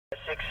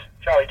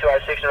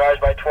Charlie 206 and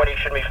Rosebay 20,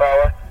 shouldn't be far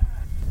away.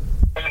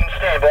 You can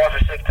stand by for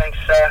a sec, thanks.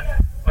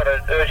 Got an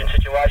urgent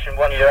situation,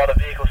 one of your other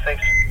vehicles,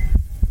 thanks.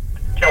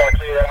 Till I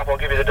clear that up, I'll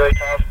give you the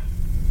details.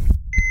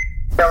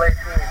 L18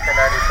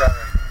 1097.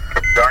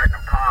 Dark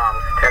and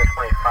Palms,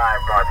 1025,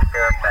 North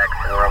Fairfax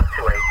in room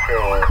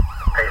 218.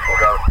 Patient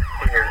goes to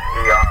Cedars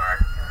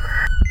ER.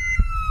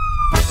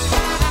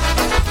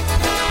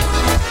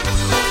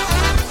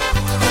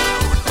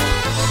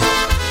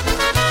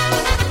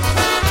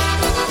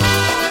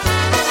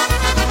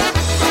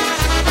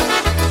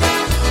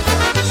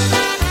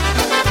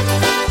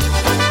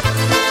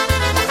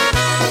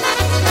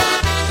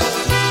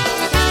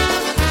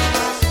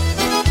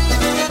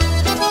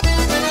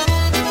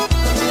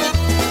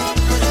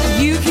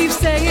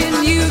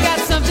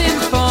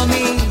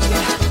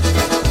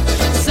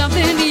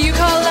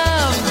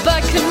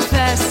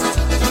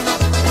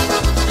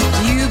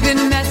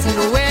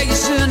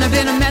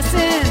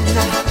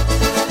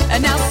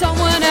 And now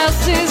someone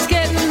else is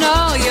getting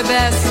all your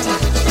best.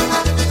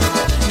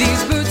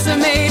 These boots are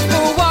made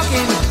for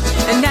walking,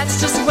 and that's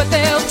just what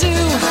they'll do.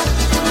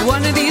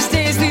 One of these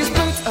days these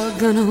boots are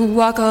gonna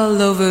walk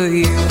all over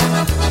you.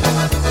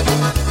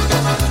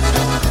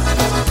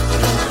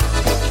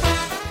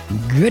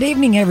 Good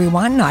evening,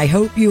 everyone. I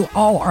hope you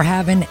all are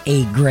having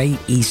a great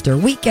Easter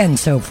weekend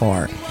so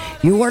far.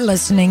 You are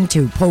listening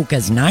to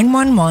Polkas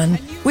 911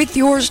 with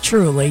yours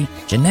truly,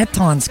 Jeanette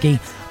Tonsky,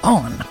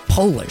 on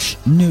Polish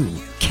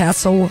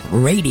Newcastle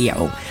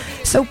Radio.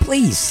 So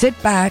please sit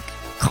back,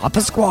 cop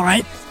a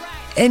squat,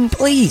 and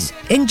please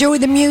enjoy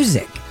the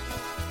music.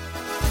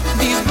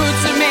 These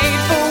boots are made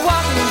for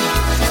walking,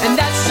 and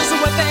that's just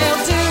what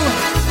they'll do.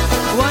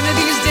 One of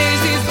these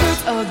days these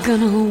boots are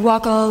gonna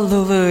walk all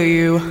over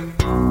you.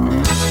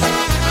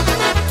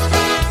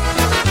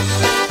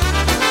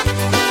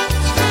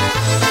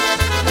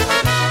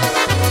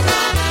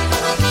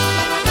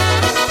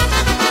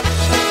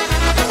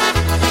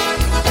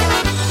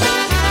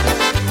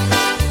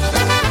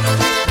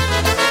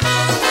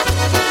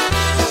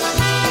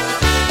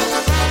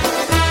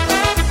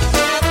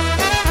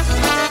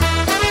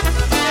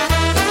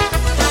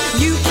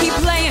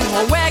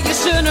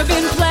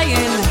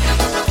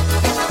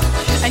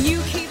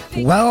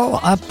 Well,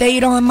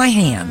 update on my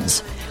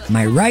hands.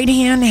 My right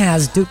hand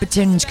has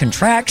Dupuytren's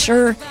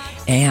contracture,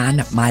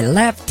 and my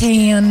left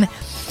hand,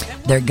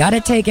 they're got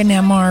to take an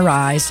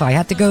MRI, so I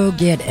have to go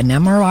get an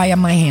MRI on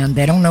my hand.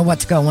 They don't know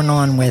what's going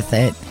on with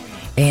it.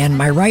 And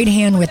my right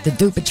hand with the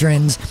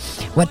Dupuytren's,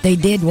 what they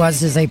did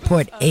was they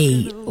put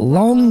a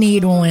long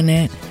needle in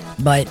it,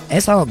 but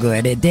it's all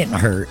good. It didn't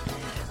hurt.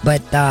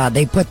 But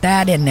they put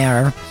that in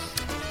there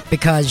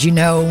because, you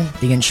know,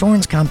 the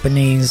insurance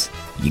companies,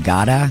 you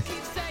gotta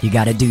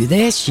do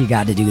this, you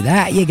gotta do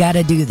that, you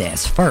gotta do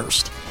this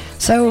first.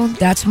 So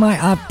that's my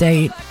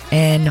update,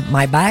 and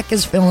my back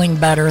is feeling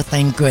better,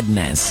 thank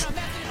goodness.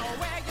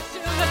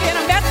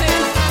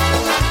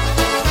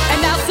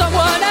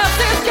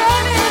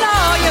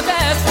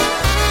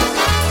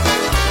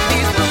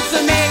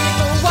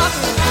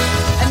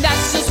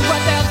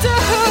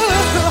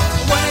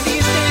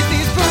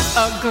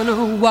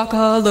 Gonna walk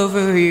all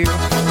over you.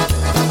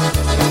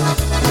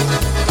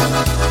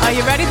 Are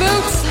you ready,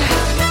 Boots?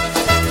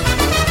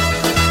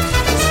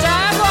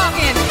 Start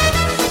walking.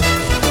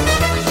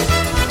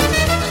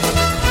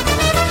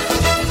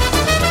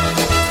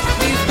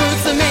 These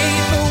boots are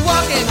made for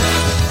walking,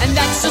 and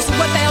that's just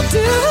what they'll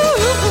do.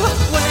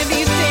 One of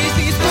these days,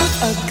 these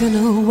boots are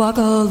gonna walk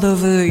all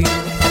over you.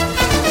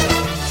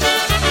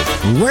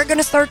 We're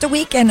gonna start the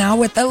weekend now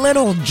with a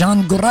little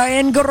John Gura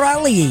and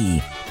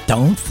Gorelli.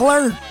 Don't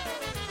flirt.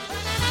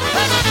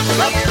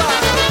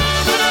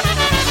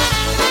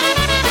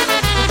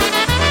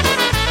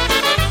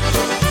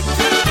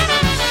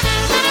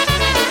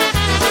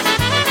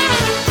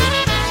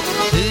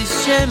 Ty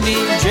się mi,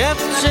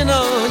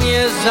 dziewczyno,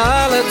 nie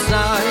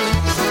zalecaj,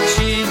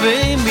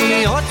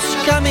 siwymi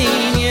oczkami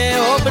nie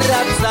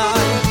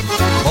obracaj,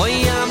 bo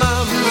ja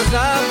mam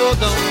za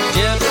wodą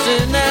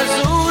dziewczynę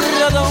z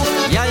urodą,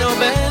 ja ją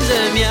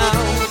będę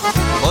miał,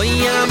 bo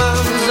ja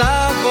mam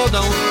za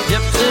wodą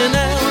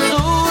dziewczynę z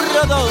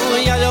urodą,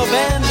 ja ją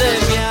będę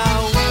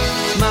miał.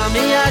 Mam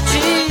ja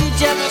ci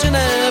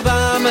dziewczynę w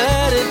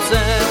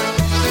Ameryce,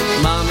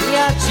 mam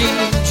ja ci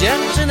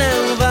dziewczynę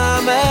w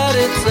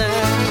Ameryce.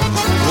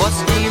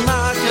 Włoski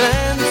ma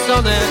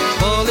kręcone,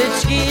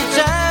 policzki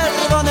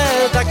czerwone,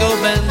 taką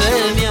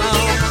będę miał.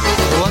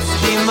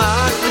 Włoski ma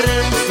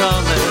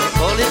kręcone,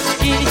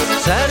 policzki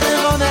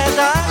czerwone,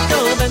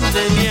 taką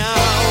będę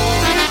miał.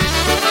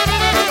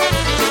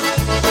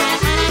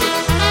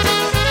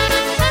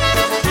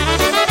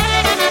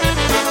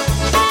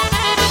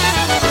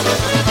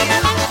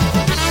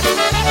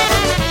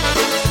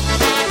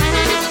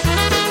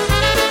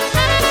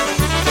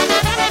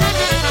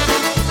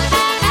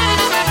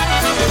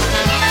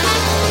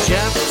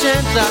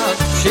 Dziewczęta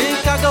w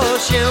Chicago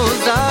się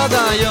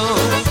zadają,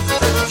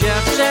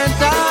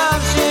 dziewczęta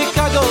w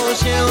Chicago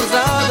się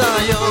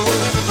zadają.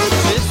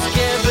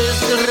 Wszystkie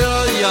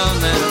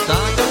wystrojone,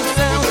 taką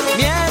chcę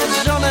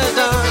mieć żonę,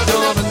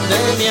 taką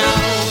będę miał.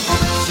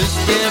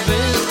 Wszystkie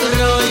wystrojone.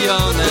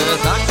 żonę,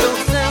 taką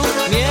chcę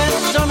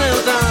mieć żonę,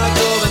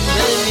 taką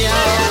będę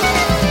miał.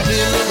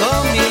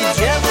 Tylko mi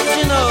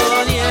dziewczyno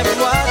nie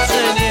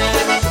płacze, nie.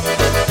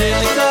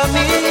 Tylko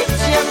mi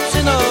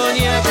dziewczyno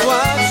nie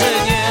płacze,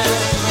 nie.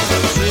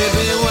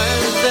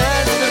 Przybyłem z te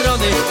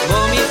strony,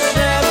 bo mi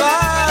trzeba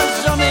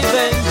żony,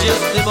 będzie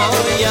z tym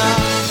moja.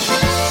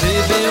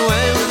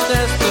 Przybyłem z te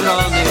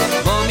strony,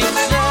 bo mi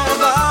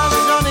trzeba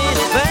żony,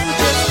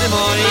 będzie z tym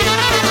moja.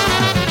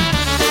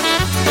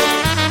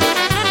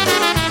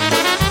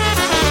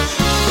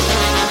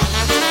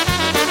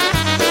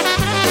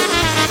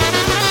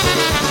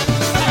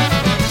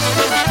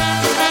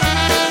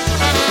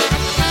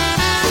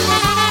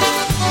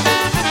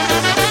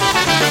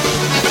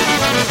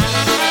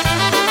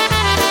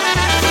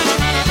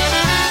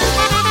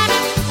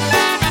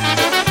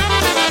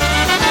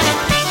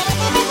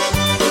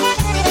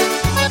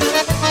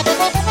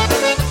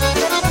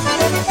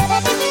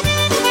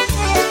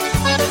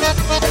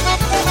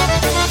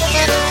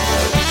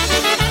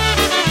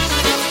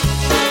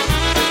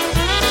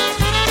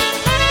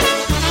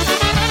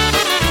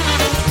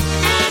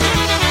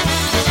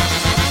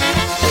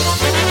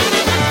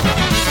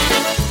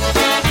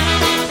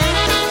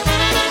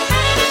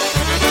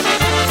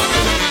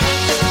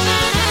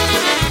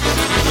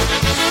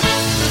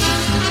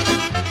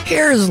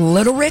 Here's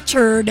Little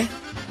Richard,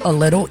 a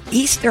little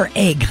Easter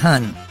egg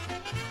hunt.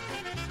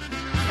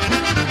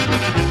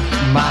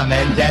 Mom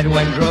and Dad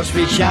went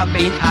grocery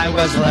shopping, I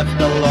was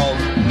left alone.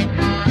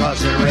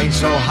 'Cause it rained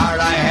so hard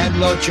I had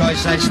no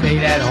choice, I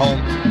stayed at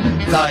home.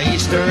 The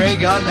Easter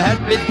egg hunt had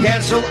been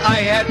canceled,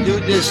 I had to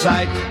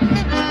decide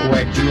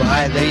where to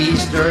hide the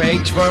Easter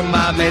eggs for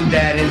Mom and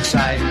Dad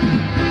inside.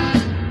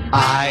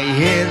 I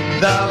hid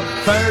the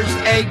first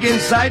egg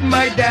inside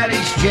my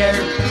daddy's chair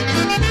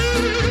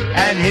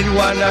and hid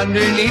one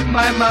underneath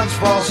my mom's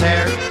false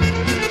hair.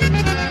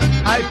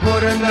 I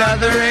put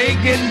another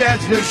egg in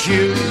Dad's new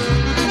shoes,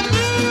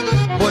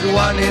 put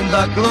one in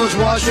the clothes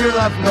washer,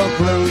 left no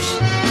clues.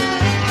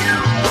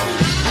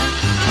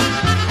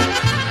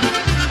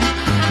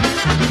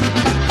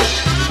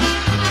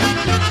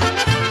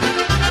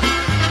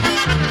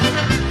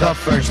 The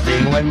first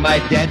thing when my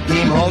dad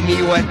came home,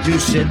 he went to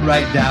sit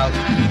right down,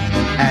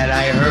 and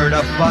I heard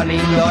a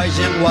funny noise,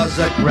 it was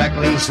a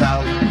crackling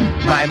sound.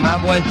 My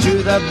mom went to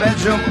the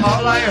bedroom,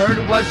 all I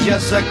heard was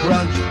just a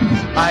crunch.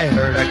 I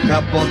heard a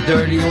couple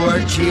dirty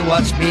words, she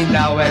wants me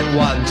now at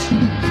once.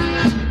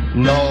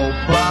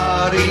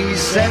 Nobody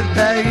said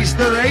the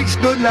Easter eggs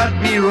could not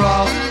be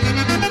wrong.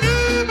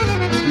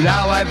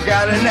 Now I've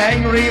got an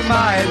angry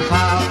ma and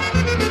pa.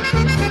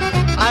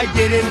 I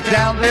didn't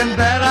tell them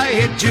that I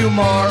hid two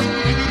more.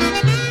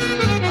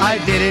 I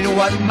didn't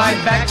want my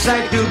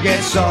backside to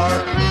get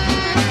sore.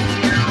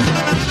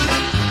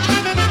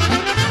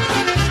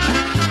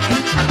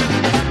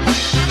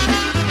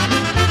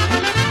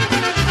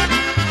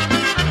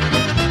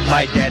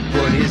 My dad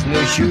put his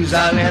new shoes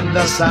on and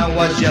the sound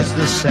was just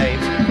the same.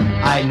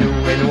 I knew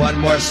in one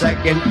more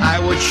second I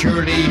would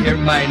surely hear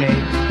my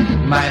name.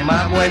 My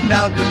mom went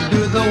down to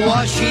do the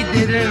wash, she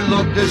didn't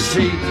look to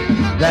see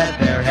that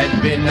there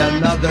had been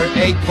another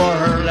egg for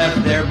her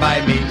left there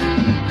by me.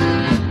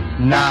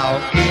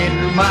 Now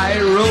in my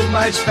room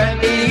I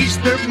spent the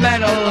Easter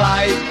man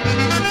alive.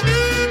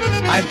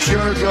 I'm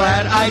sure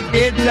glad I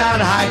did not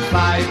high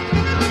five.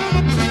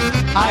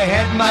 I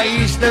had my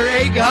Easter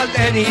egg hunt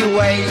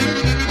anyway.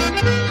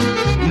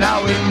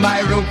 Now in my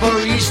room for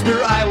Easter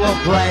I will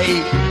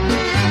play.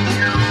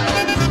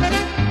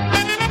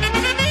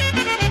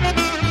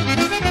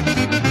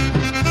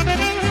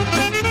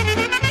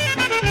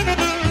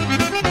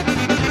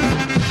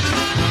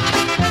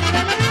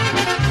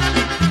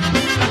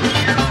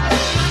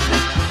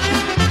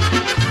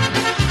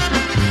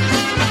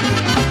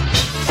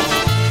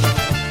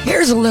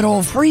 Here's a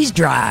little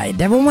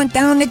freeze-dried. Everyone went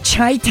down to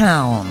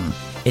Chi-Town.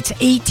 It's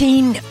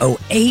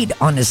 18:08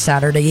 on a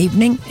Saturday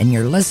evening, and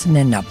you're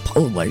listening to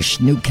Polish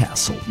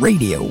Newcastle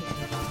Radio.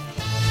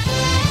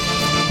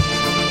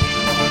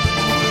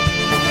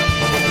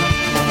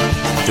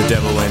 The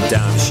devil went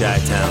down to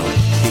Chi-Town.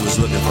 He was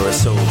looking for a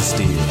soul to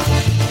steal.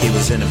 He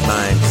was in a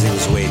bind because he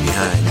was way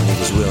behind, and he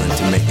was willing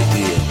to make a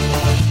deal.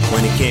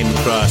 When he came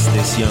across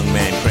this young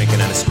man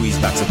cranking on a squeeze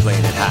box and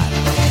playing it hot,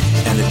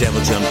 and the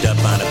devil jumped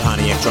up on a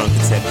Pontiac trunk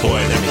and said,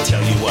 "Boy, let me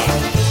tell you what.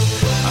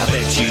 I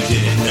bet you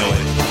didn't know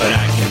it, but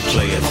I can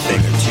play a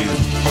thing or two.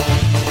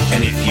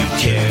 And if you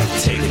care,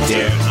 take a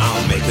dare,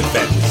 I'll make a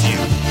bet with you.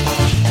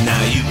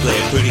 Now you play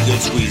a pretty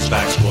good squeeze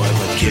box, boy,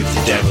 but give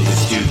the devil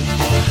his due.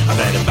 I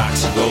bet a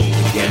box of gold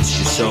against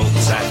your soul,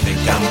 'cause I think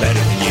I'm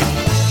better than you."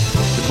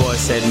 The boy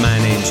said, "My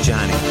name's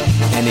Johnny,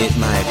 and it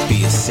might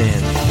be a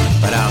sin,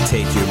 but I'll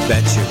take your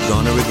bet you're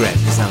gonna regret,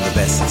 'cause I'm the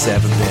best it's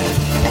ever been."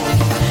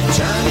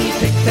 Johnny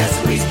picked that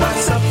squeeze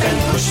box up and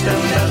pushed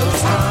them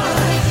bellows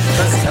hard,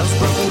 'cause hell's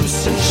broke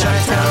loose in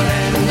Chi-Town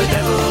and the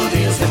devil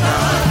deals the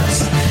cards.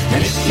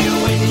 And if you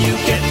win, you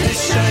get this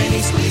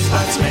shiny squeeze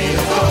box made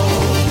of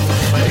gold,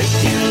 but if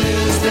you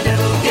lose, the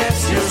devil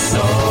gets your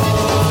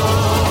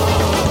soul.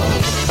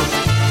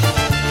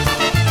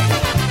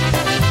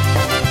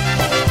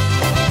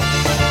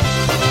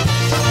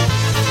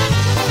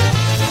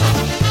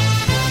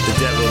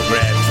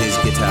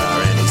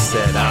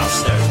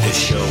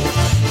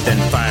 Then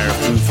fire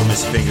flew from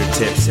his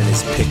fingertips and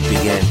his pick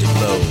began to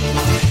glow.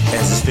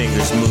 As his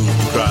fingers moved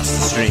across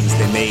the strings,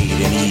 they made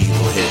an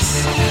evil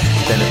hiss.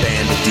 Then a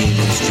band of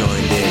demons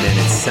joined in and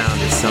it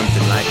sounded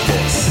something like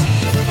this.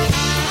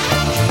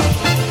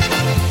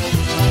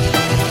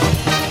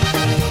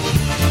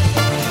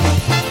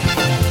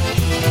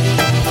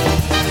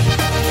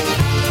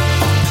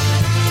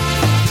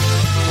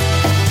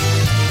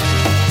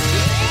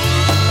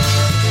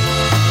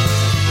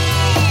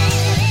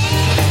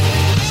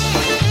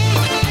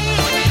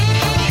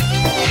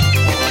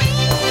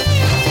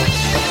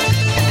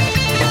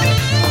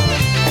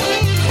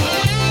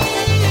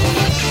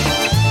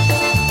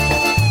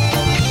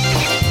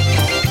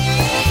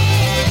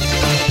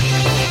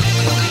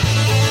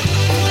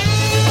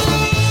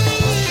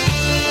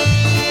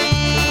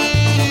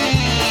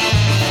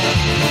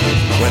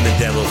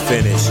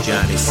 Finished,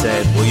 Johnny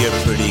said, well, you're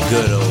pretty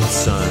good, old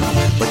son,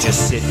 but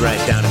just sit right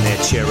down in that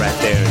chair right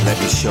there and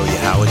let me show you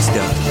how it's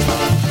done.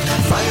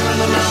 Fire on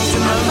the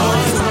mountain, run,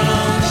 boys,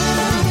 run.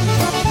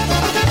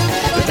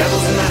 The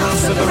devil's in the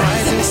house of the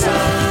rising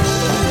sun.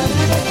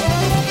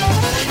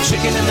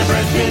 Chicken in the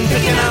bread bin,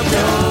 picking out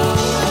dough.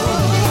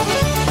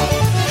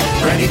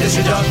 Granny, does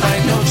your dog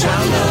fight? No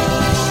child, no.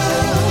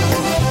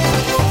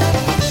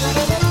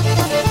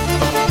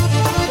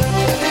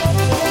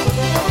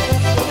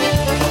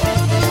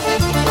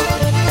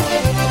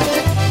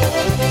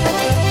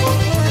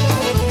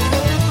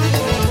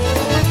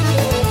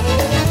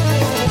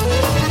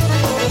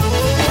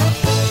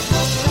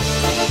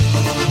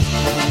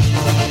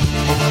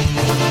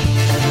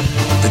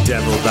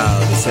 Devil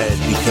bowed his head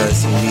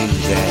because he knew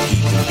that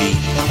he'd been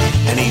beat.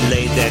 And he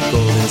laid that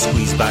golden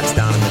squeeze box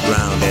down on the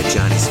ground at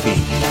Johnny's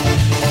feet.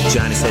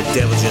 Johnny said,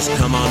 devil, just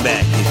come on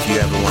back if you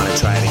ever want to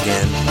try it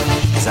again.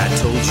 As I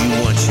told you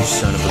once, you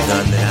son of a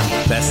gun, that I'm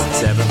the best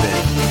that's ever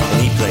been. And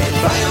he played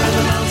Fire on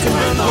the mountain,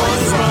 run,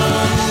 boys, run.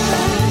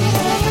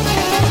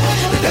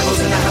 The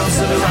devil's in the house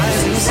of the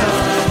rising sun.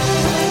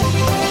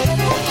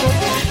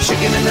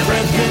 Chicken in the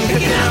bread bin,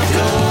 picking out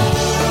gold.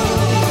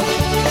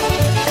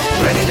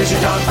 Ready, does your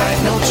dog fight?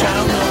 No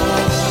child, no.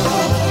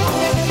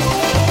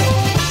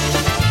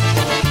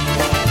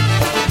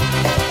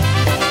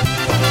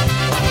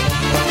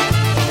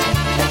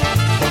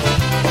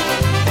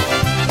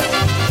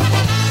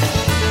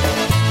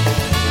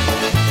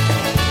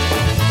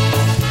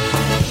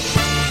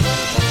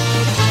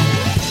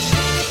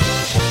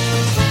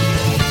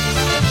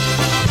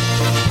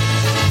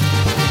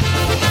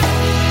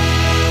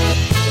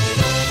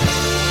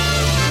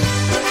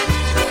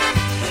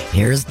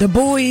 Here's the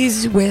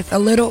boys with a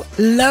little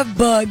love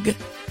bug.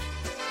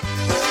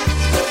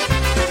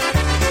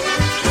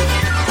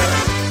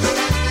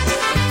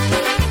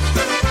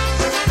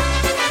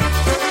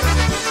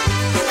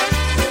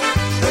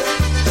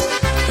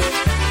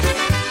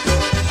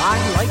 I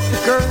like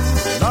the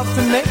girls, love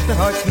to make their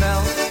hearts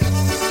melt.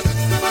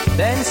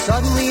 Then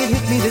suddenly it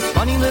hit me, this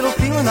funny little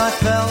feeling I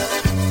felt.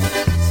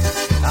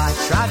 I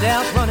tried to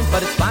outrun it,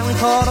 but it finally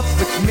caught up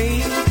with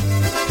me.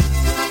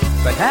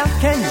 But how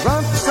can you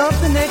run from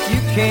something that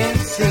you can't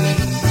see?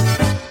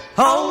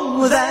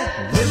 Oh,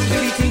 that little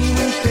bitty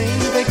teeny thing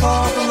they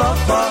call the love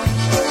bug.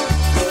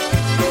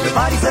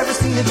 Nobody's ever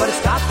seen it, but it's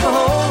got the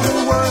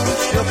whole world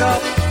shook up.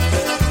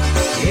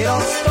 It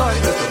all started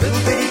with a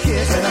little bitty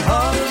kiss and a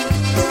hug.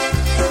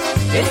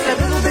 It's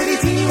that little bitty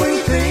teeny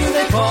thing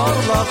they call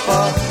the love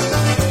bug.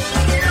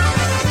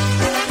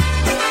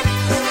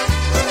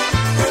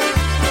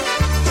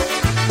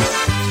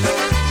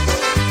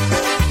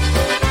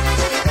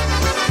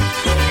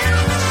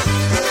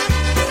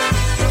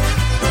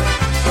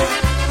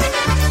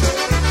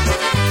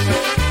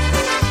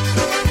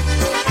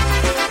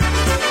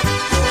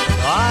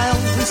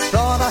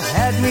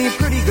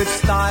 Pretty good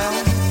style.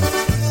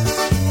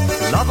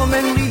 Love 'em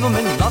and leave 'em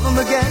and love 'em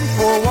again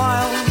for a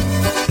while.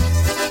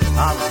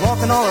 I was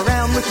walking all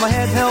around with my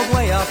head held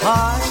way up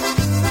high.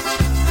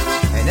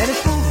 And then it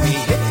fooled me,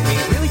 hit me,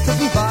 really took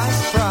me by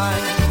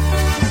surprise.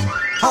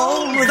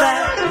 Oh,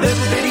 that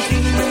little bitty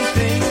teeny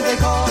thing they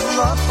call the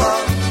love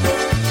bug.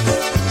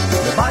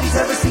 Nobody's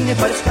ever seen it,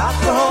 but it's got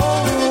the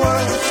whole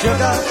world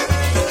shook up.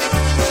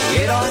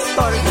 It all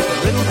started with a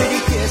little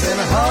bitty kiss and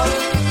a hug.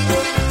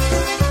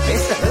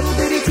 It's the little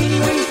bitty teeny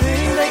wee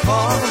thing they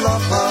call the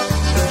love bug.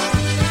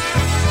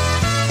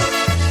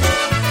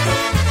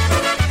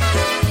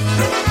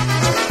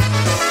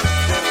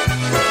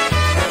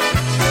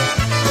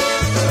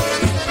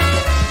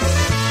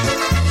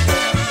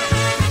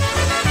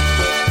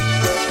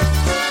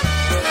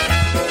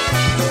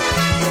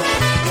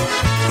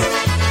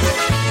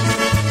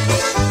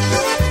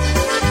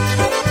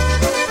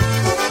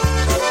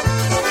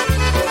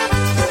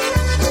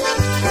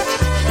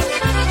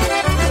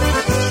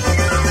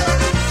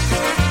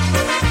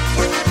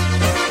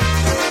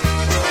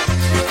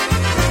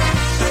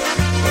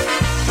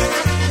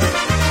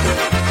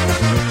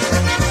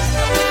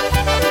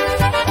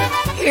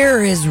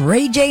 Here is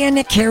Ray J and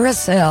the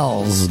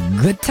Carousels.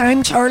 Good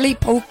Time Charlie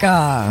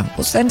Polka.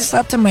 We'll send this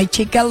out to my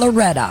chica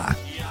Loretta.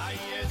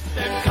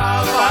 Jestem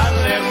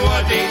kawalem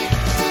młody,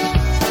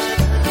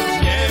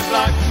 nie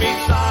brak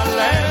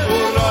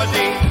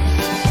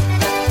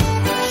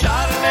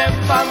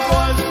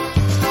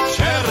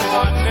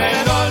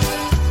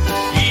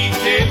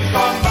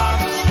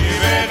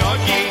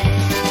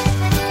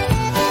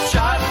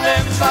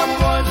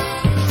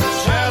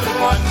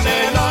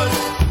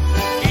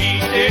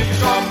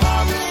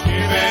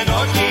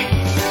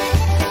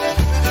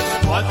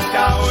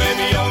spotkałem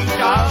ją w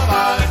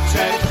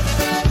kabarecie.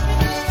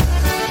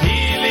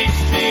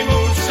 Piliśmy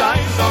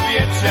moonshine do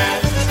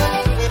wieczór.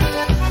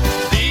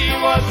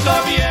 Piło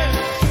sobie,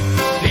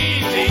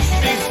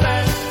 piliśmy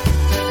ster.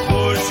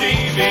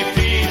 Uczciwie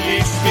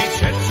piliśmy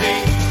trzeci.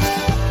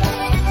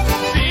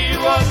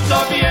 Piło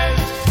sobie,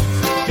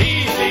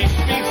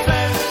 piliśmy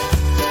ster.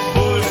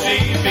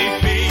 Uczciwie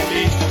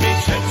piliśmy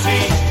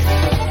trzeci.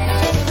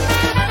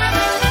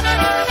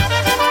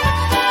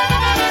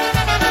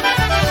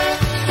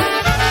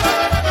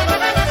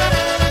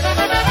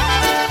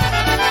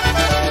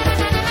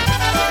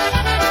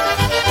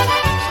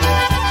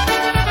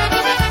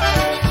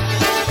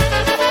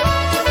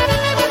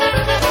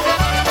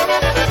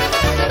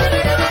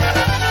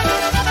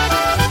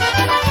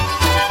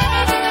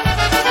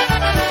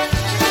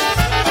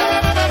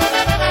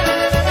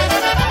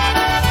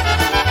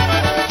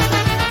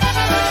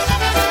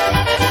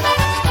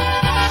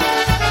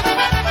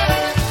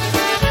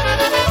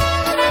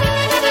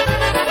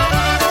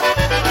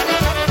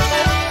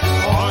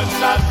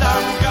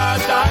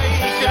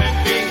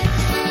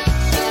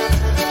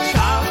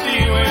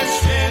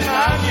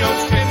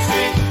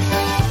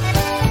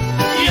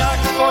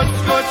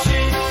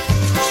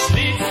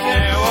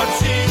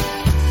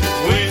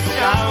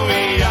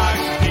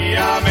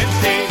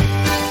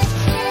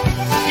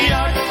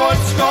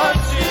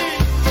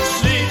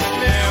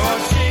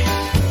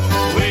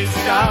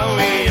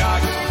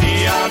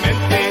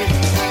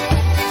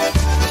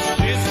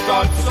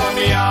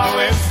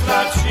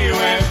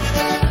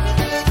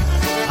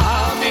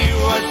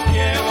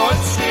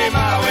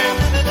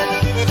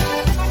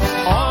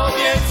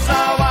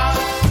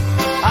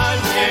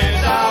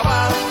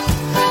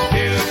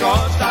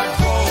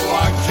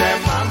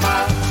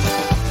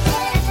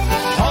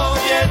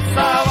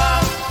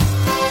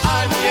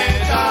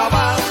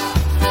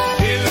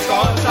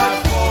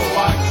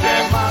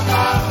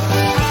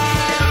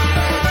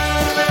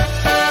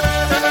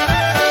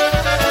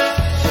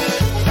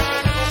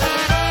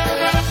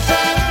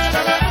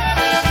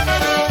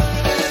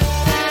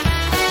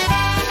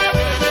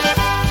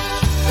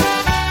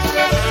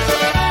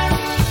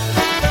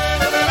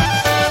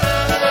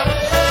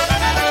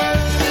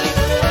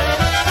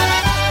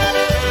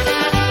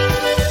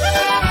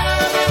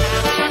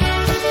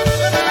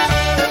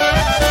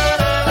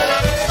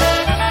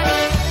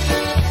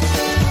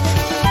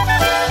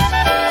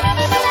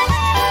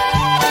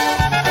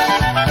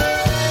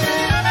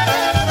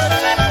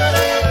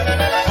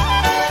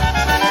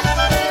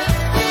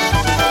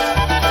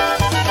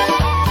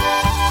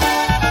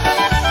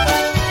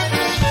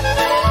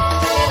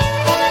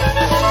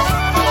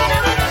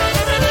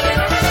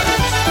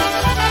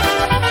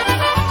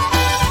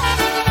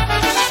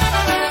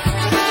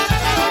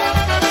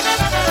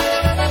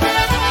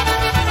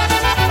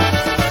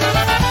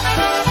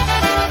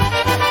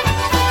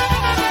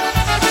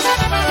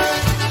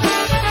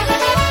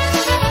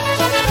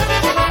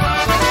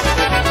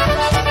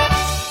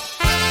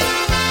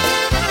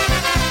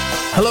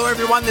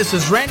 This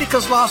is Randy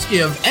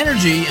Kozlowski of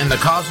Energy in the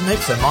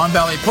Cosmics and Mon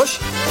Valley Push,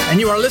 and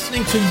you are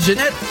listening to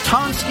Jeanette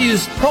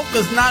Tonsky's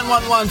Polkas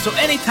 911. So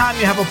anytime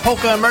you have a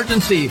polka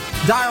emergency,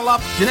 dial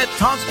up Jeanette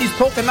Tonsky's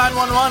Polka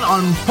 911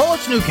 on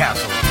Polish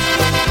Newcastle.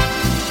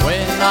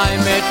 When I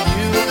met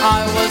you,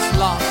 I was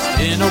lost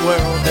in a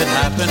world that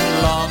happened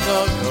long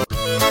ago.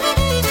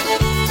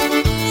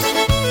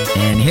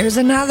 And here's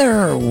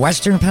another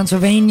Western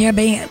Pennsylvania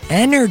band,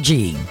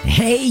 Energy.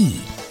 Hey!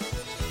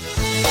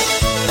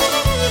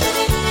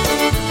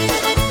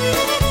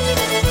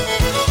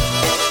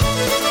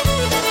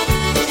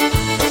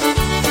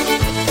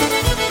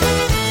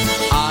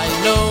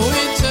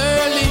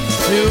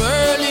 Too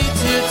early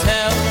to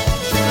tell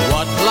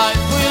what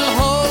life will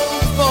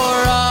hold for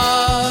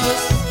us.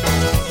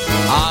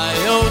 I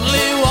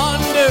only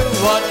wonder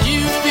what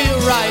you feel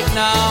right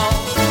now.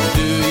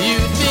 Do you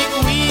think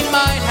we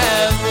might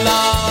have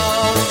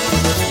love?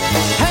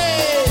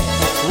 Hey,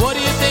 what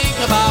do you think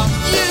about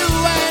you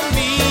and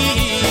me?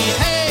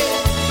 Hey,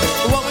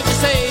 what would you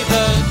say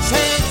the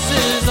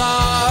chances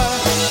are?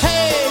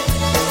 Hey,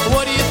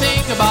 what do you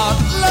think about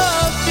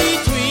love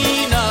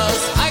between us?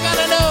 I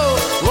gotta know,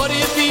 what do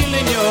you feel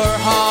in your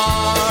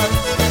heart?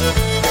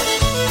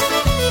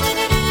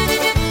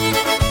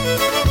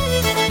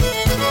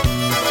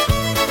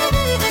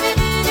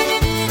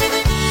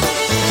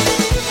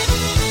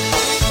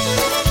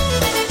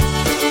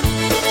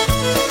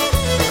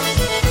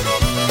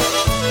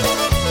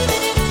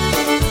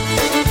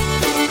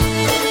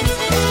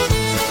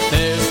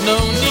 There's no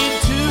need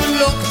to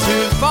look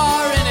too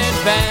far in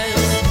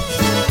advance.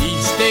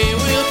 Each day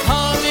will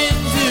come in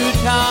due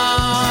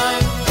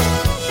time.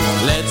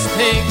 Let's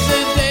take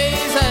the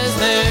days as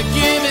they're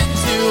given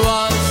to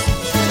us,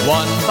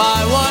 one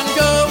by one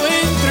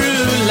going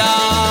through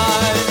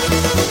life.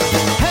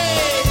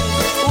 Hey,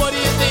 what do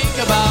you think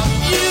about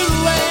you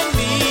and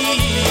me?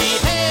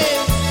 Hey,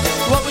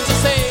 what would you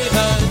say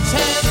the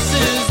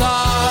chances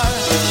are?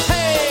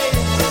 Hey,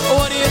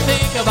 what do you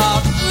think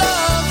about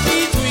love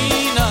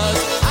between us?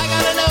 I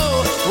gotta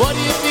know, what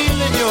do you feel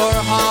in your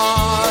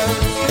heart?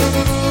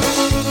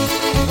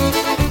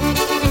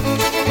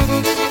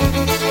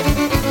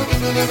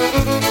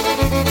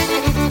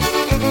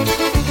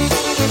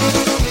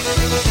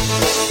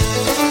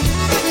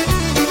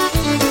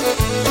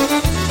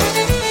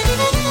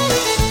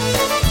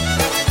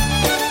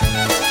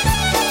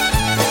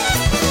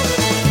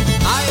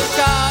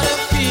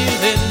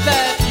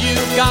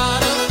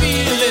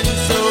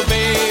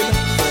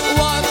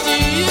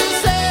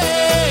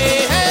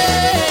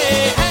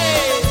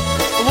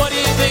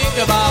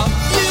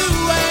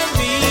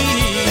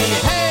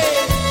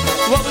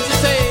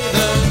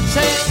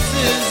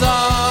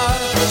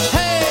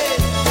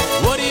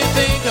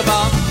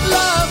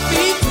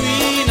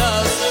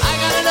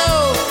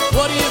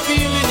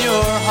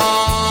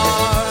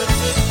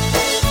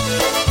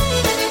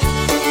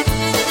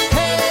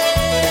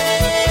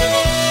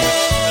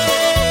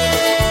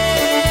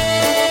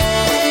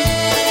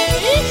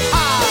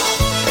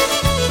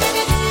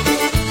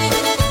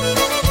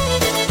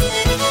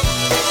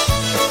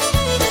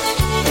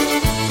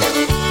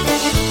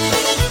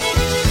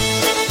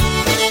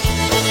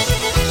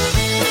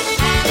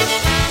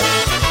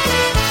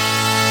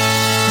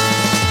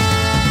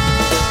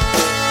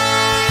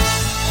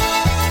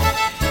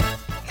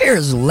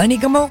 Here's Lenny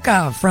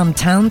Gamoka from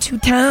Town to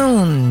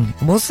Town.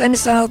 We'll send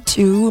this out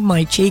to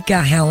my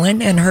chica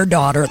Helen and her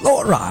daughter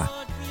Laura.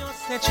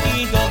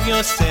 Wioseczki do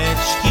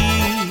wioseczki,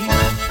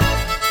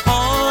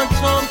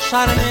 chodzą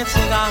czarne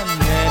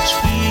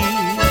cyganeczki.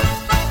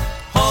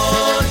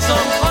 Chodzą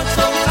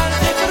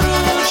każdy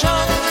wróżą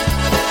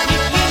i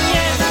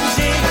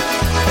pieniędzy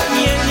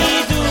mieli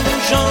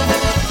dużo.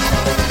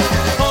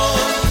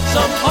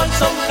 Chodzą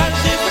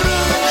każdy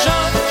wróżą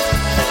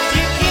i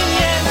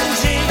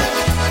pieniędzy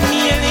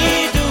mieli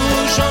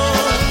dużo.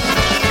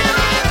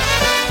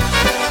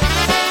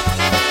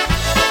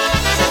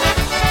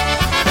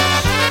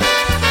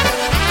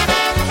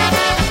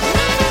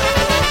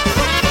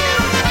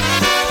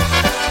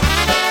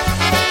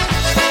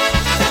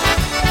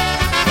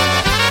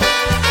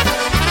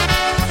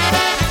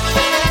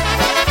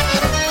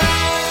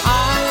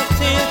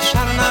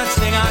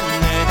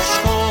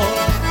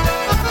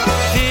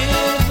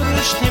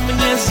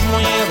 Z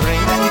mojej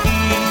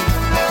ręki,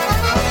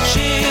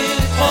 czy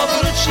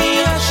powróci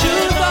Jasiu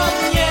do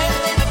mnie,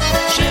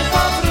 czy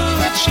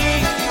powróci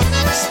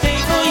z tej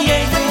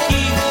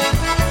wojenki,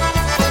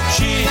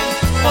 czy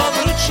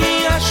powróci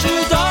Jasiu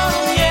do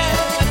mnie,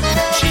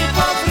 czy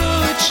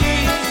powróci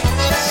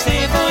z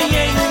tej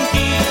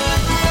wojenki,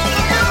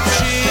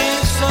 czy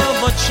w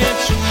sobocie,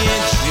 czy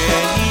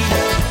niedzieli,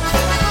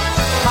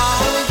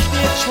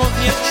 każdy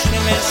człowiek się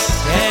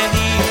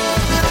weseli.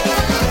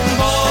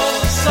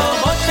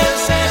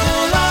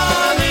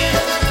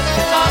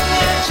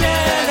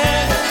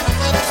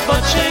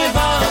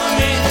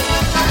 Spoczywamy,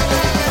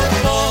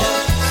 bo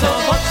w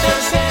sobotę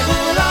se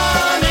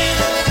hulamy,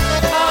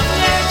 a w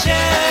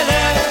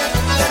niedzielę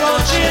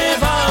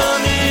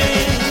spoczywamy.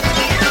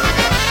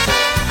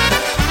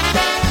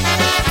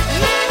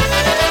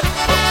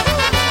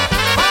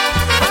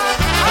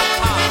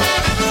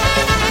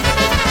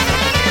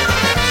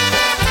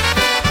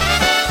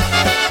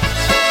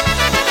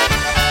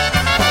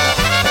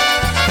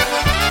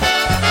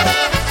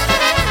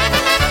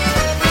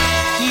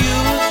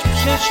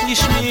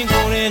 Przeszliśmy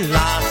góry,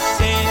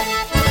 lasy,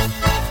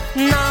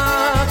 na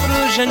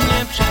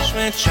wróżenie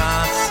przeszłe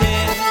czasy,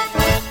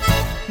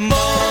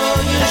 bo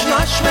już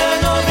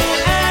naszłe nowe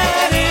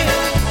ery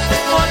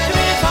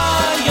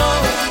odkrywają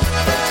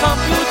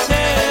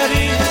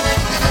komputery,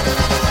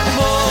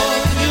 bo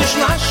już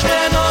nasze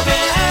nowe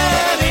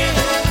ery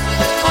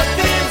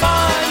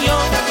odkrywają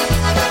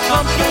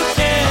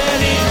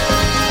komputery.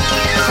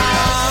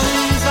 Tam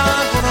za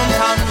górą,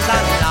 tam za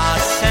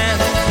lasem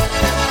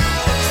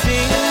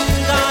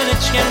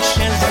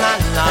się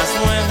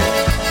znalazłem,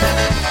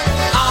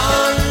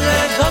 ale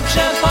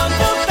dobrze pan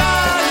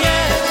podaje,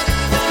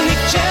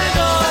 nikt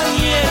czego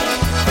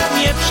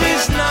nie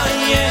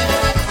przyznaje,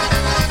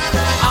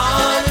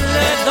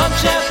 ale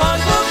dobrze pan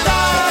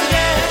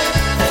podaje,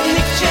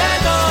 nikt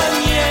czego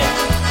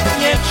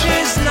nie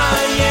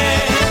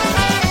przyznaje.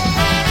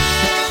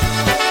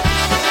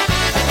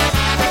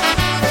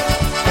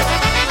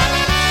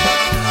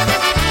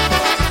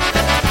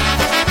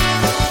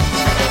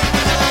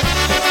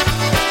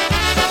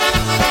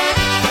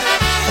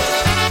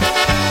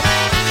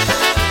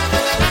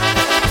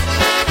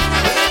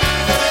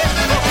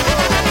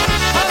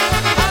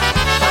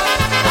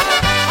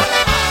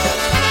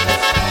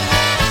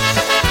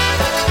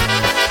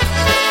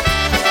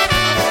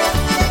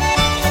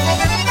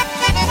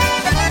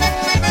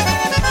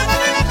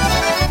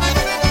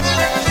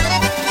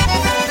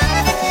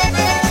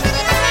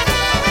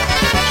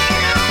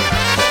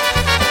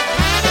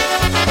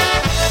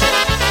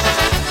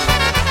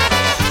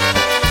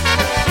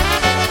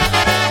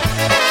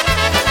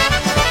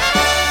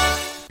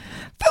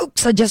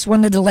 I just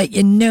wanted to let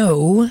you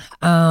know,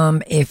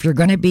 if you're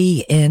going to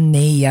be in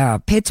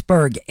the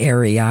Pittsburgh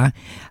area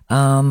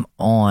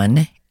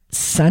on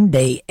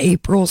Sunday,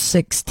 April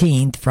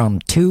 16th from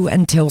 2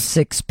 until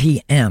 6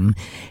 p.m.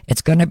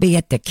 It's going to be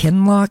at the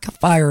Kinloch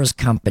Fires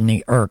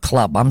Company, or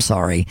Club, I'm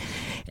sorry.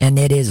 And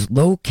it is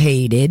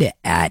located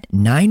at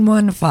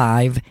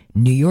 915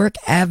 New York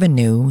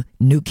Avenue,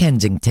 New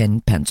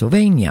Kensington,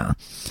 Pennsylvania.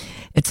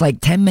 It's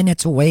like 10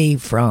 minutes away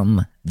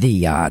from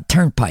the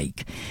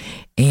Turnpike.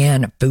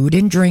 And food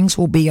and drinks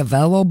will be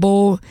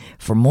available.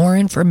 For more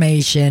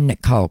information,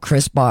 call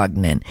Chris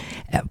Bogdan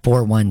at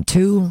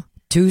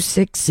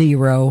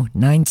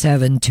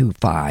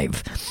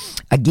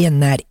 412-260-9725. Again,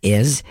 that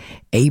is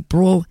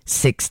April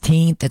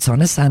 16th. It's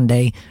on a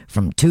Sunday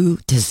from 2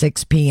 to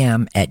 6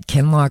 p.m. at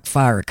Kinloch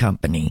Fire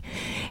Company.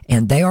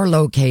 And they are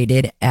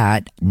located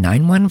at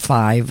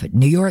 915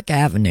 New York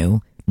Avenue,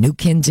 New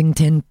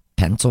Kensington,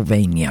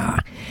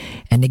 Pennsylvania.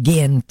 And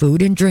again,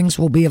 food and drinks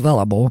will be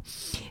available.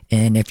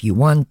 And if you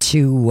want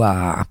to,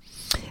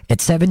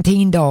 it's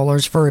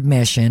 $17 for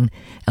admission.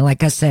 And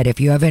like I said, if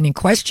you have any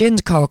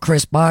questions, call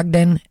Chris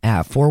Bogdan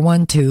at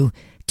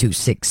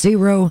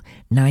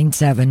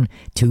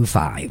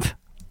 412-260-9725.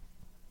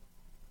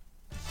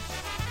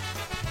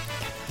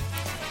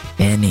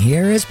 And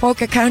here is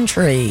Polka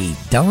Country,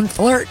 Don't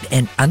Flirt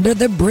and Under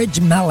the Bridge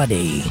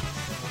Melody.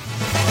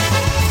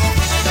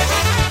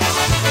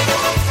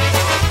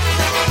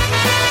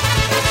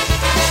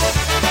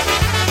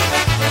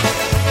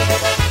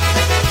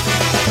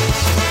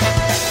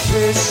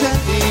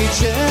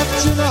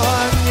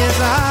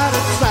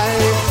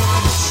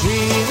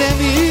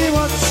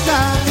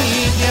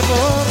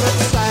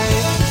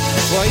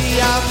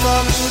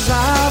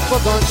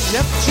 wodą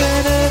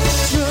dziewczyny,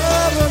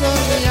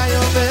 ja ją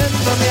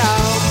będę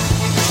miał.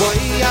 Bo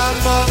ja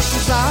mam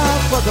za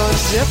wodą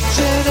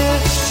dziewczyny,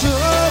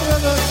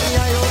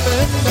 ja ją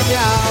będę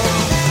miał.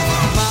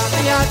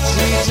 Mam ja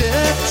ci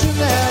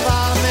dziewczynę w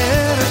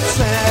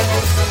Ameryce,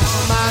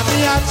 mam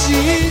ja ci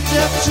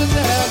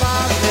dziewczynę w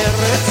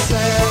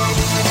Ameryce.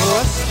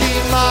 Włoski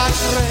ma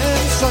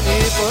kręcone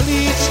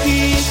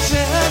policzki,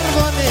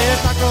 czerwone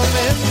taką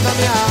będę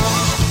miał.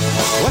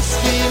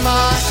 Włoski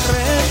ma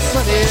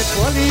kręcone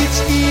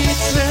policzki,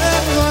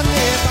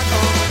 czerwone taką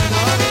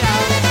będę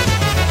miał.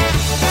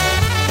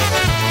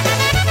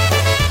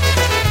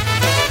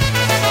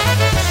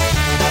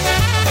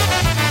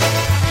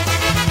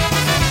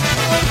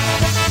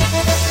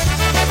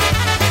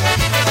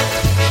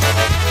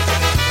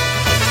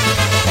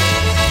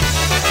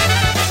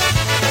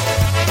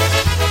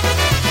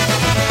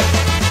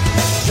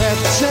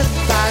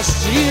 Dziewczęta z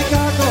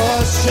Chicago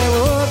się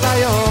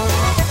udają,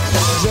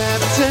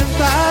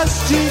 dziewczęta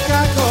z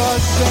Chicago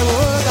się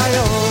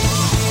udają.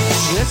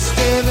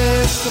 Wszystkie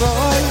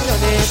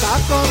wystrojone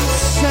taką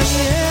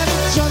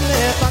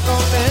seniorczone, taką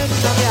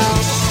będę miał.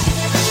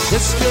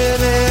 Wszystkie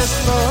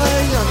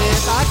wystrojone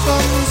taką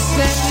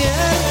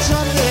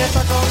seniorczone,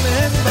 taką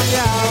będę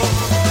miał.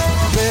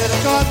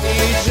 Tylko mi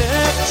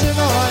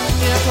dziewczyno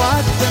nie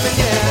płacz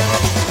mnie,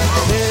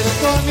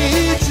 tylko mi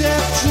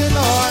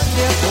dziewczyno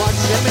nie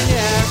płacz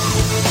mnie.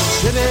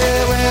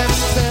 Przybyłem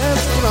ze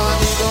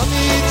strony, bo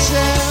mi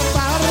cię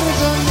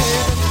bardzo nie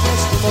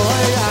będziesz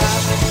moja.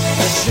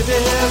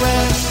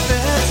 Przybyłem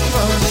ze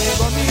strony,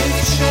 bo mi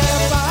cię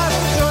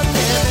bardzo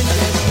nie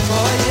będziesz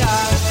moja.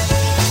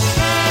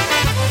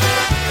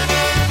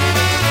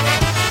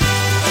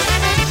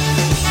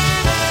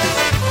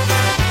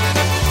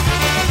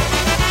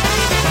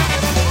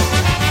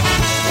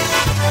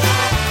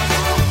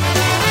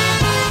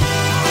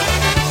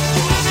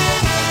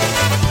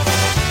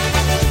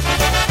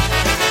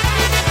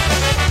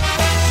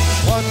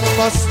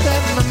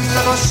 Mostem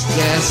na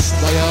moście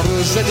stoją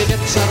róże dwie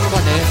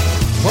czerwone.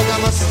 Pod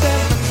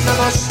mostem na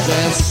moście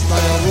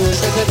stoją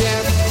róże dwie.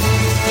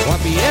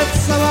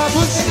 Obiecała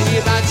buzi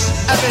dać,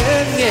 aby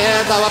nie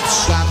dała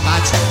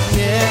przamać.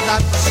 Nie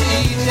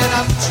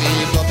dam ci,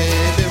 bo by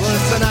było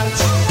znać.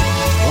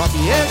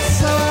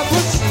 Obiecała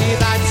buzi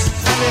dać,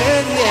 aby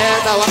nie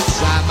dała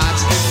przamać.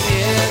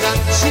 Nie dam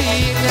ci,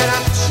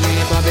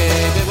 bo by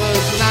było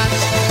znać.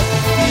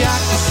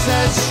 Jak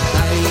chcesz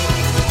daj,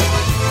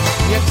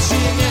 jak ci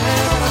nie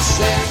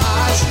proszę,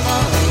 masz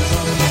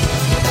morzu.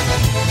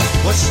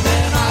 Głośny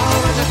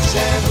mały, że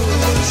cię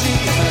budzi,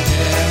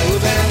 nie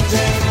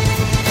ubędzie.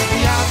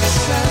 Jak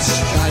chcesz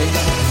daj,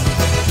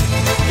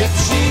 jak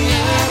ci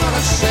nie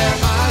proszę,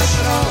 masz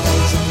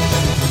rozum.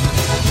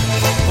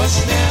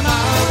 Głośny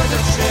mały, że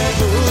cię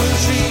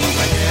budzi,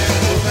 nie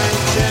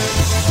ubędzie.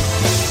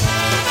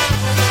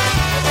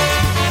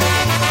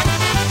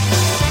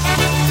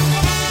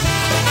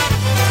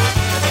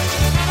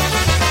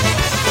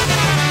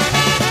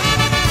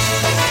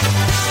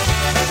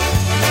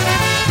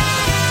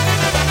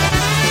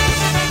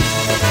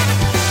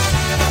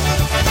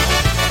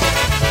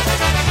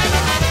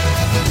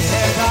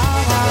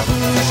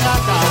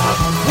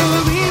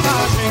 Lubiła,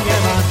 że nie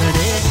ma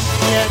tyle,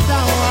 nie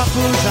dała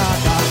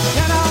burzaka,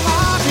 nie dała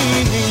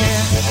mnie.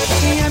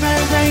 Nie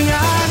będę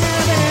ja, nie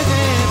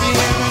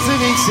będę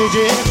więcej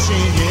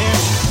dziewczynie,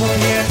 bo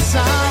nie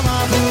sama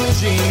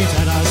budzi,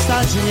 teraz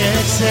stać nie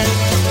chcę.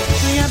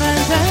 Nie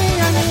będę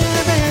ja, nie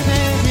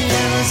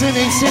będę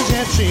więcej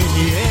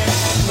dziewczynie,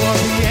 bo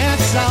nie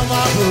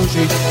sama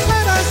budzi,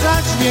 teraz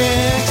stać nie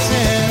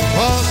chcę.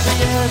 Bo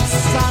nie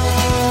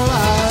cała,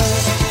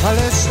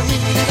 ależ mi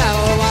nie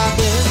dała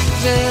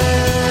będzie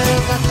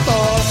za to,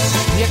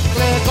 jak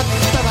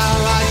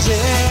gotowała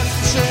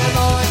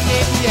dziewczyno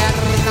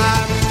niewierna.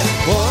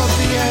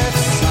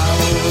 Obiecałaś,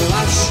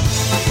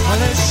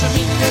 ależ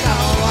mi nie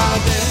dała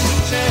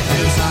będzie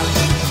za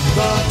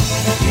to,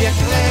 jak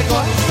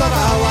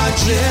gotowała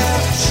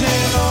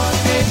dziewczyno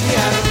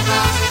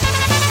niewierna.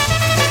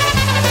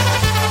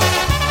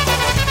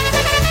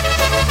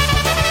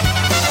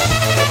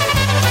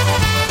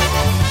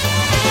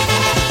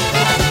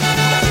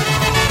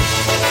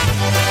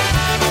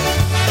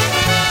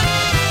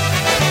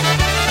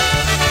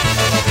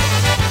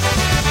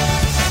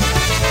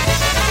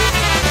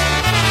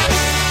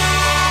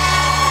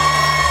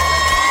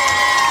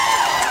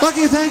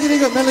 Lucky, thank you. You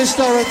got Melanie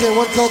Star right there.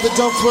 One called the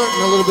Don't Flirt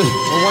and a little bit,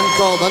 and one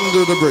called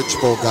Under the Bridge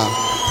Polka.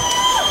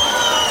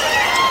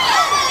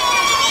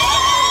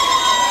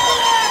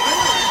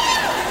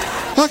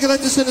 I'd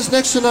like to send this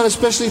next one out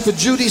especially for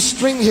Judy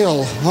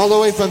Stringhill, all the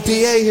way from PA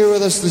here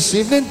with us this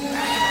evening.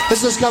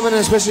 This is coming in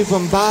especially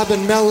from Bob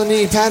and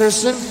Melanie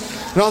Patterson.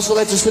 I'd also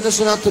like to send this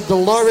one out to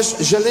Dolores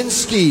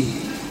Jelinski,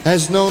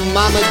 as known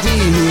Mama D,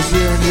 who is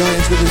here in the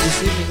audience with us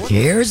this evening.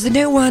 Here's the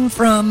new one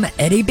from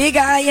Eddie Big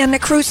Eye and the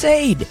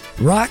Crusade,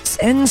 Rocks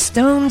and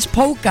Stones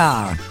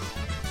Polka.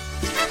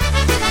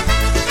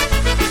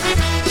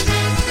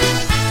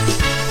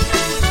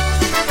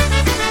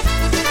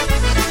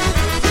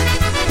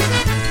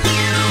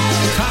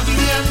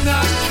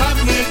 Kamienna,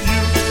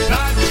 kamieniu,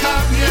 na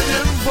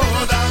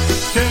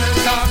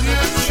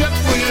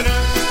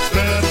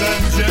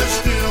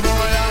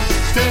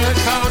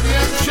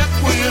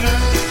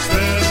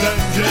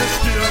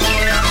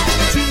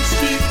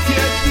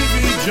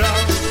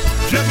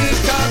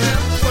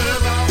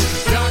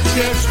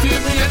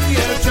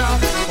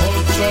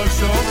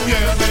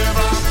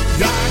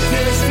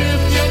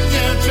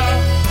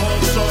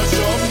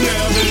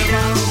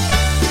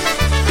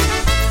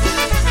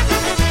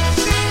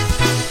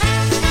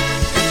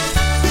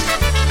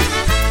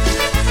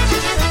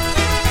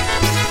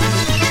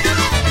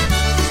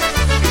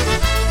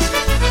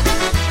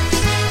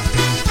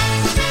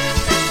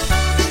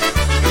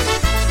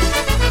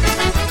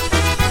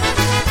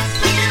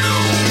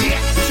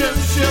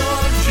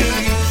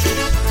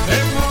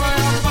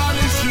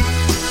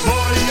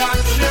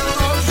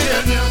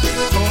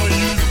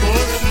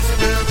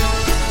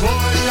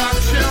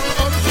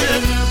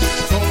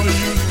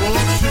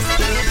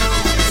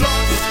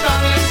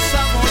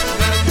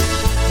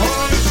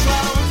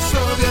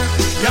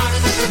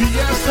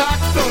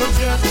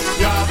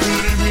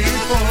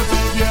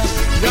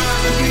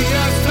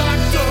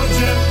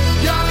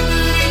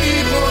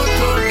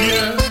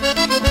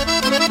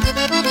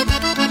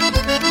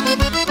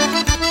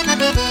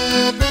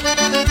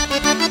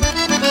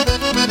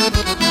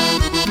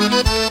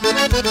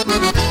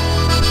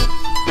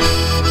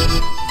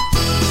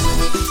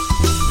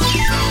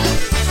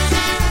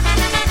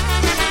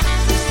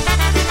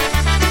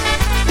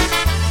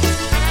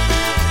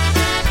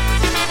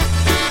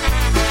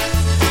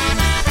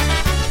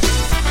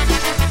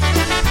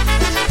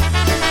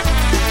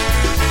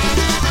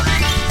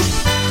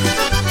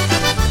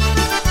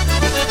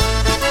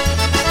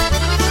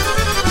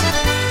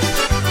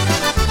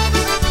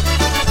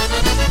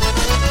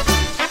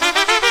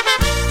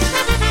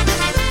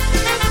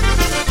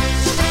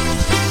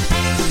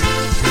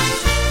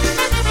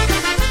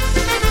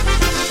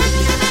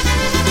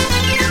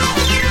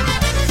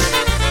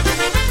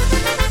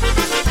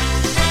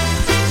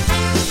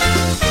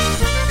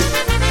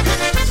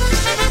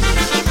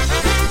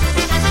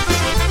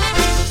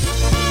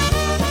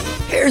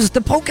here's the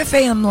Polka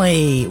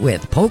family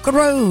with Polka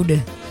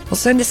Road. We'll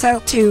send this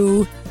out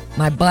to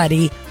my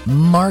buddy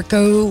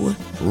Marco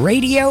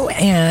Radio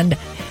and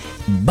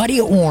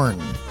Buddy Orn.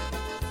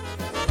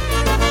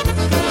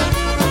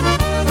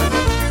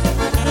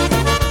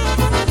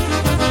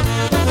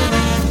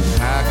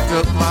 Packed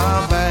up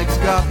my bags,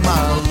 got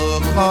my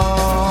look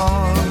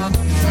on,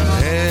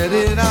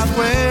 headed out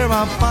where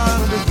I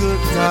find a good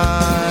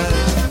time.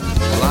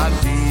 Well, I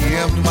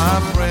DM'd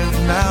my friends,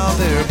 now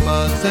they're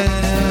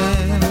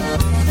buzzing.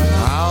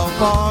 How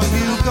far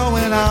you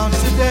going out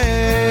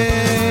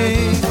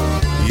today?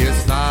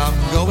 Yes, I'm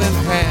going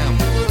ham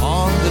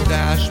on the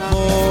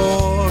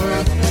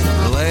dashboard,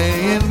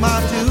 playing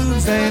my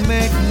tunes, they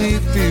make me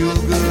feel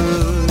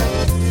good.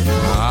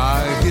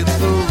 I hit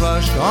the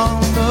rush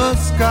on the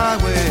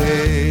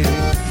skyway,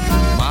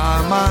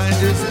 my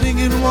mind is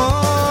thinking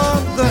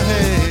what the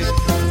heck.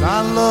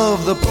 I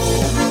love the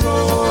polka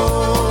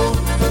road,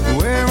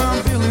 where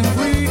I'm feeling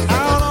free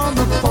out on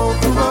the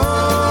polka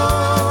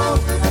road.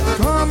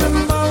 Come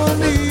and follow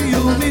me,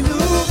 you'll meet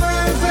new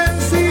friends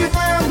and see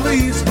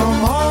families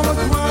from all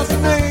across the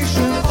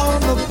nation on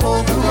the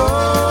polka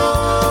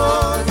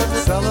road.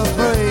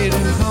 Celebrate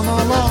and come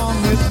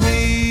along with me.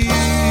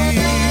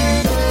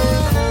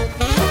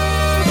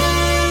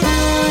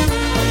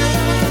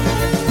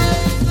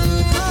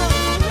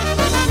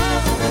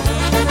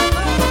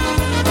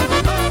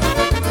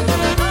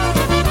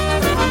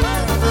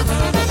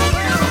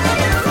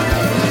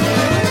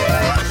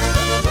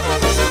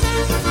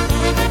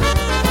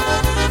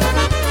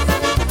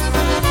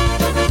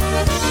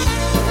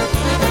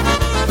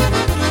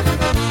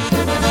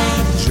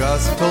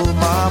 Just told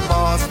my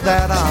boss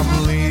that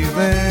I'm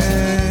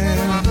leaving,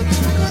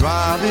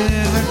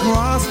 driving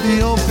across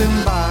the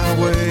open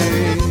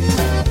byway.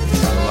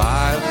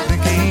 I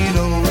think he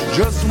knows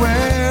just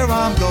where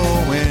I'm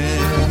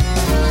going,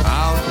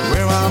 out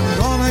where I'm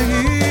gonna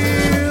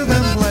hear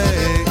them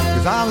play.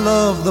 'Cause I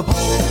love the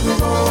polka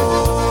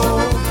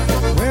road,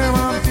 where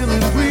I'm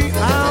feeling free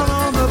out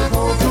on the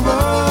polka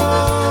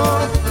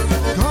road.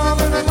 Come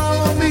and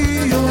follow me,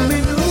 you'll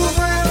meet new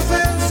friends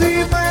and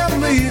see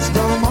families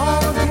from all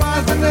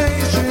the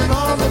nation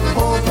on the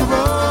polka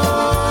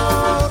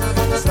road.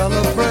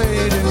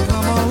 Celebrate and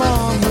come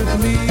along with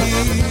me.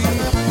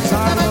 'Cause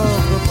I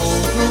love the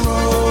polka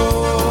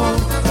road,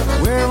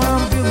 where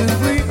I'm feeling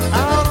free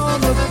out on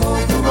the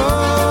polka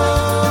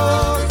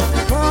road.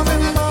 Come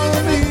and follow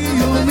me,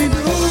 you'll meet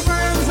new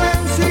friends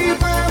and see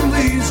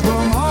families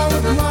from all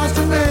across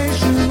the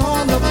nation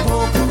on the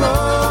polka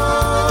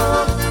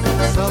road.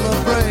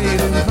 Celebrate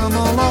and come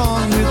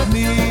along with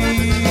me.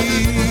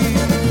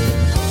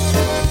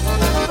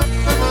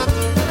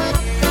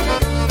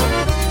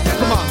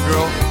 Come on,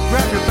 girl,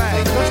 grab your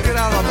bag. Let's get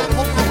out on the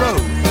polka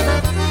road.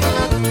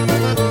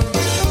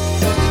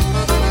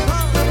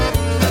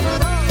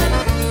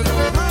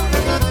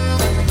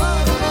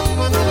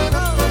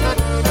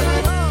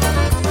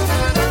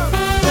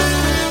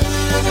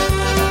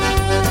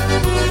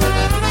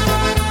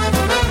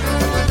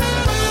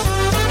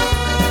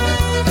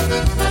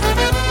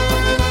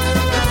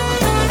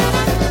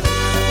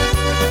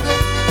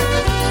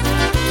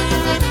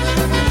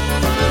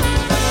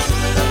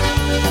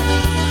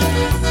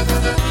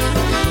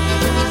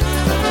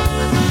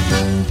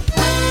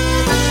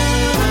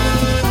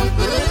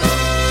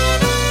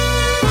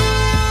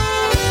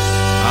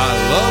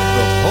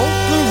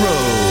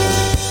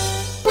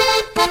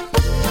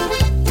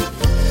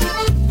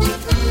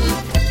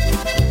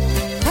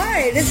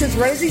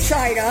 Rosie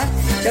Shida.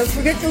 Don't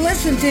forget to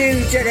listen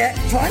to Jeanette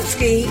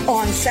Tonsky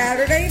on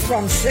Saturday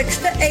from 6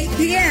 to 8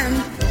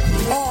 p.m.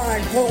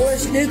 on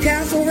Polish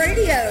Newcastle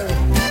Radio.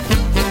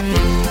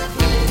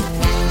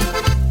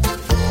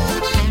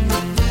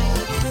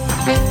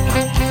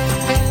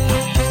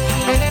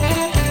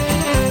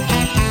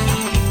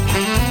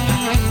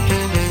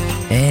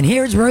 And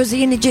here's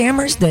Rosie and the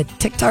Jammers, the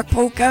TikTok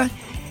polka.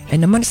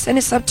 And I'm going to send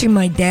this up to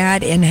my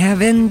dad in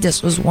heaven.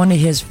 This was one of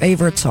his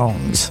favorite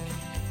songs.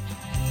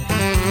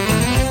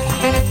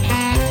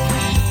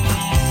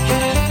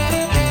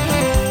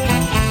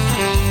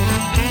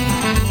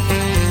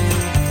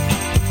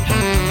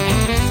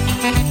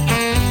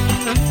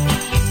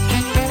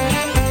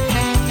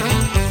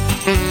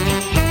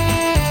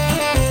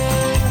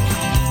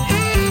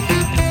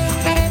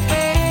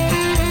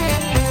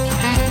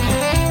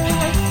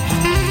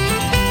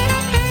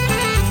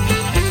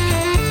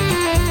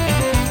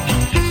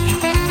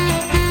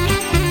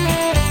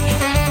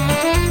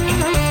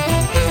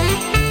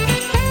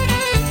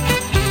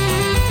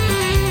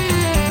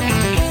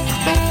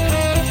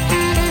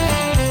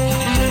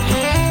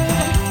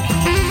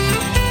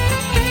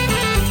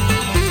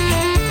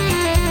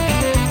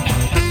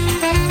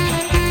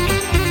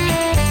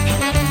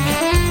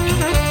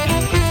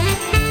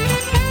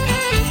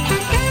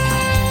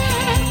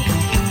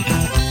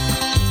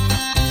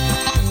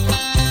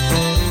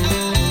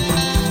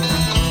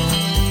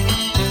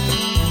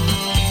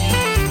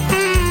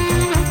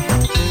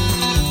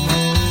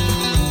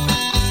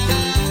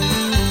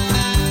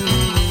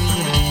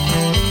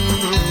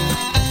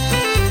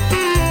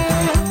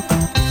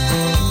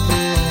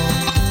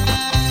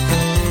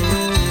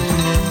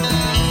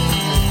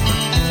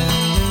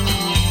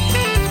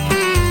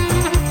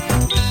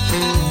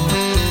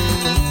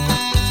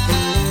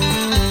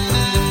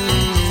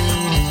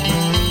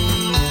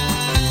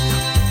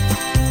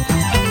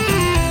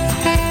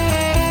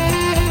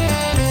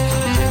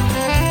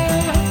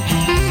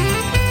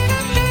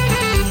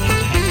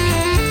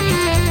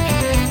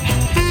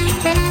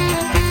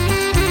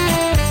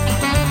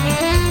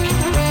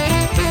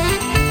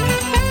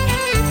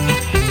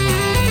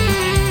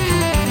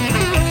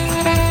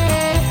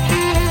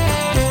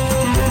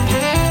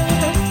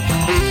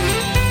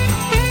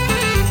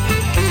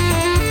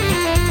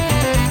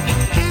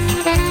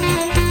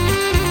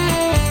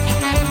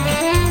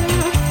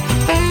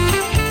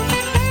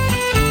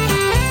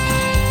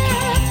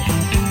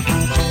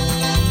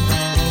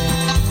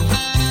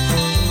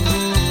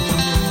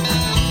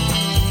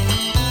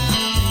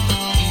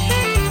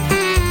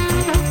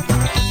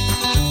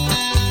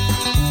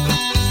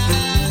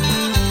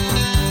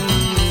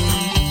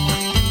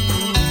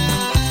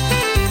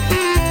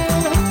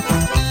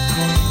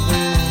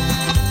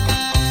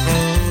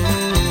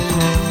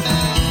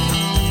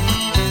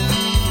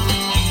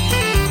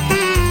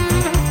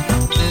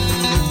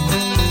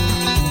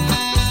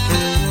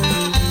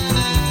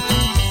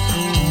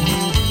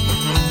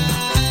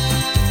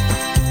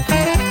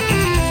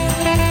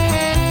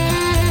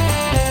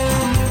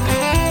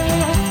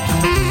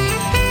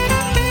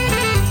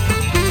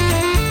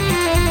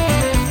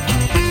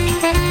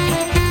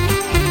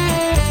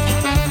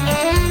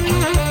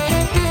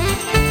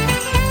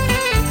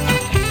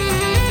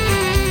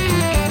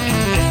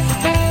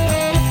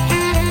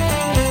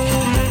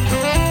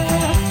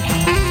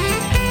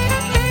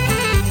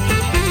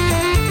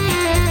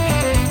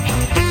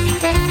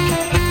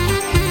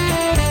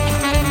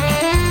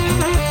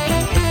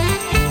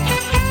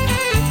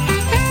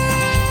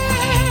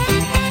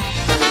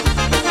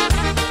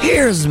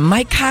 Here's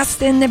Mike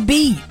Costa and the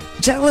Beat,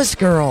 Jealous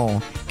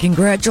Girl.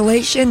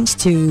 Congratulations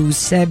to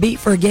Sebi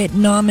for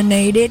getting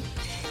nominated.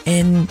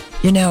 And,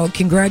 you know,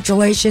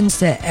 congratulations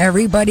to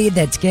everybody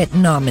that's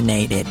getting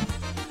nominated.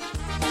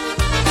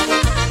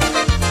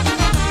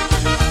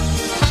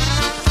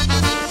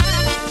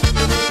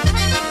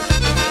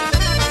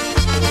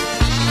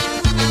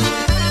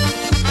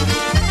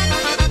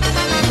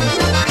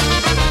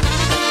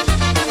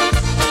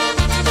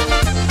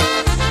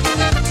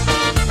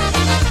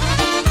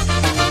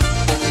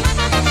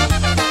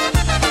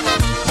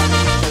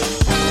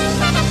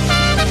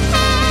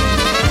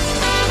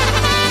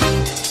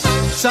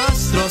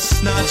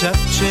 Zazdrosna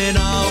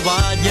dziewczyna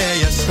ładnie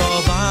jest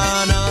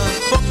chowana,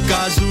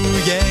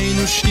 pokazuje jej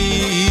nóżki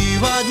i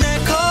ładne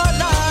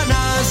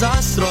kolana.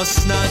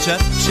 Zazdrosna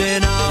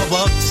dziewczyna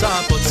chłopca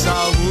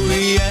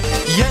pocałuje,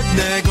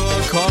 jednego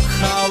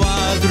kochała,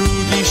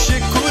 drugi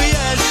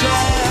szykuje się.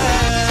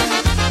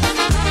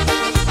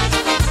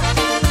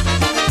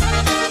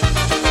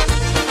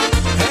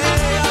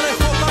 Hej, ale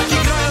chłopaki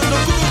grają do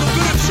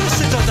góry,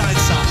 wszyscy do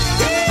tańca.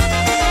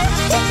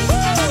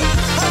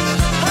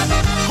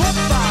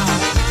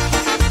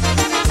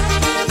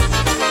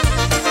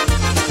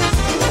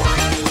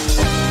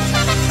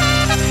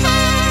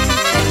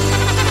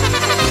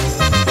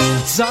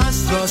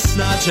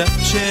 Zazdrosna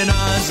dziewczyna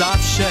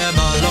zawsze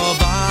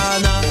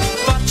malowana,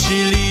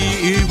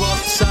 patrzyli i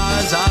chłopca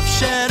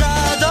zawsze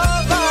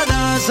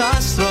radowana.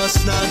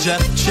 Zazdrosna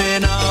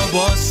dziewczyna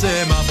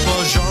włosy ma w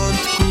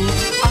porządku,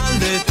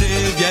 ale ty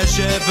wiesz,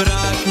 że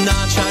brak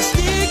na czas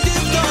nigdy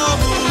w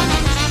domu.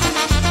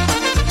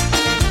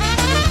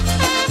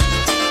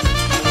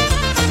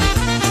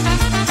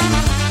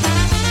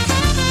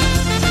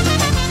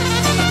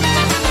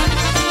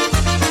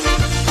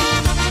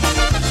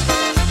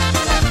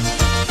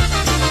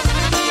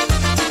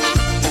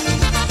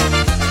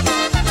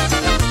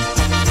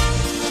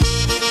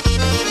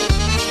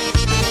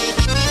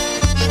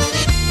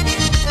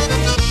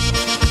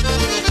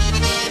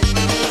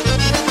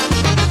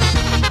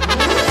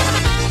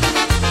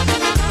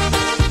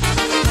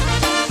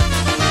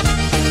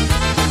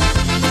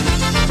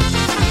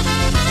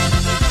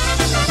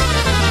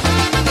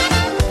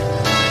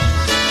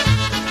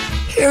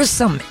 Here's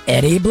some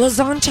Eddie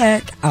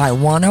Blazonczyk, I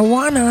Wanna.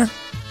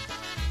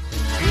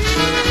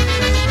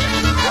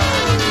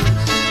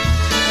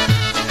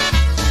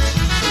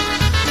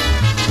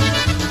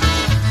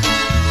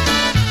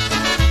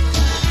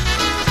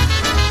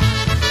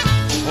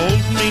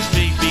 Hold me,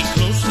 baby,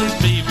 closely,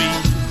 baby,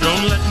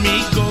 don't let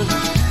me go.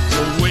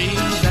 The way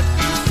that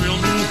you thrill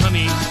me,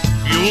 honey,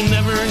 you'll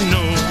never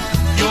know.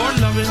 Your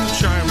loving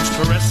charms,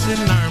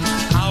 caressing arms,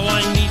 how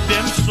I need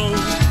them so.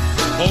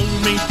 Hold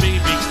me,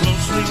 baby,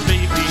 closely,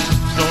 baby,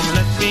 don't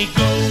let me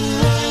go.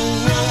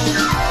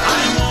 I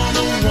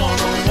wanna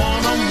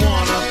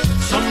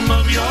some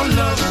of your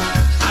love.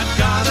 I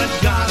gotta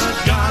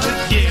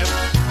give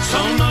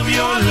some of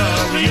your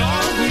love.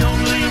 You're the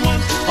only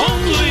one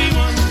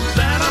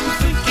that I'm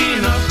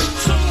thinking of.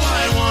 So I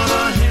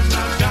wanna and I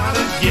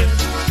gotta give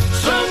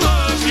some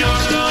of your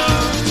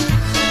love.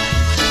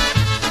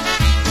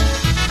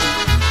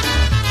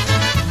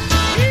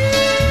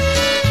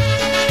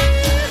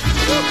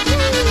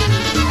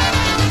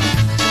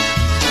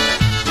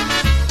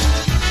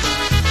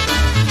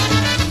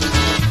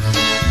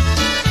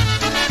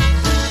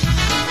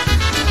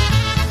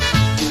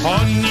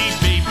 Honey,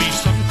 baby,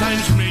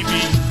 sometimes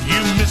maybe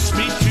you miss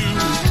me too.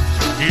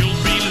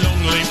 You'll be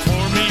lonely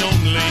for me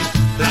only,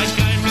 like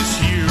I miss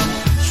you.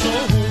 So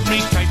hold me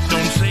tight,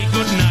 don't say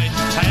goodnight,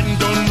 and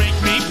don't make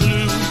me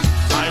blue.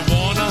 I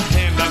wanna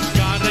and I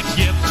gotta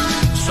get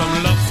some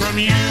love from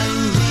you.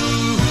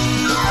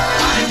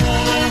 I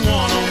wanna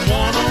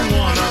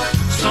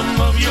some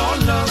of your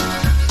love.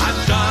 I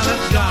gotta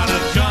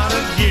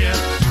get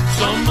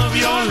some of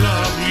your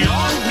love.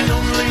 You're the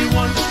only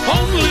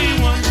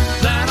one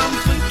that I'm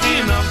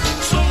thinking of.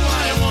 So I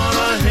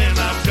wanna and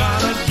I've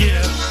gotta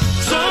give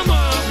some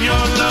of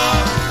your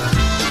love.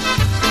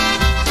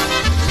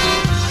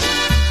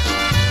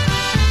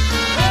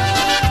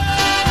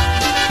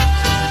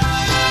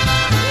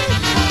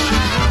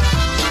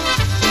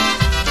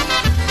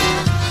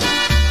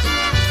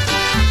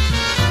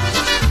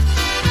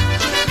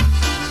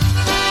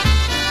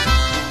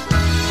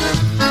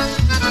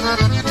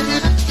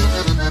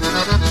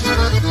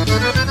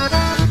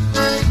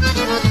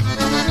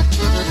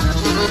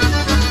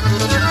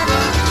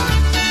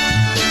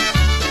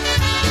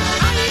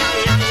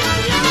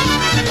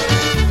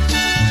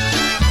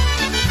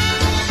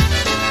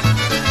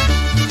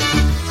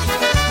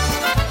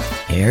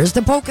 Here's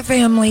the Polka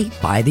Family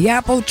by the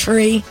Apple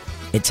Tree.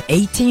 It's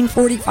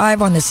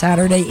 18:45 on a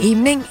Saturday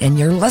evening, and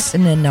you're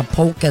listening to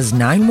Polkas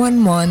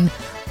 911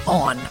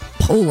 on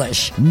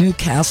Polish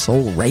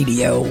Newcastle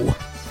Radio.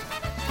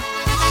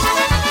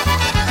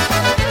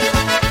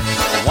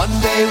 One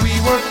day we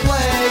were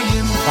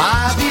playing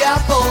by the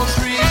apple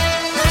tree,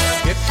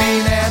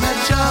 skipping and a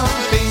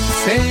jumping,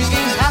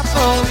 singing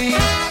happily.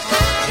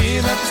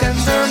 In a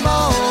tender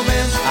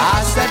moment,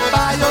 I sat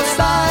by your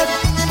side.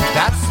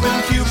 That's when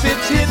Cupid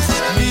hits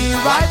me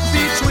right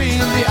between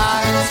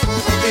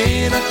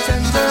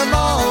after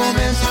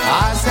moment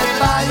I sat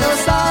by your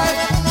side.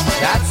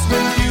 That's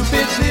when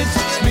Cupid hit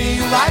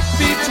me right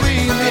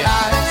between the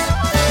eyes.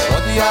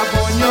 Od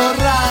jabłonio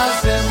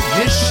razem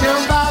gdzieś się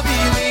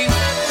bawili,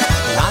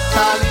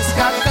 latali,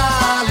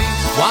 skakali,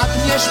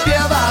 ładnie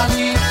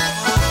śpiewali,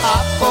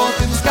 a po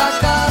tym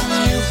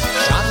skakaniu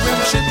siadłem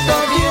przy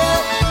tobie,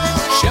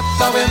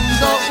 szeptałem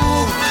do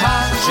ucha,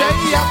 że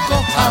ja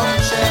kocham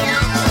cię.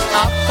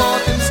 A po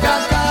tym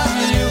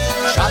skakaniu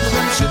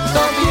siadłem przy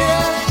tobie,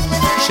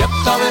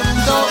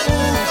 szeptałem do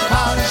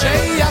ucha,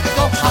 że ja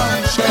kocham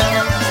cię.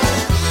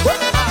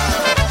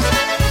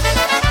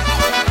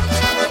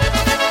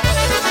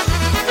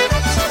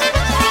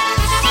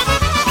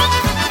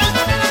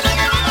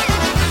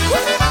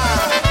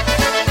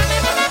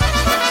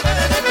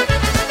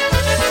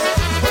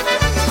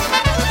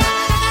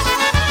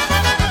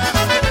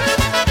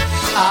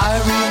 I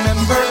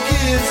remember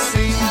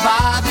kissing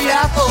by the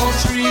apple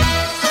tree,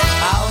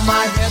 how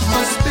my head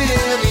was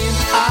spinning,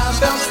 I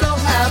felt so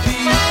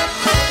happy.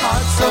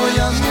 Heart so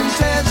young and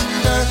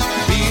tender,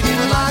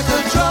 beating like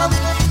a drum.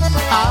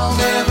 I'll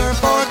never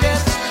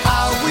forget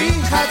how we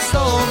had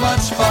so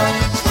much fun.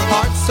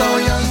 Heart so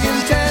young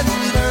and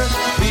tender,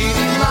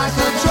 beating like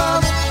a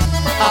drum.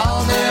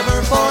 I'll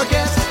never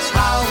forget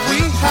how we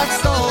had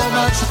so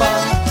much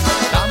fun.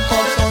 Tam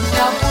pod tą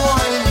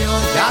jabłonią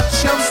jak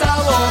się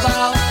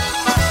całował,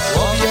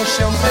 głowie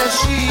się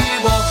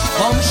kręciło,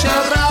 on się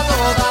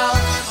radował.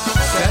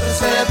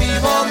 Serce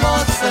biło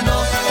mocno,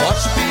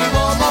 oczy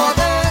piło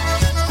wodę,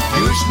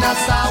 już na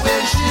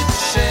całe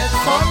życie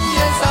to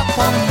nie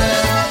zapomnę.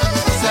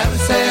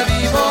 Serce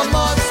biło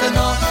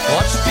mocno,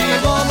 oczy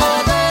piło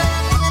wodę,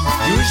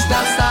 już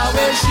na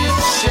całe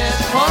życie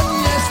to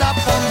nie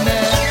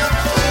zapomnę.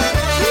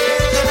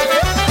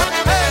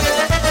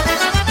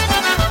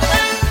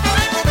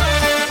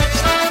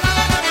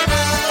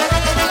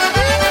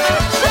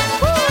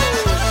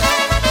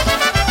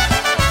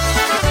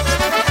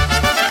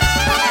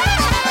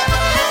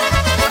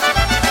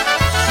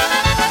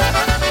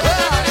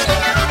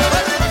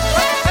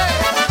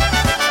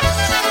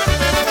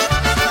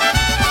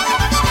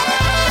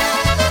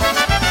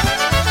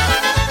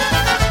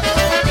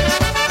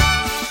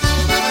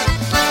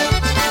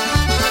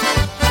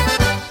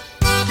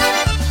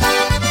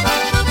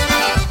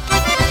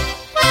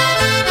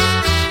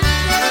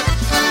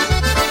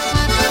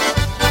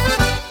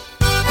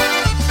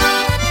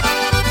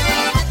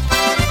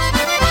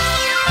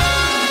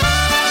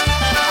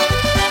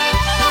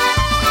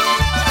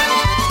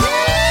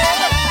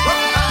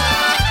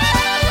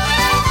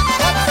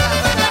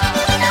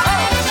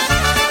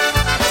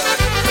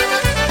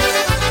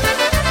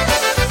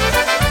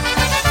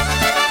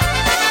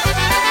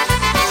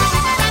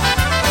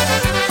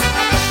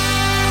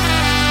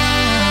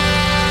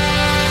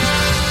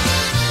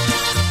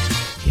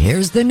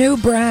 Here's the new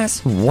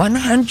brass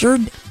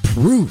 100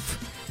 proof.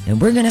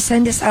 And we're going to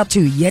send this out to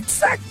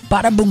Yitzhak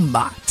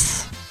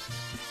Badaboombots.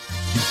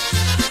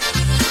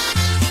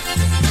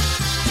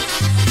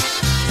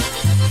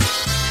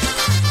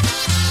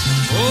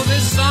 Oh,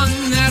 this song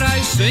that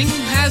I sing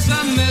has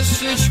a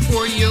message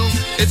for you.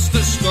 It's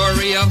the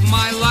story of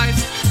my life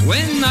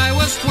when I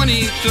was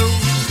 22.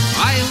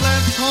 I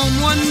left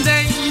home one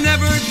day,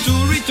 never to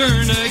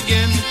return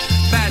again.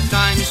 Bad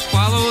times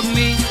followed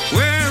me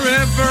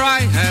wherever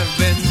I have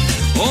been.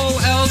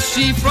 Oh,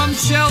 Elsie from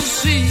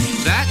Chelsea,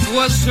 that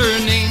was her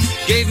name,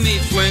 gave me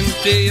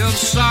plenty of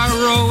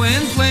sorrow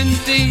and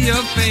plenty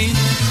of pain.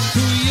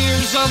 2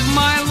 years of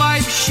my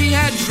life she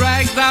had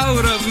dragged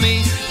out of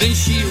me, then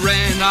she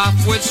ran off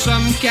with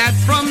some cat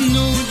from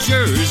New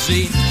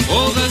Jersey.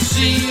 Oh, the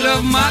seat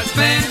of my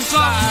pants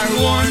are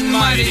worn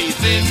mighty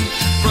thin,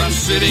 from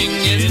sitting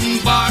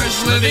in bars,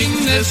 living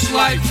this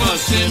life of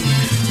sin.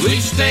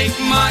 Please take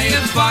my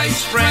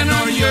advice, friend,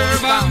 or you're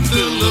bound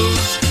to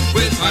lose,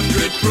 with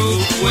 100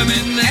 proof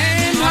women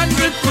and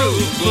 100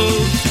 proof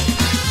booze.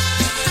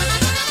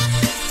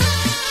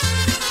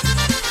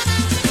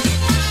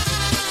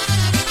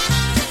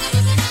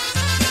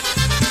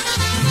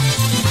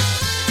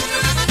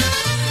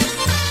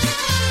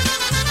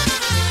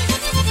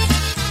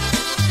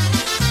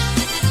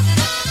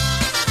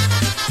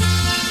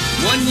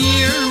 One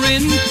year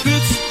in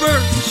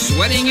Pittsburgh,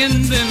 sweating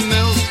in the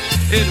mills.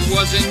 It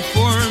wasn't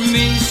for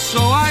me,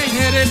 so I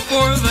headed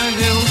for the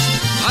hills.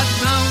 A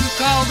town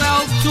called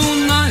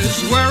Altoona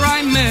is where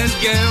I met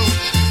Gail.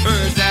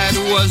 Her dad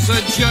was a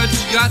judge,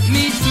 got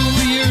me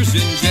 2 years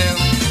in jail.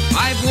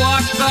 I've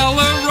walked all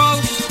the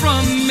roads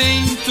from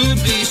Maine to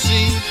D.C.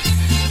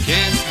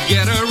 Can't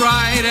get a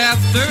ride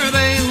after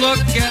they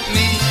look at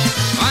me.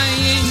 I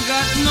ain't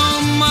got no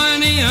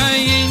money, I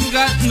ain't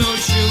got no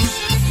shoes,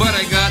 but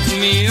I got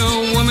me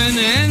a woman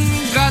and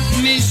got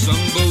me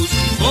some booze.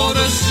 Oh,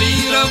 the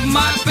seat of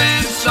my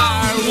pants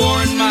are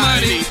worn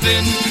mighty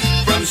thin,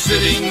 from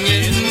sitting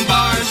in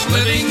bars,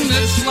 living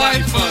this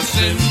life of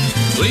sin.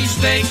 Please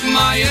take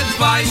my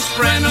advice,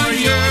 friend, or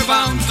you're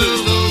bound to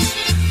lose,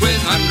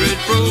 with 100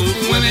 proof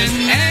women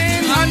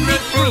and 100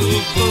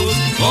 proof booze.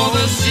 Oh,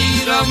 the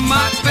seat of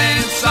my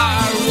pants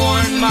are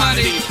worn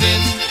mighty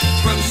thin,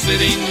 from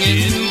sitting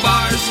in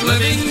bars,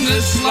 living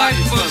this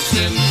life of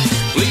sin.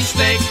 Please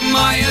take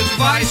my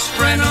advice,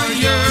 friend, or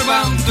you're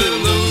bound to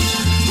lose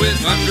with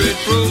 100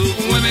 proof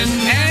women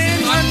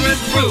and 100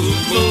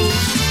 proof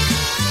booze.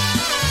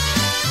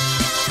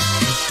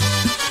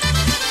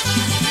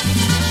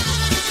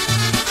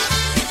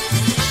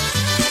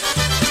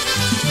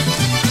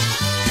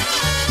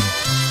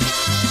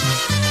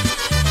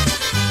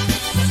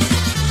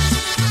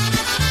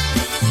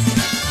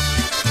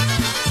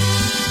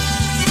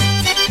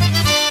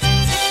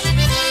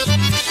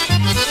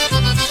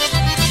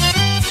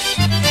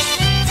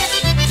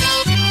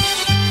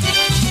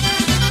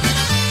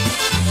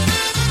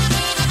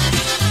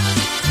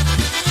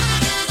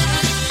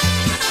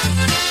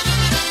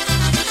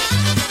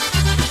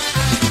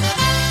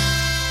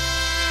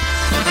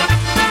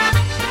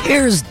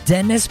 Here's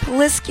Dennis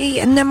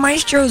Polisky and the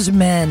Maestro's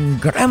Men,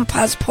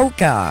 Grandpa's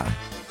Polka.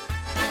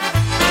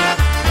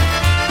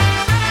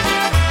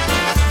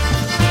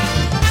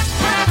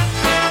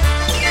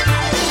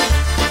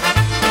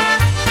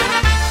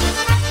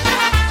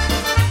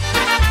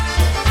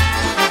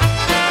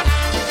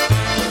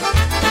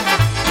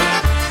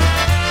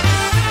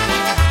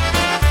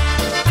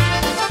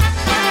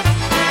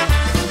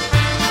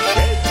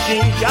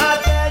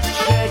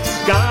 Dziadeczek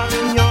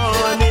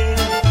zgarniony,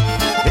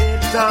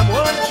 pyta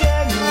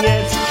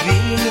młodzieniec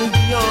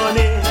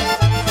zdziwiony,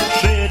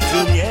 czy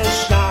tu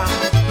mieszka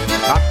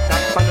taka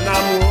panna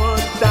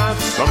młoda,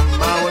 co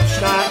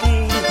małoczna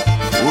i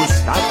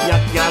usta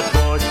jak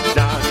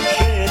jagoda.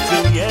 Czy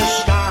tu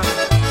mieszka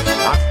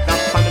taka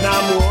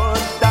panna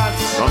młoda,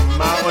 co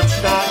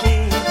małoczna i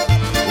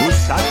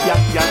usta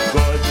jak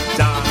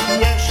jagoda.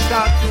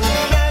 Mieszka tu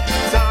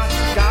rzeca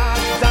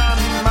gada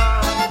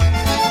ma,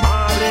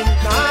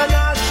 Marynka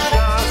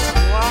nasza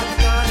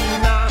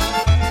spłakana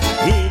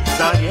i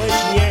zanieś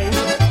jej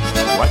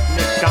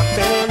ładne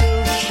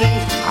kapeluszy,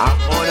 a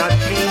ona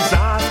ci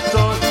za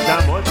to da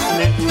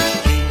mocny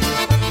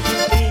uścisk.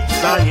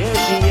 I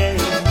zanieś jej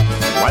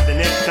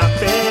ładne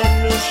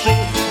kapeluszy,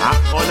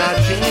 a ona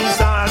ci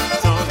za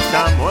to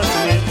da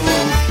mocny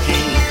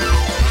uścisk.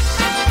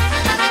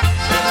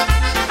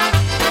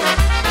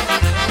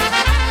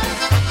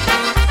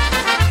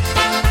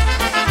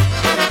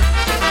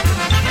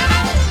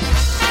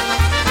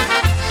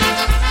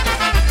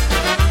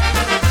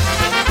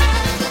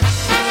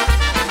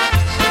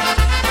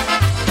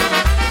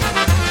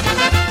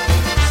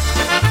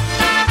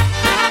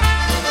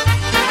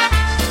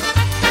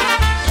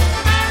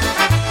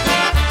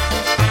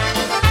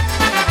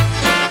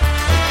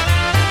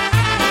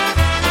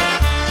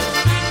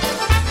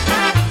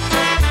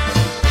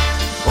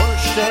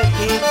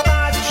 I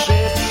patrzy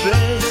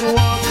przez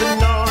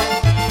okno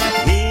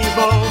i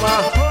woła,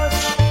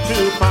 chodź tu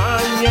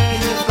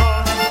panienko.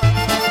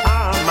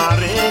 A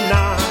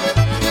Maryna,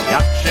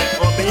 jak się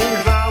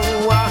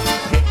obejrzała,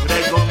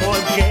 chytrego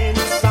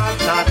młodzieńca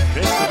tak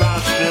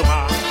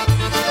przestraszyła.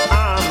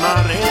 A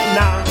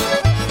Maryna,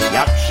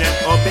 jak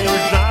się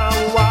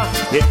obejrzała,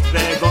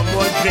 chytrego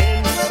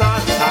młodzieńca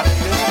tak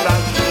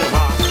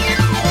przestraszyła.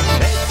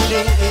 Leci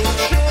i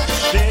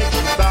krzyczy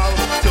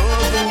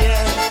gwałtownie,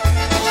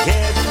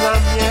 dla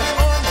mnie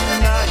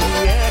ona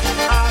nie,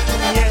 a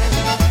nie.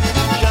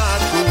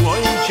 Dziadu,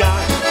 oj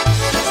dziad,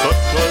 co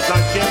to za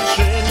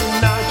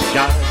dziewczyna?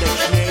 Dziadek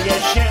śmieje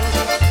się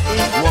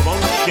i głową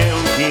się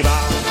kiwa.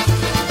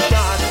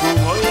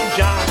 Dziadu, oj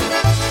dziad,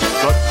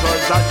 co to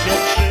za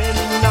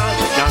dziewczyna?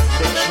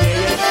 Dziadek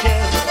śmieje się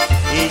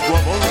i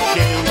głową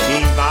się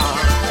kiwa.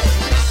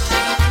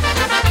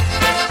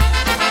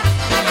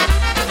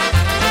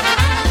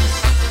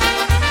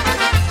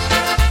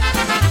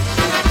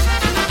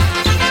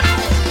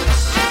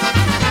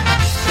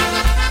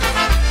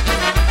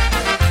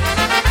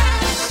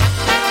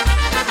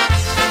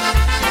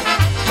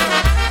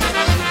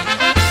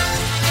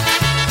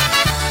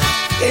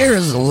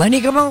 Here's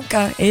Lenny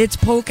Gomulka. It's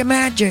polka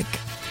magic.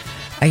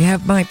 I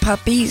have my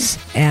puppies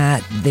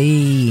at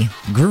the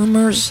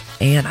groomers,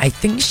 and I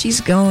think she's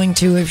going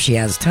to, if she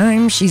has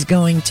time, she's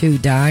going to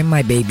dye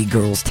my baby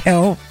girl's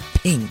tail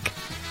pink.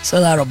 So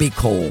that'll be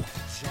cool.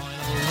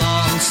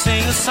 Along,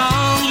 sing a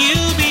song, you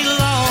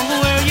belong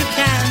where you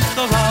can't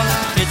go wrong.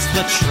 It's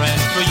the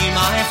trend for you,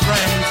 my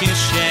friend, to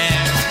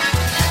share.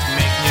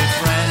 Make new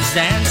friends,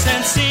 dance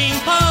and sing.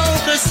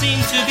 Polka seem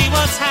to be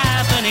what's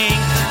happening.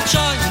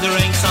 Join the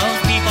ranks of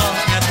people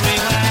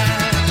everywhere.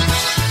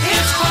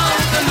 It's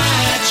polka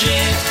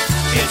magic.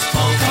 It's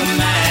polka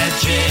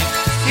magic.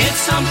 It's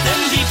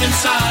something deep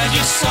inside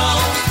your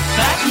soul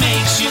that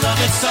makes you love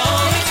it so.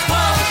 It's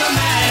polka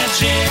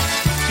magic.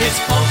 It's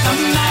polka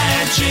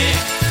magic.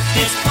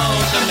 It's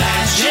polka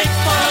magic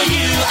for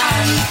you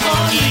and for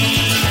me.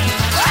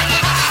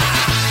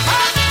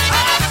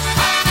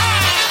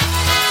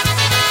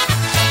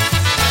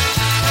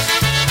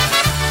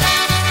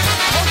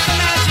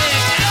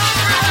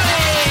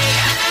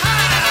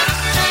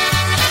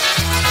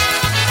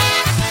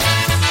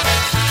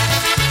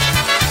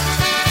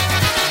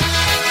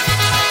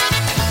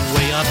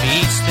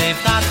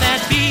 They've got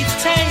that beat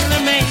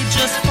tailor-made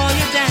just for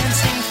your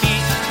dancing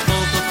feet.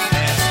 Polka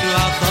fans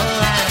throughout the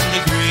land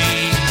agree.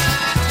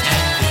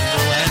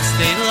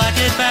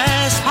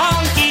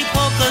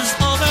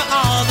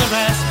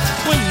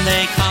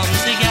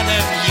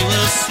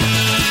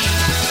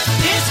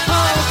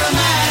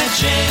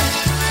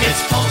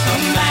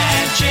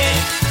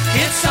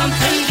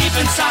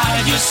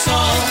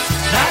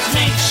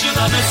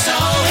 me so.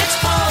 It's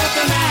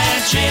polka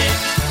magic.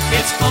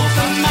 It's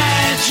polka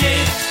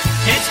magic.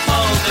 It's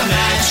polka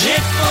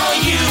magic for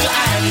you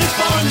and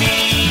for me.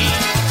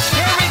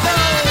 Here we go.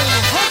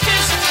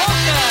 Hocus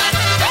pocus.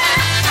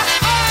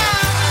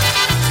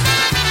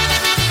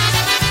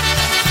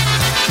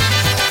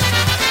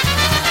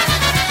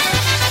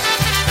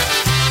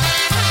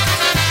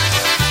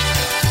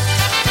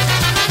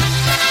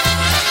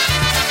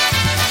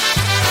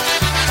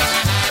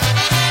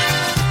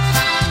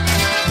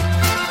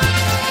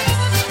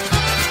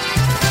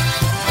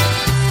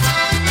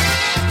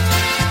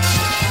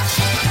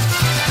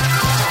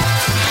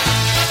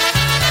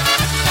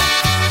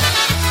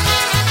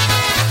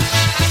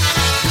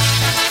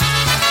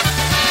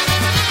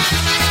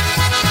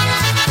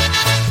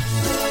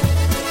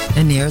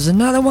 And here's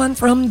another one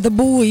from the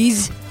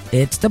boys.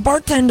 It's the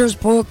Bartender's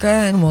Polka,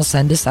 and we'll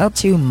send this out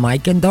to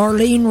Mike and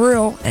Darlene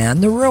Real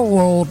and the Real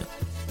World.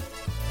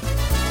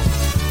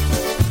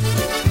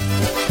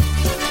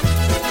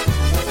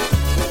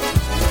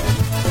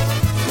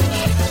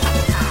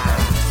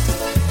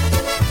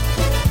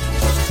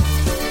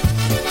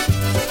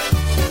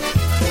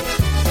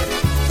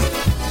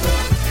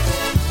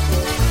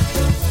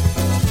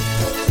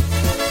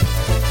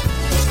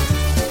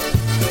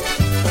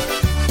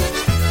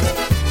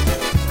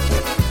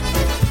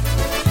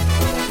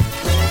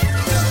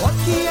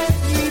 Odpije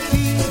mi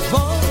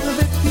piwo,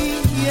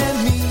 wypije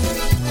mi.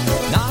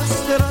 Na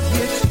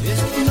zdrowie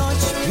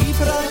świetność pi,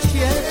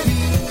 bracie, pi.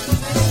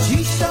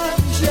 Dzisiaj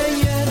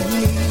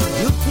ziemi,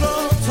 jutro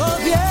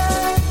tobie.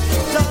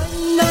 Daj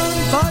nam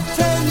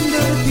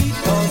bartender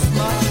piwo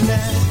smaczne.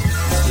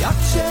 Jak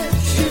się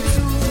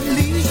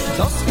przytulisz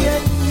do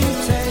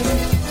spielniczej,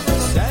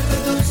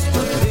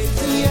 serduszko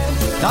drgnie,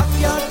 tak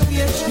jak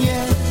wieśnie.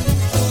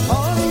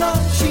 Ona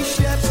ci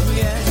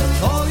świetnie,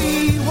 to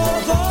i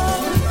łowo.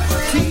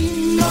 Ty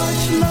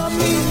masz na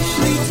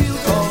myśli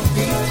tylko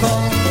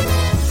piwo.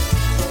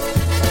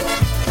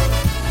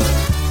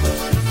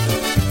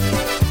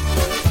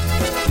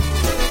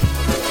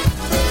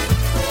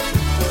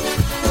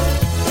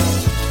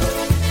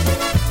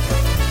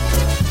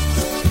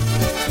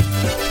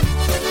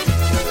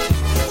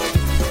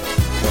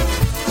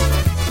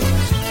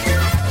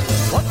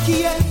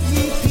 Odpije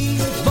mi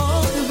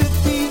piwo,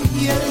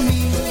 wypije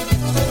mi.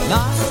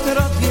 Na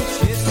zdrowie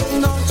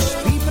świetność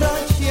pi,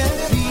 bracie,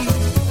 pi.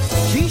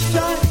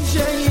 Dzisiaj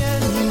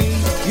ziemi,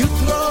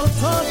 jutro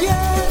tobie.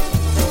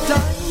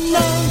 Daj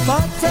nam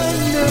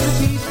bartender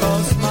piwo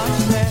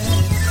smaczne.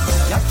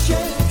 Jak się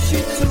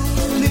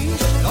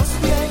przytulisz do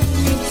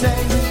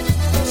spielniczej,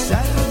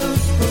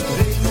 serduszko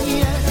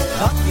drgnie,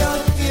 tak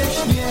jak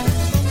wieśnie.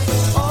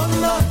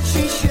 Ona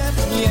ci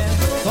świetnie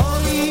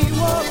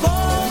poiło, bo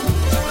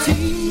ty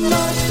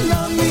masz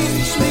na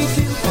myśli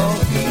tylko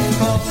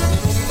piwo.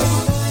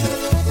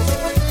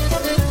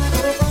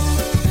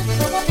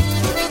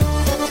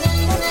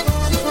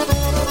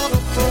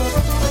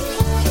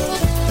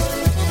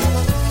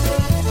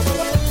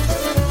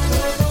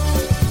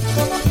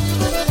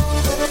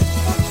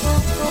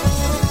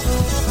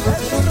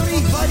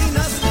 Wali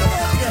na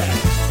zdrowie.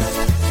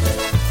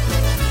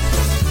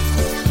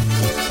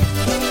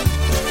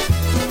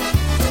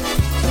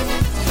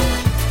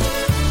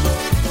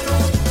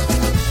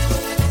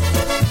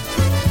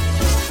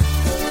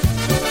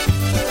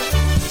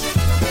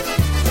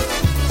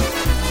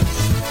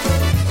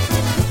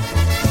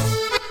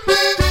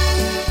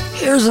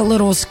 Here's a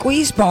little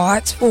squeeze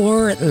box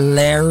for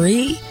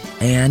Larry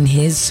and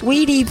his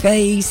sweetie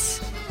face.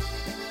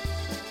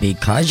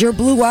 Because your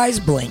blue eyes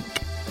blink.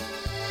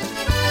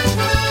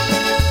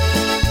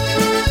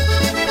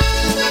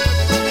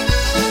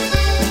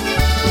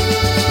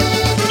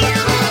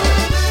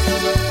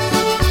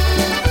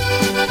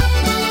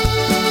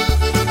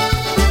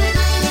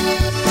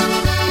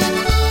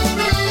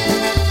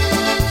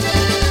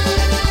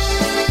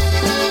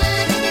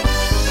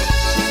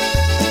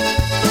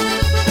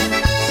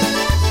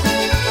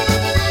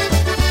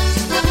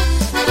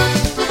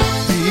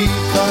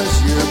 Because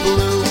your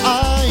blue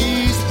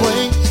eyes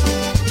blink,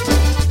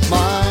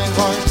 my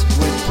heart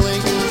would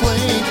blink,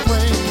 blink,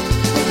 blink.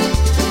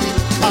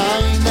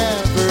 I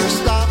never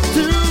stopped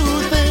to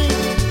think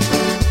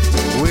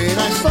when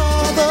I saw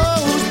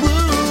those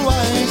blue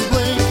eyes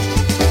blink.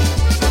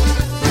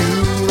 You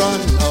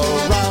run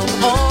around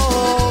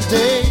all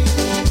day,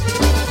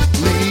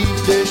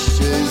 leave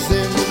dishes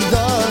in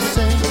the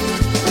sink,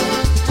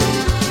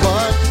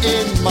 but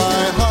in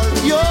my heart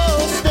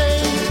you'll stay.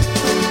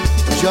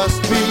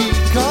 Just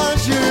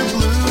because your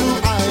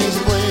blue eyes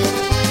blink.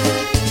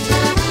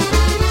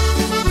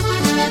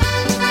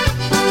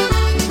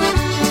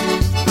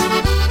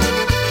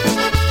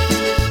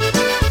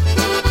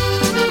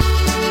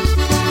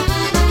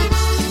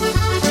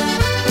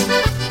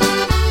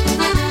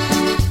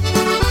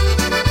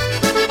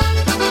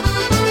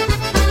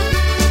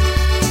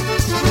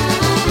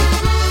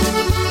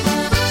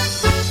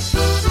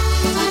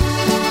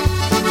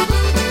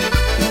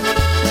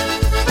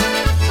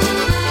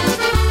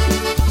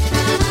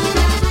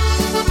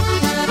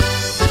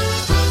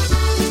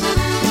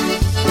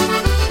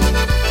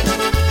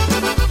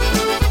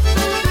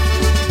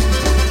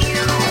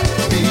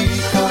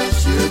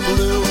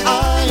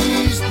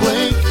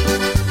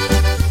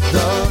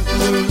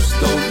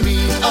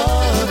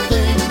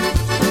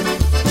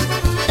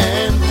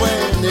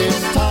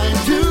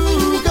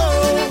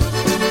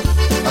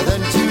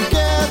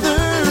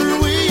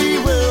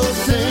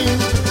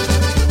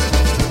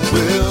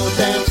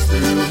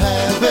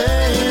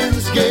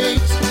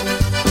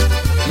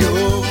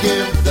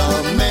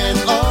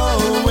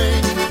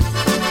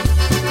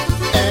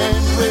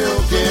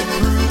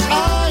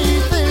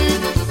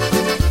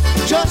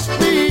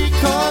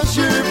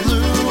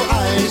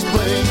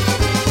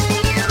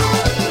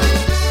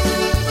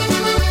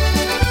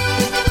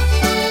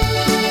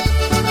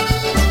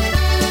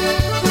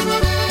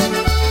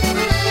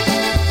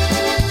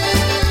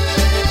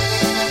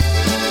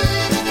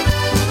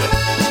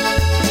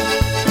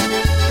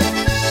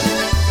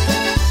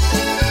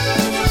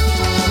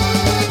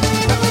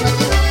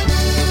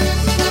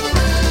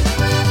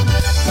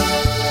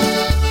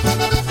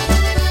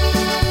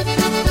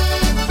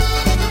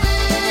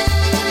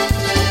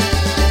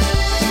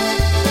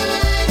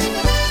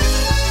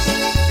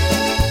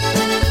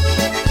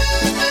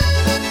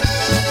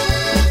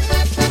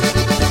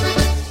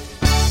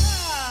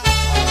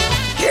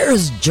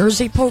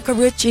 Jersey Polka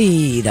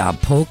Richie, the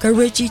Polka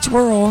Richie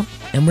Twirl.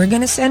 And we're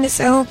going to send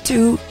this out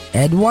to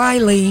Ed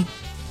Wiley.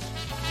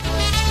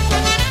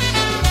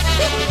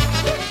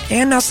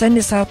 And I'll send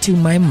this out to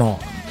my mom.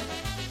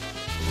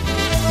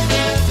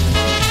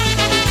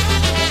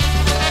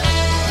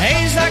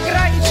 Hej,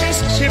 zagrajcie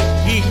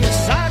skrzypki,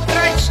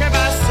 zagrajcie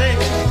basy.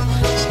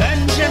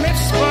 Będziemy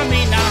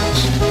wspominać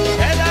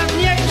te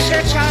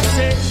dawniejsze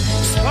czasy.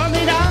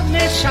 Wspominamy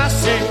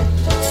czasy,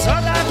 co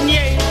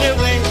dawniej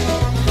były.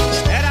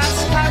 Teraz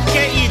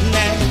takie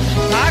inne,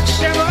 tak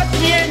się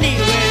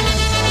odmieniły.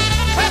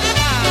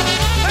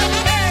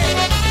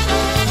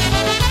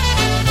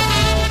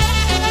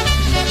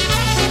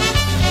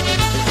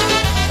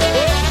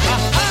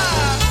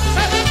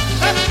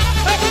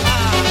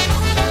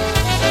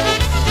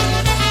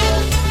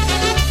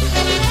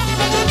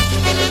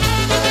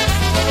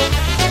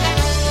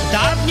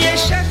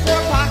 Dawniejsze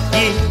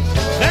chłopaki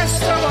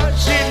wesoło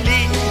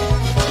żyli,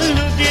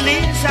 lubili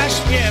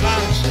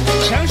zaśpiewać,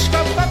 ciężko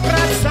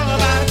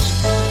popracować.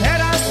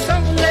 Teraz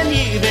są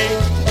leniwi,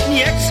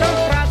 nie chcą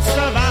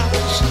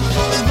pracować,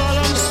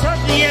 wolą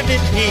sobie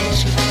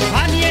wypić,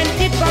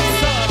 panienki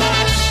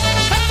popsować.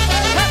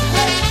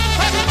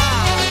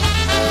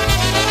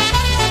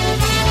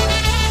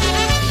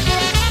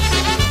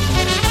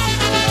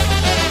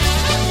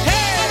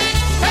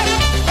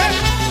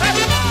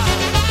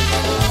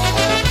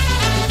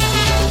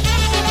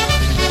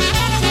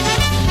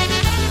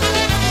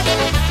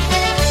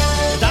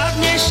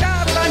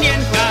 Dawniejsza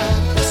panienka,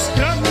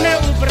 skromnie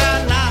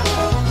ubrana,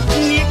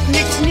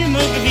 nikt nie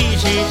mógł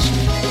widzieć,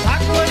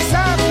 tak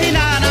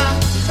zapinana.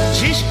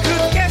 Dziś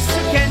krótkie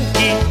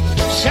sukienki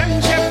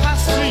wszędzie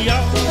pasują,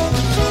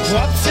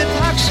 chłopcy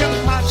tak się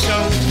patrzą,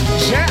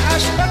 że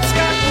aż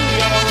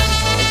podskakują.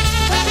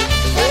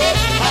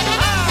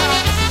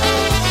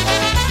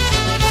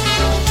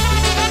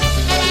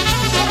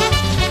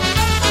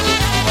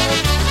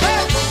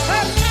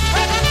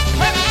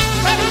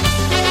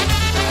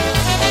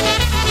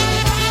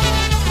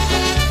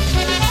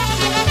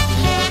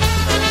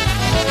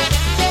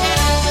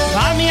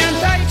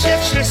 Pamiętajcie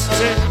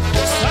wszyscy,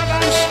 co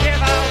wam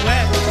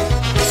śpiewałem,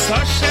 co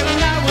się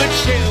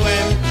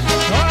nauczyłem,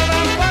 to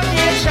wam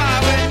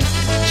powiedziałem.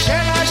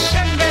 Trzeba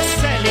się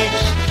weselić,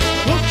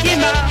 póki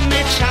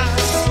mamy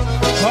czas,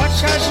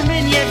 chociaż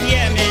my nie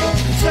wiemy,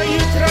 co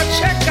jutro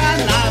czeka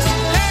nas.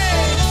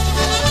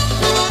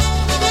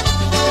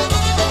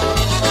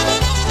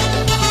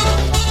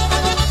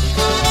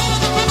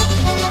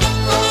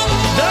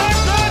 Do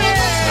góry!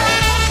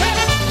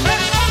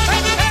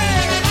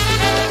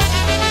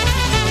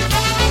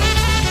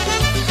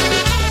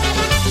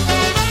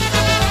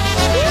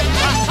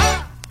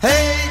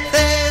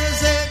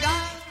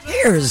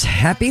 Here's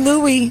Happy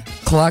Louie,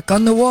 Clock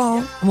on the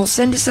Wall. We'll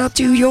send this out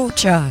to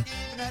Jolcia.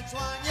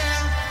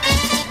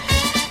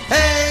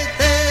 Hej,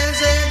 ty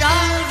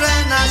zegarze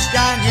na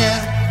ścianie,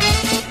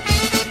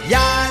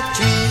 ja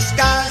ci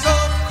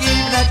wskazówki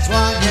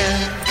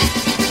wlecłanie.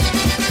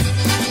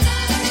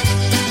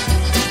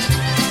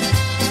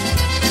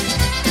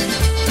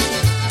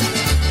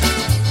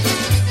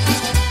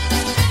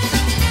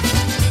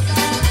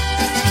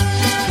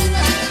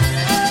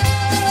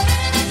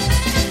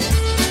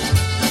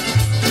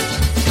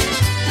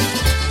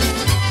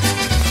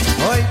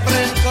 Oj,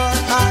 prędko,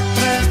 tak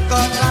prędko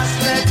czas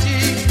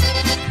leci,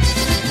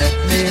 niech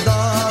mi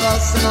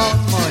dorosną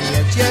moje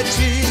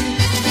dzieci.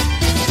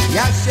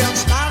 Ja się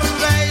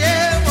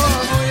starzeję, o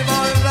mój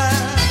Boże,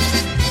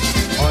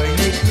 oj,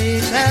 nikt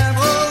mi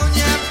temu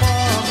nie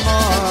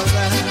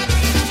pomoże.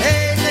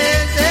 Hej, ty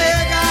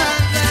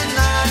zegarze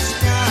na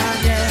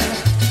ścianie,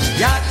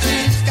 ja ci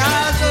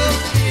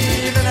wskazówki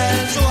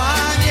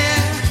wysłanie.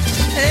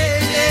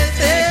 Hej, ty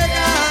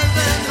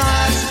zegarze na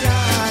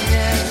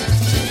ścianie,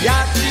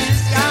 ja ci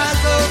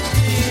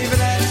wskazówki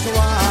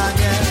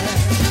wysłanie.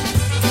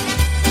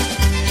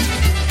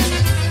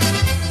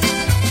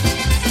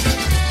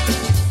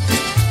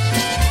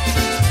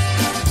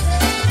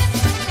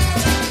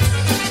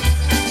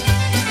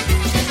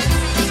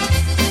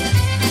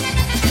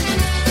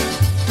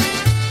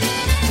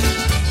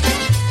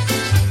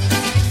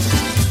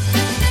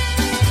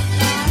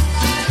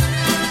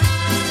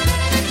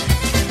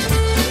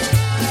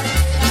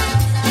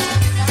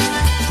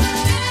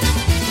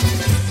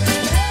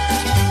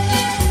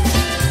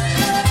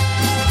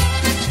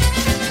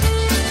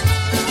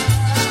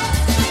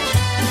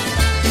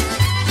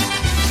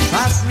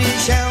 Czas mi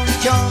się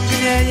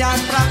ciągnie, jak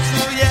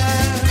pracuję,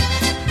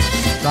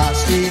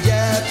 czas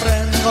idzie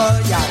prędko,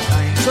 jak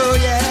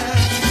tańcuję.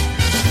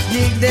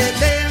 Nigdy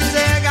ten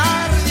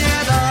zegar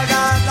nie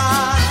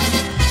dogada,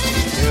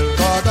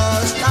 tylko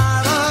do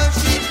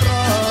starości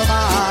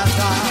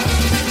prowadza.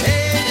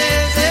 Hej, ty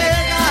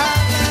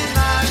zegarze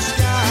na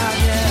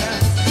ścianie,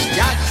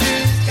 jak ci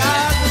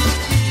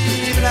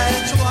wskazówki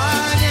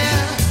wlecłanie.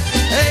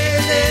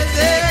 Hej, ty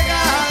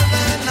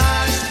zegarze na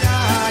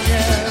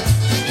ścianie,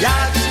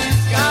 jak ci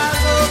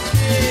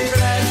wskazówki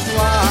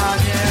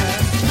wlecłanie.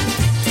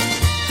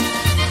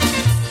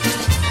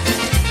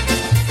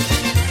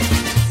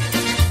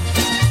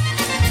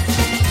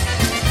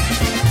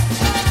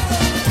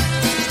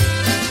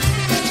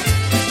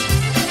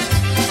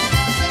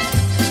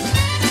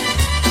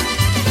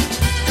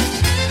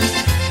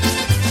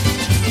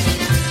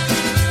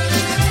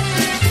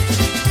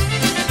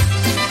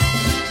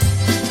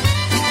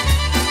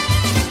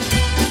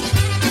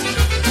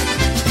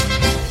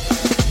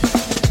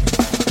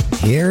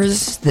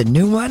 here's the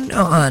new one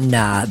on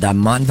the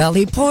Mon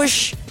Valley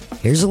Push.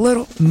 Here's a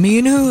little Me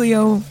and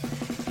Julio.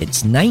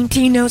 It's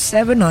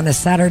 1907 on a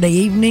Saturday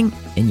evening,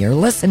 and you're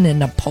listening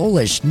to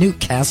Polish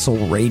Newcastle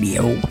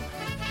Radio. Mama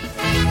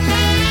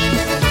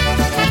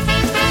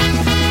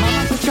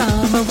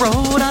Pajama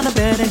rolled out of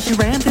bed and she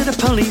ran to the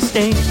police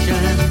station.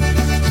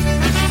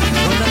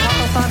 When the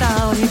papa found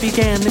out, he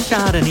began to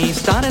shout and he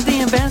started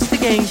the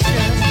investigation.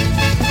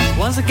 It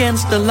was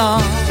against the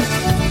law.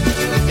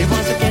 It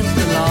was against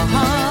the law.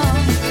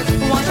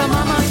 What the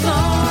mama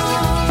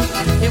saw.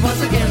 It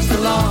was against the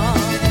law.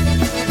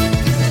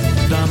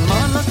 The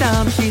mom looked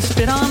down, she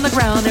spit on the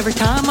ground every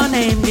time my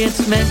name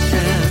gets mentioned.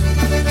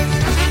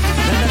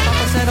 Then the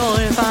papa said, oh,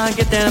 if I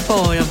get that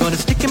boy, I'm gonna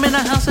stick him in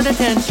a house of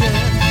detention.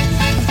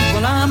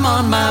 Well, I'm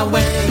on my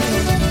way.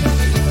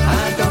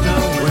 I don't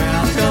know where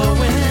I'm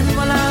going.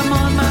 Well, I'm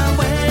on my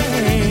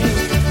way.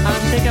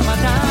 I'm taking my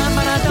time,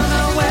 but I don't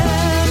know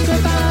where.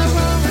 Goodbye,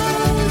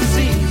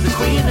 Rosie, the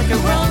queen of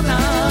Corona.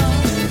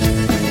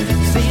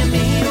 Seeing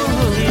me,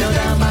 Julio,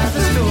 down by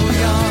the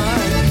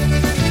schoolyard.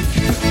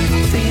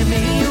 Seeing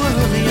me,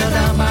 Julio,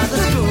 down by the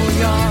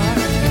schoolyard.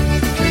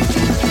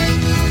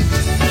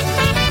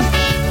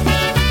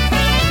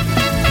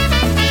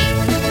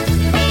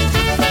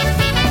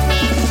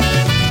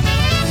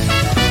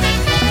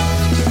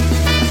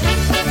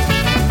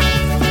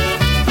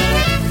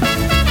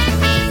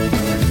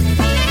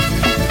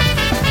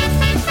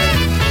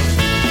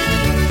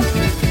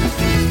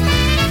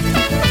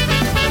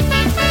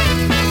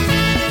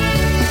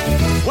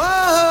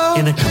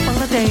 In a couple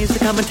of days they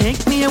come and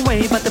take me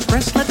away, but the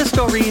press let the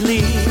story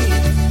leak.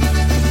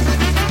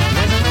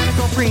 When the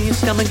radical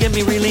priests come and get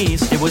me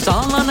released, it was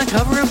all on the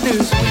cover of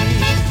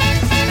Newsweek.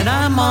 And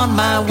I'm on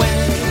my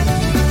way.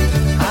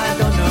 I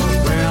don't know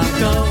where I'm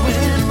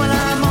going. Well,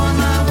 I'm on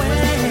my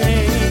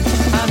way.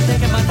 I'm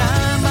taking my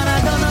time, but I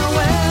don't know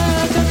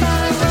where.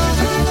 Goodbye,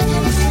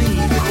 Rosie,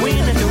 the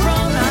queen of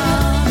Corona.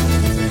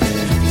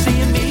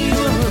 Seeing me,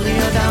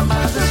 Julio, down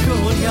by the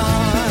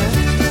schoolyard.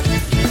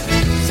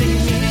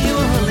 Seeing me,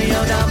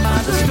 Julio, down by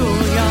the schoolyard.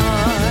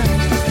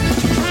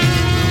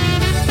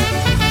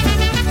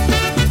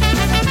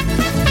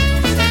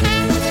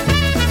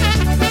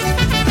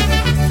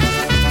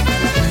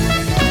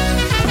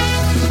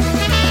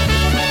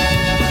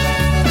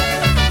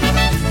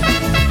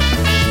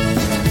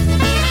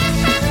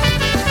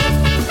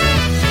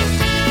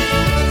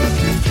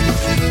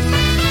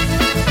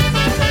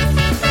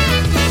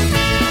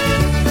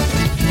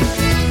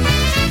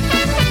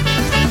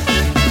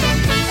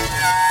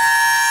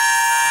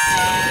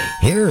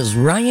 Here's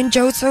Ryan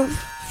Joseph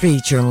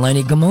featuring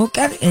Lenny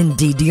Gomulka and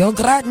Didi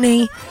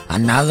Ogrodny.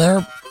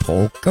 Another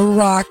polka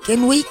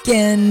rockin'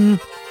 weekend.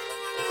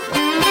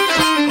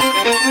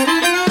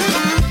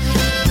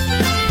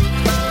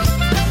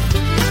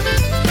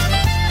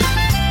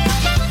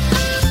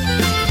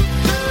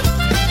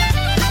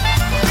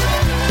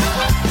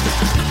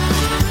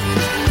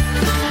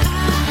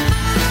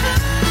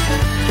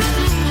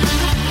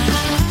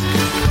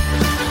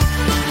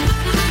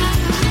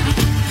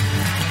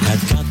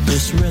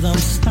 This rhythm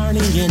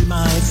starting in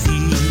my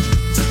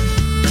feet,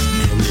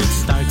 and it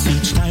starts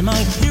each time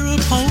I hear a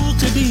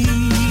polka beat.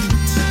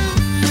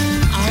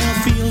 I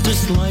feel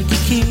just like a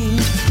king.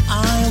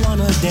 I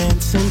wanna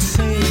dance and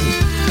sing,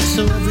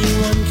 so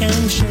everyone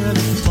can share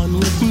the fun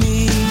with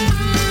me.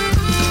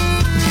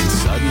 And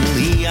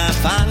suddenly I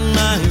find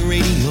my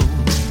radio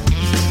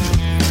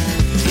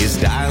is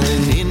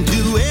dialing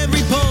into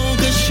every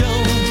polka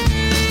show.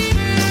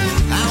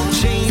 I'll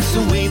chase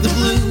away the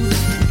blues,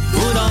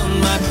 put on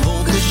my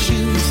polka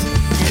shoes,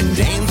 and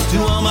dance to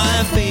all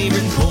my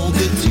favorite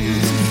polka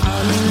tunes.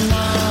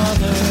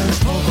 Another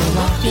polka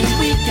rocking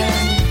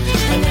weekend,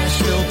 a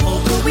Nashville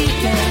polka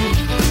weekend.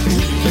 We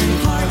can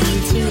party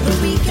till the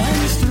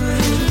weekend's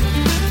through.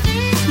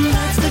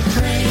 That's the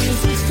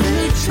craziest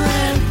new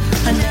trend,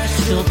 a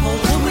Nashville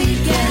polka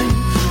weekend,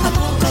 a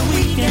polka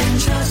weekend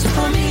just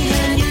for me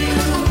and you.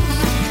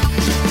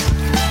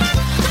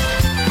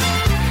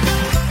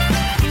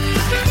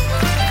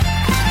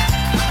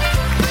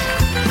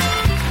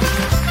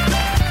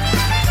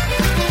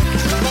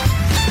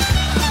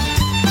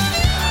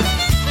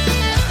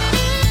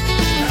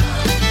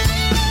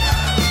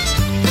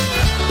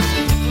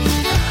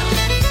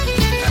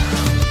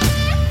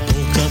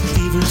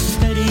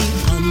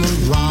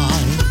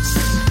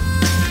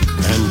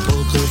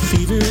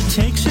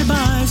 Takes you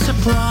by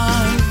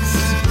surprise.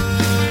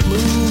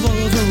 Move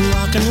over,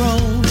 rock and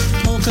roll.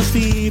 Polka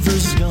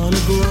fever's gonna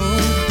grow.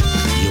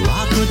 You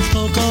rock with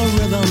polka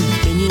rhythm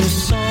in your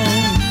soul.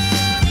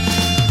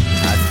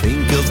 I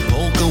think of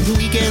polka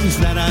weekends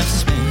that I've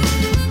spent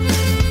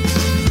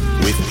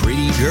with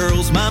pretty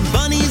girls, my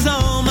bunnies,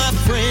 all my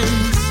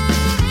friends.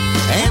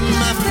 And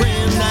my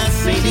friend, I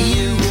say to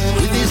you,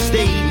 with this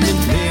statement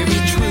very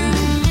true,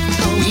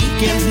 a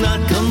weekend's not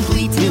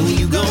complete till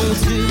you go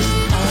to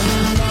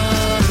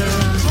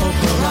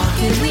polka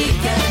rockin'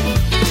 weekend,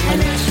 a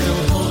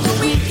Nashville polka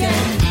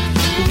weekend.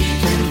 We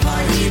can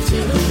party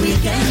till the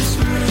weekend's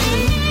through.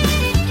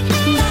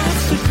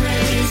 That's the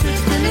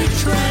craziest new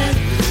trend,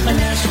 a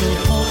Nashville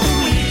polka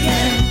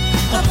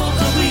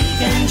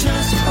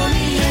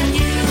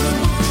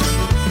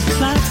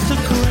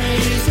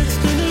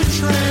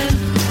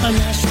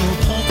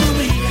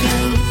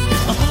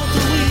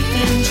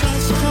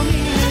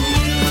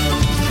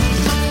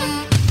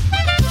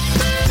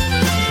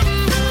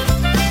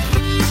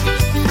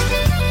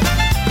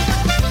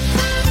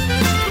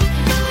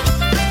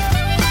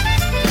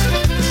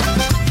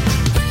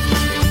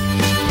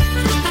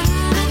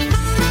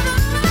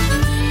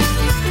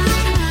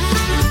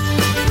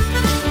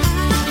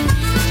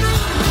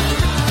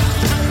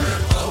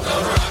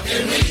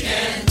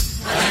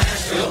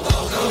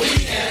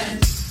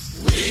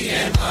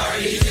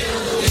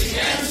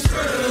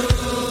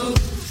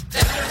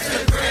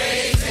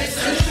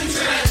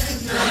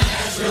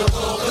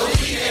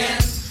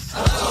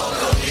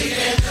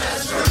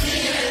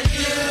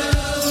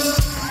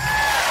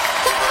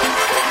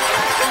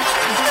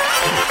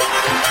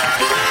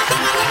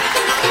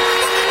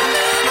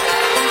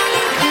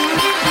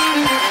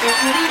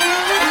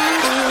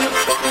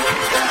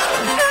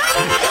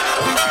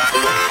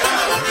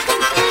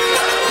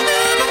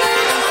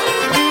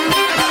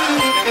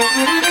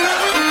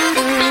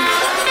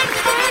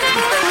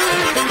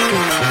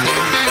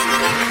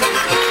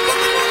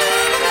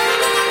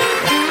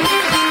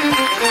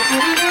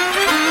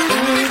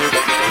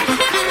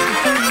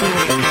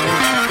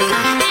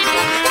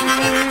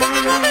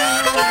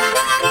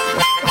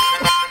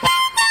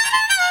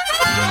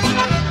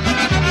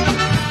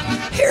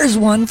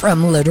one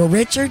from Little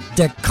Richard,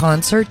 the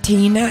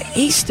Concertina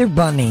Easter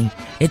Bunny.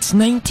 It's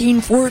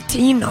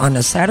 1914 on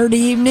a Saturday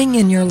evening,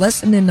 and you're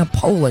listening to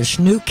Polish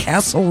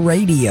Newcastle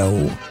Radio.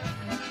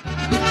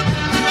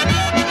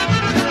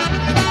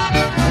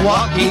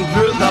 Walking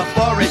through the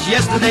forest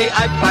yesterday,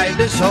 I find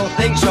this whole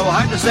thing so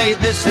hard to say.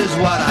 This is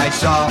what I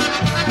saw.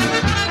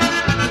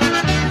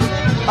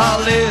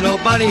 A little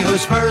bunny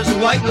whose fur is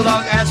white and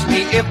long asked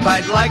me if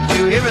I'd like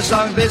to hear a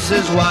song. This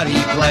is what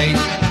he played.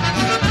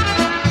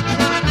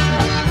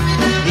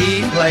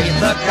 He played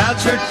the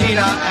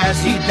concertina as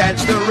he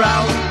danced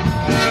around.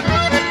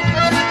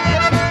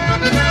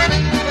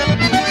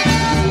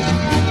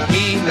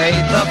 He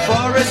made the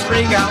forest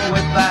ring out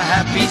with a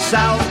happy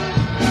sound.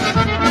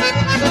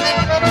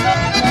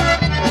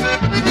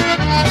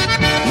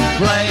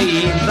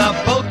 Playing the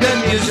polka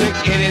music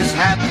in his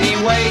happy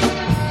way.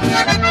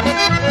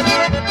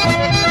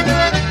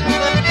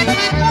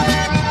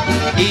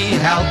 He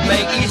helped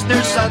make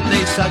Easter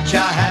Sunday such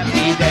a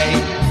happy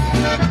day.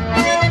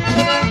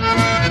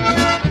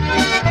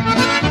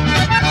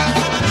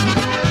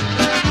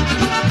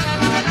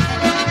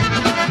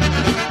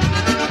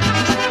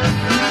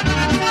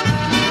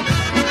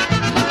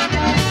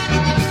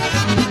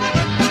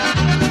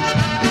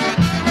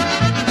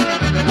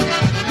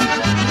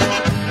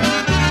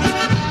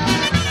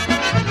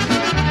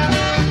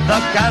 The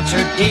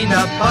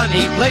concertina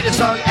bunny played a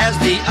song as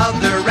the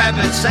other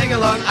rabbits sang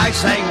along. I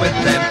sang with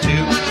them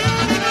too.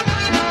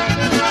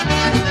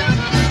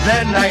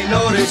 Then I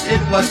noticed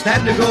it was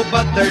time to go,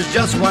 but there's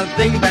just one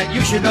thing that you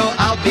should know.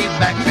 I'll be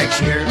back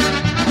next year.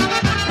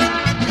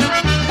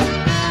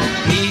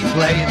 He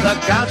played the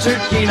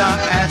concertina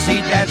as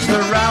he danced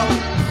around.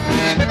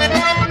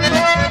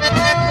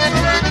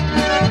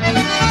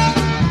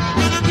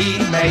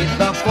 He made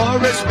the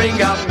forest ring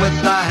out with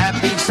a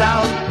happy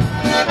sound.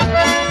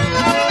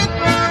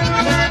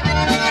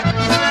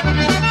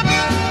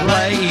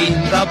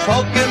 Playing the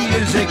polka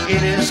music in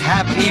his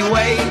happy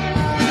way.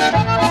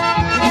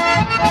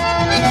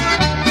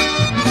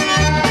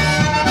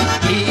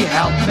 He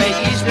helped make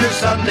Easter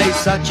Sunday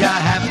such a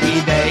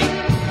happy day.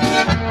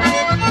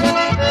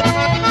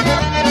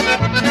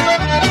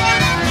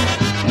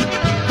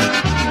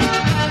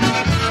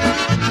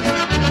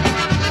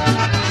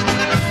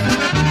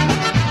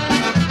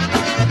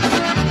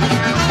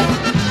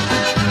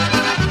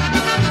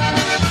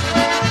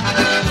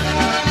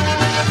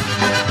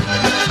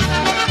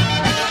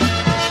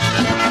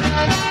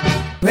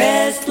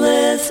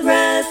 Restless,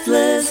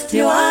 restless,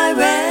 till I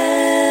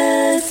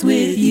rest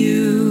with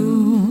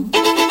you.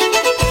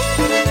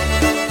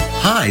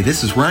 Hi,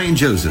 this is Ryan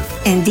Joseph.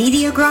 And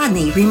Didi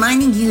Ogrodny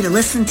reminding you to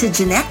listen to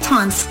Jeanette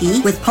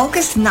Tonsky with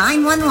Polkas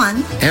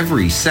 911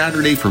 every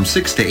Saturday from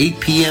 6 to 8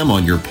 p.m.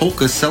 on your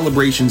Polka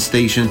celebration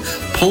station,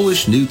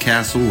 Polish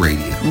Newcastle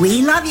Radio.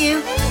 We love you.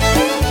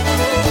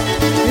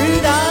 Through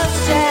the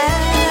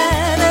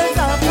shadows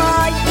of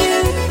my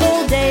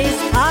youthful days,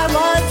 I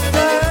was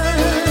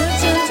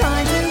searching,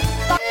 trying to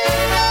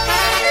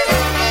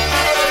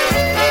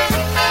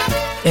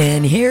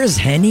And here's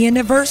Henny and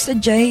the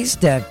Versajays,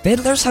 the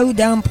Fiddler's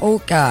Hoedown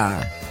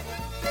Polka.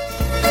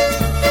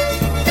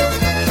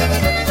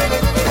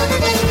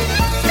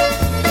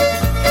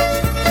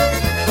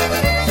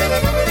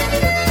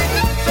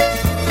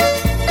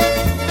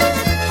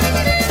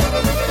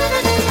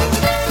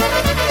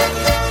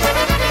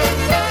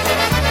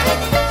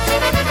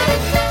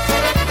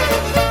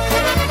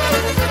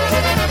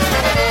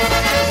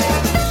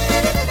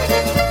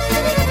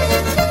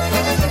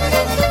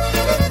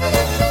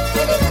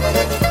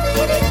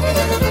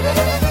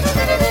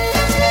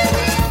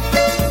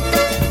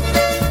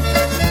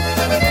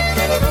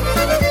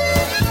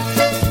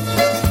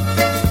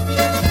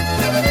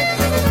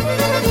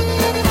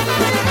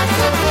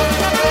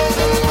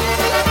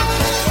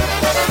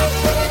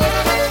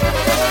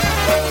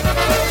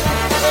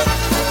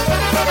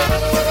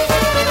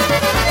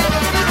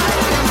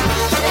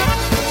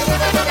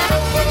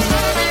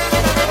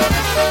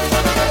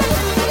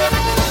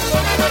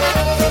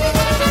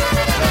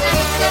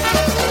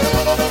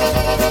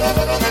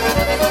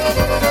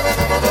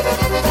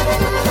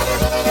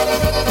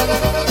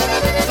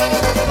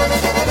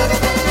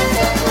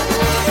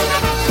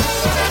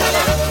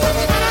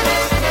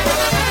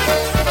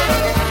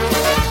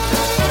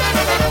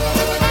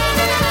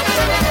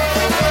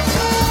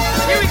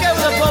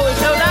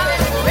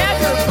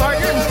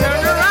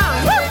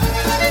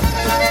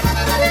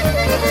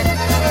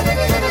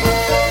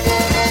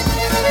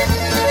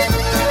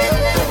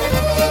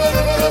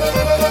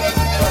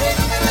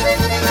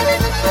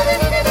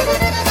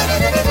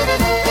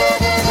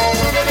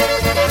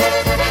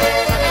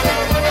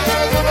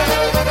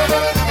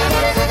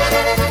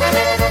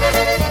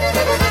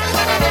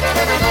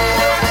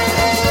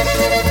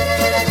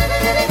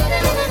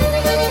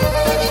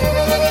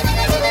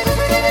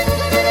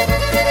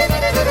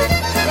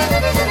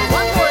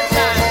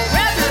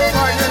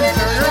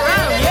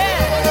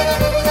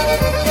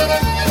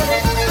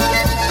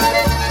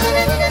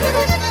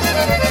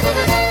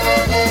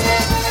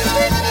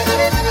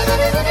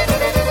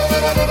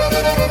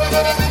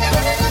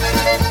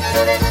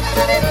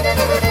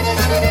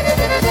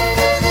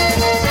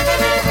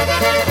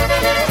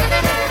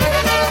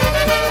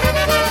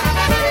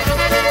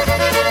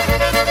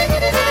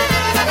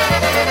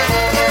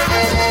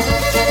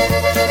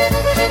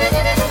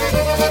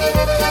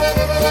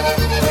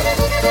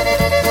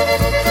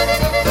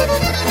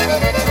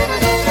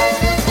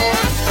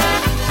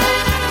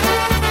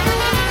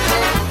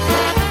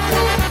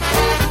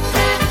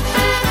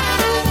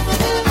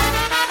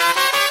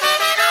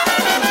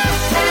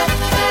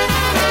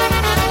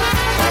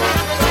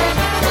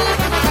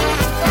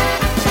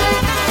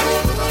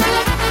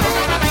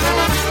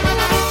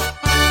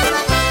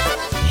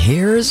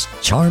 Here's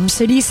Charm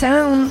City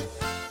Sound.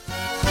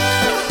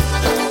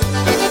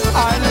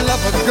 I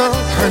love a girl,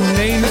 her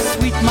name is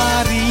Sweet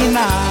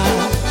Marina.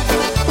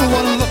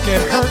 One look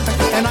at her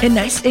And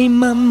I say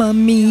Mamma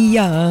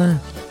Mia.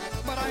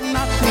 But I'm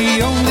not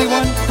the only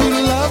one who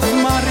loves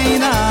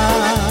Marina.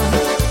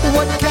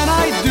 What can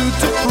I do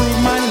to prove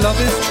my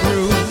love is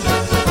true?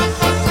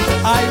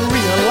 I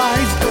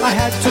realized I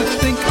had to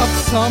think of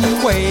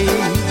some way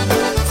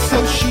so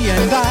she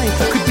and I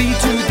could be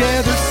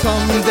together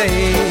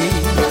someday.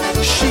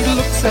 She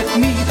looks at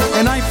me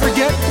and I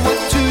forget what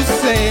to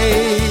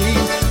say.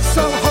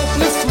 So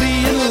hopelessly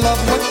in love,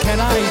 what can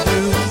I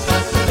do?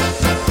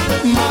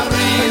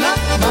 Marina,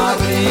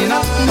 Marina,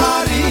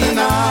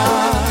 Marina,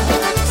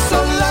 so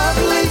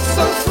lovely,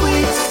 so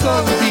sweet, so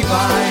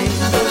divine.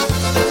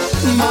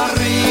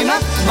 Marina,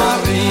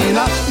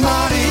 Marina,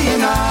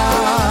 Marina,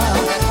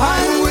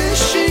 I'm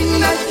wishing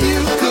that you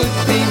could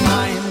be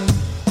mine.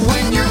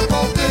 When you're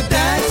polka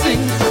dancing,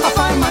 I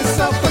find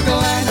myself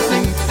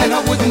a-glancing, and I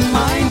wouldn't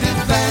mind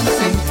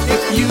advancing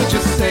if you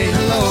just say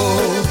hello.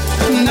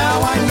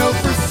 Now I know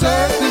for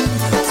certain,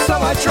 so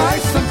I try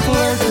some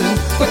flirting,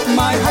 but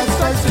my heart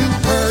starts to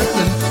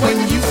hurtin' when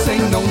you say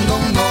no, no,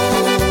 no.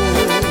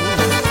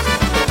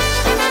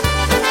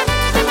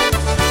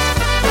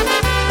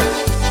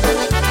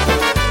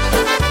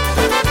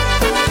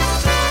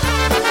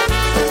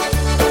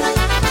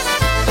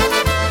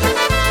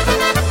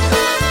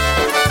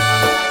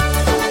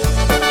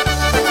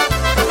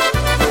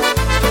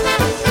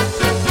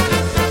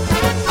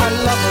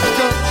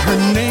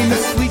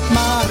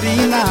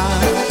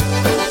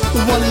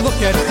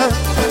 At her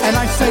and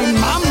I say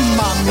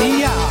Mamma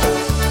Mia,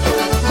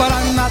 but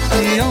I'm not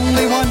the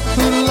only one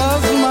who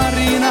loves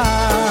Marina.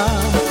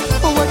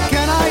 What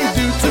can I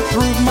do to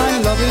prove my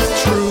love is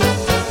true?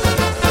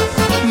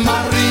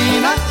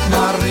 Marina,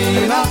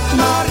 Marina,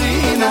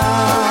 Marina,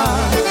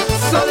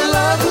 so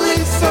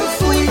lovely, so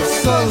sweet,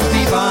 so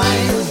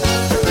divine.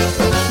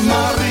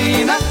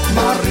 Marina,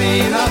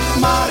 Marina,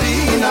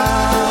 Marina,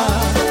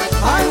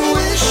 I'm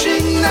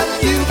wishing that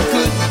you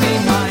could be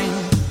mine.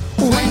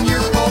 When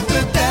you're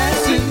polka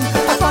dancing,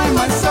 I find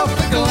myself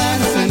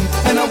a-glancing,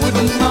 and I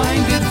wouldn't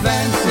mind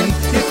advancing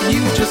if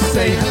you just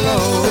say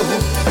hello.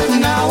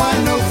 Now I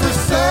know for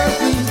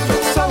certain,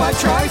 so I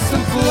try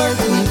some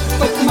flirting,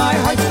 but my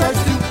heart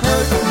starts to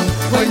hurtin'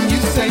 when you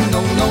say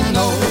no, no,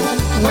 no.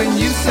 When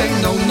you say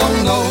no, no,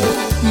 no.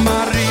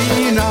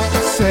 Marina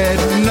said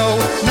no,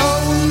 no,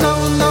 no,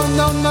 no,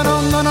 no, no,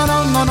 no, no, no, no,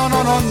 no, no,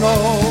 no, no, no.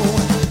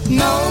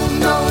 No,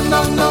 no,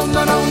 no, no,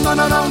 no, no, no,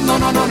 no, no, no,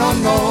 no, no, no,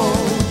 no.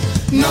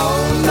 No,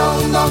 no,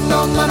 no,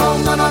 no, no, no,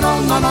 no, no, no,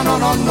 no, no, no,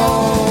 no, no.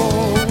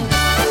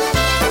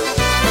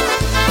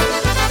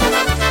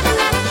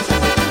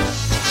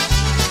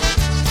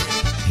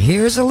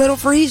 Here's a little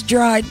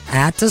freeze-dried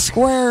at the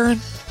Square.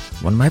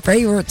 One of my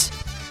favorites.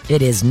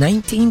 It is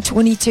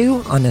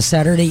 1922 on a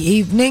Saturday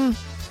evening,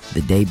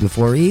 the day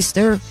before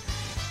Easter,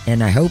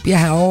 and I hope you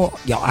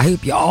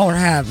all are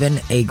having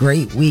a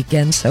great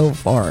weekend so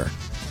far.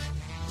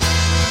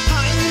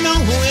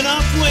 In a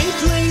halfway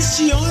place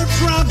you're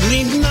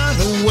probably not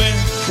aware,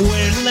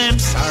 where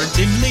lamps are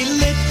dimly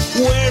lit,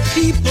 where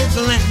people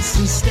glance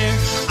and stare.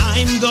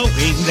 I'm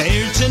going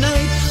there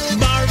tonight,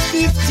 bar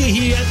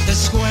 50 at the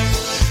Square.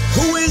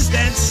 Who is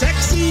that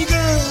sexy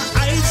girl?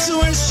 I'd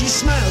swear she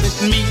smiled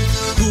at me.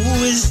 Who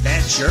is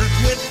that jerk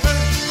with her,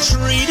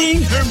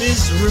 treating her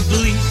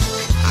miserably?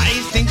 I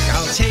think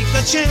I'll take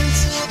a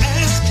chance,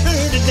 ask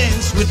her to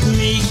dance with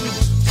me.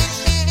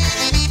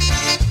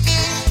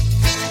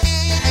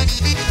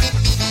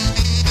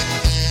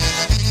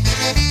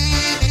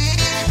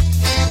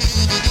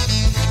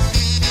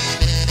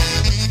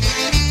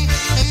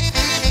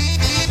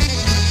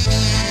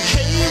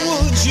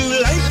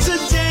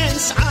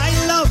 I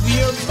love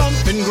your bump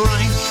and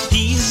grind.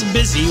 He's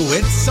busy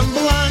with some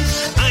blonde,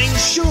 I'm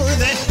sure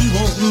that he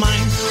won't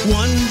mind.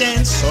 One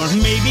dance or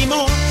maybe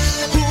more,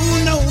 who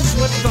knows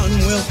what fun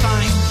we'll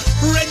find.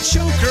 Red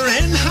choker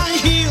and high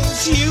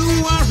heels, you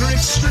are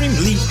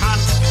extremely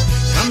hot.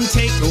 Come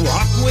take a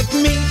walk with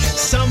me,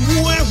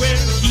 somewhere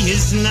where he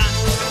is not.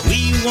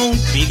 We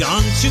won't be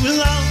gone too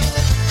long,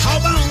 how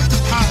about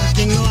the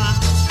parking lot?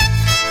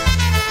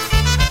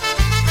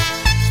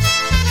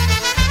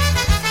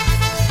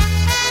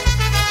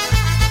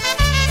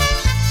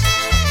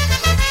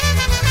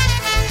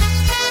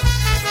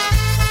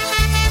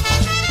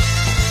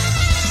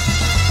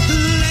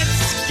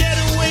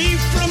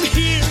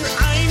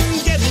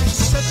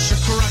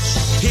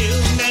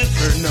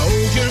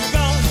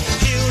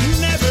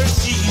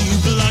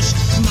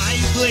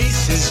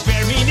 Is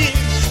very near,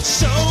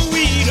 so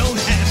we don't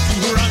have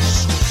to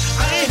rush.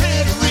 I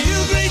had a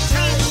real great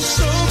time,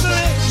 so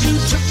glad you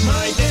took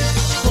my dip.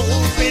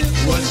 Hope it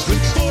was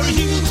good for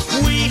you.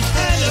 We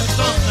had a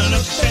fun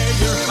affair.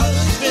 Your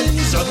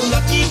husband's a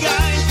lucky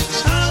guy.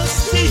 I'll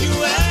see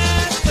you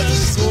at the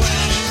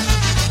Square.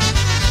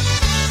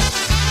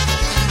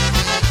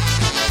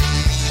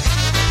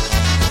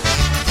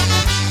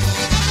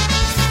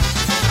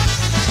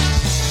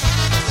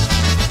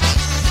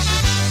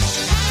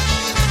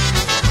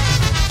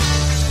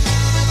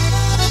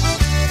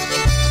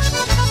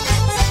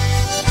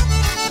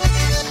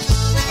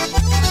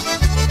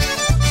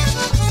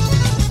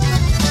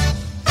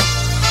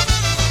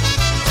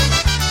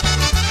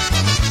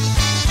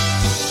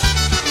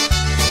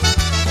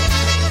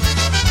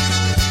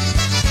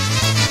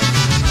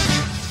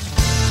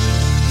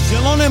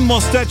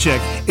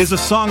 Mostecek is a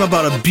song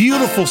about a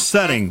beautiful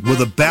setting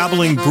with a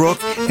babbling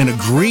brook and a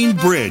green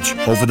bridge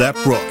over that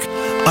brook.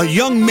 A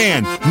young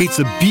man meets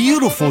a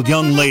beautiful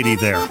young lady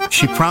there.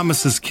 She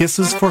promises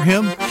kisses for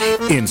him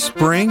in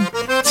spring,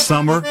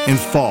 summer, and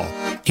fall.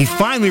 He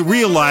finally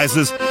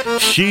realizes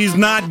she's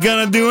not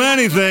gonna do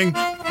anything,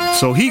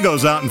 so he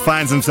goes out and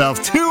finds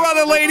himself two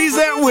other ladies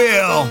at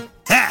will.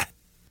 Ha!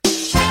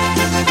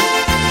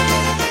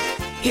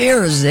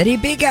 Here's Eddie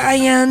Big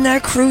Eye on the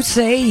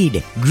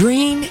Crusade,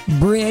 Green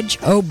Bridge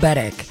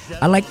Obedic.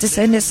 I'd like to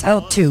send this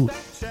out to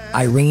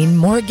Irene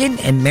Morgan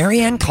and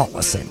Marianne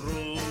Collison.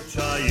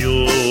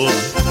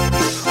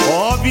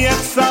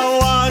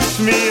 Obiecałaś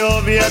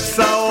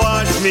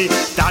mi,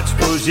 dać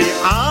później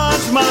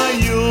aż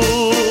maju.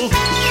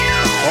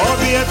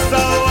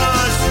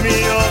 Obiecałaś mi,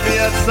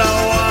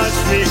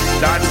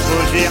 dać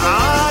później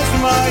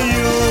aż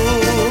maju.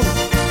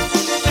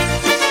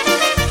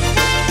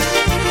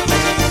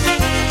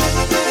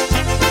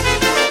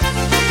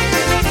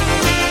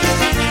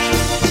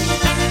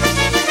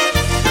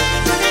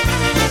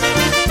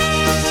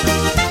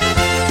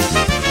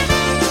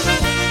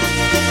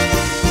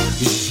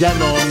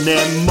 Zielony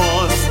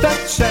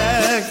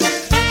mosteczek,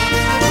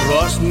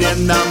 rośnie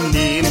na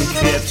nim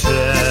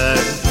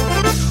kwieczek.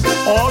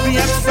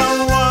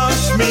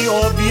 Obiecałaś mi,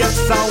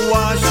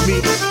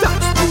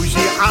 dać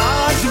później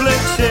aż w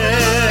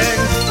leciek.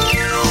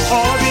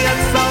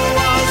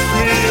 Obiecałaś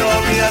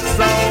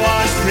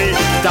mi,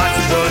 dać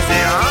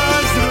później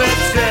aż w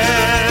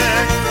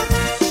leciek.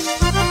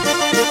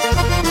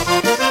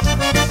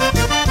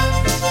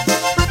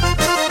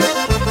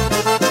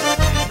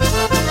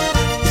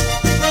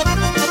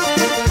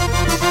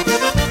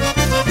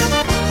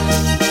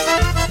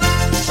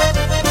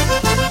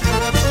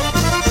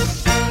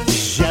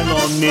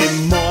 Zielony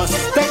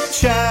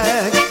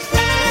mosteczek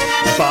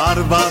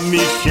barwami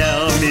się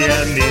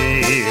mieni.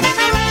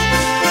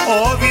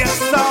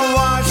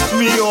 Obiecałaś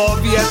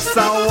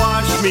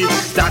mi,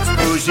 dać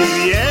później w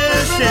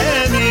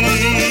jesieni.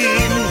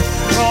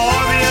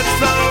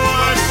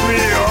 Obiecałaś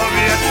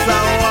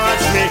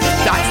mi,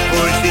 dać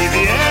później w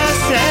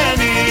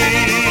jesieni.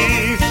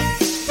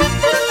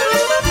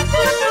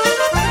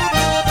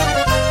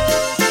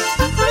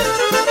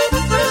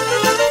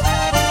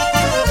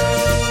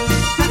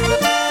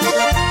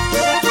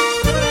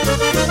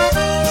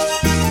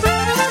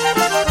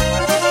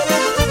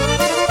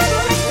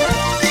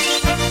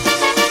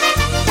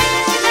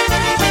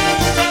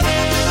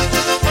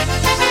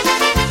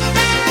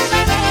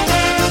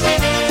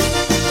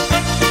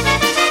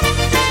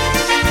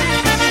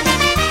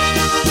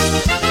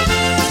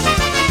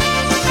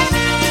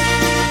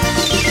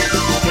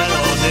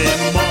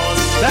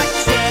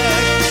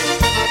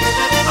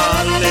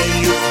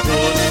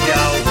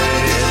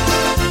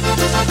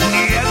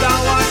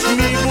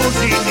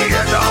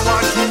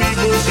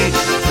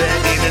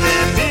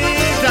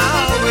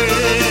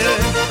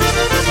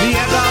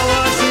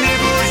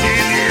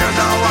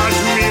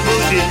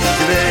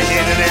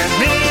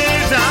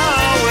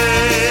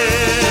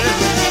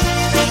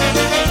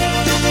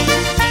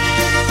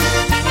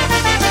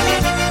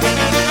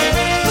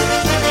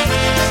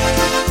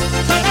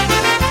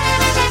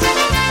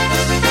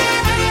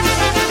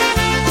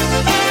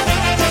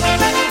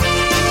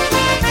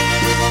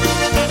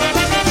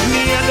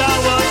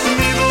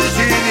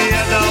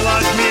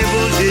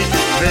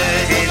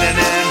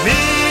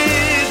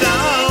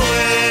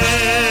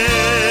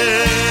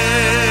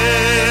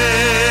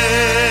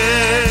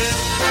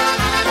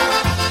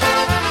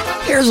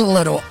 Here's a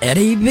little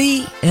Eddie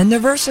B and the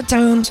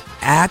Versatones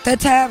at the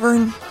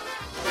Tavern.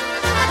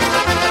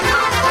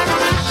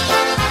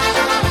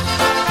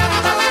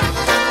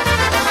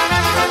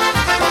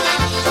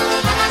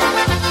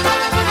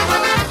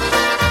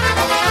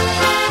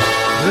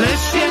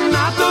 Lesie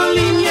na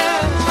dolinie,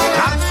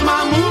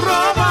 karczma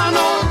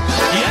murowano,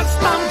 jest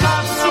tam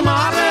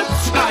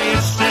karczmarecka,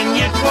 jeszcze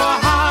nie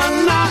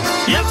kochana,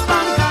 jest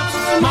tam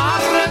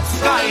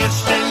karczmarecka,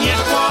 jeszcze nie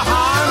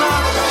kochana.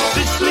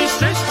 Przyszli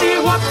sześci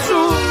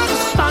chłopców,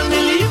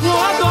 stanęli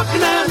pod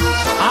oknem,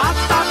 a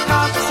ta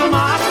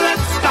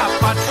karczmarecka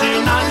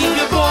patrzy na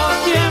nich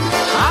bokiem,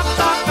 a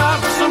ta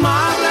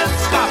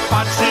karczmarecka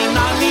patrzy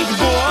na nich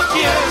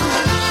bokiem.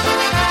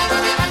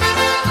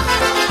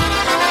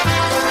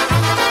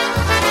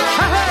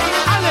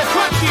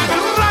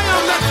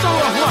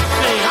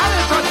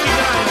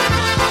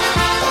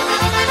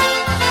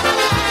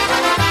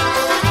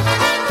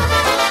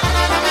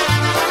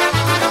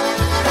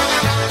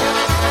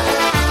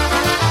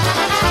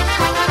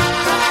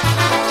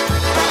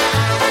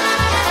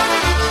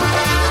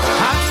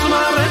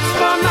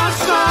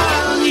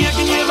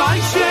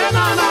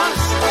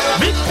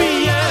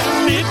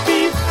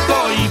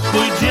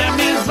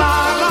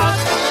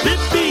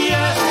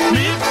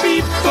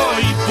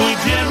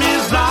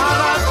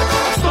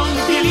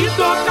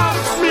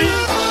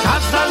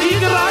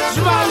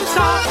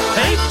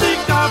 Hej ty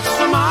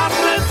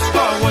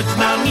karczmarecko, chodź z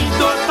nami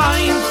do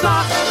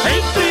tańca.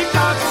 Hej ty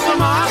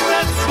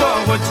karczmarecko,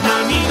 chodź z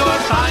nami do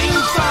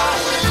tańca.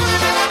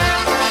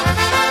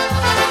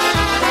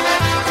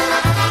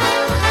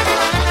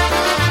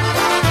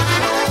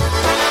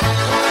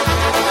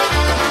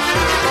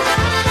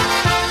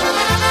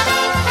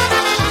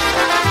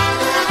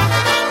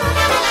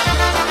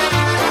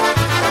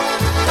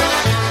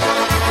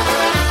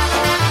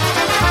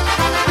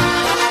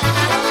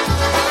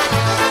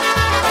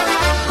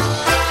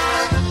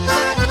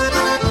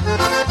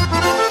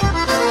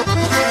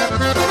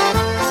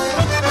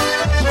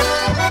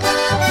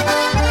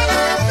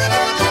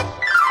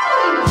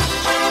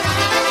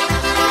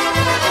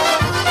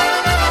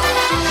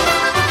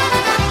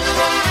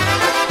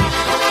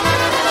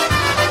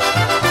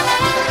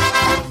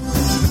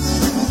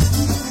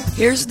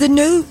 Here's the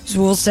news.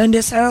 We'll send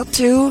us out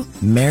to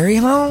Merry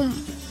Home.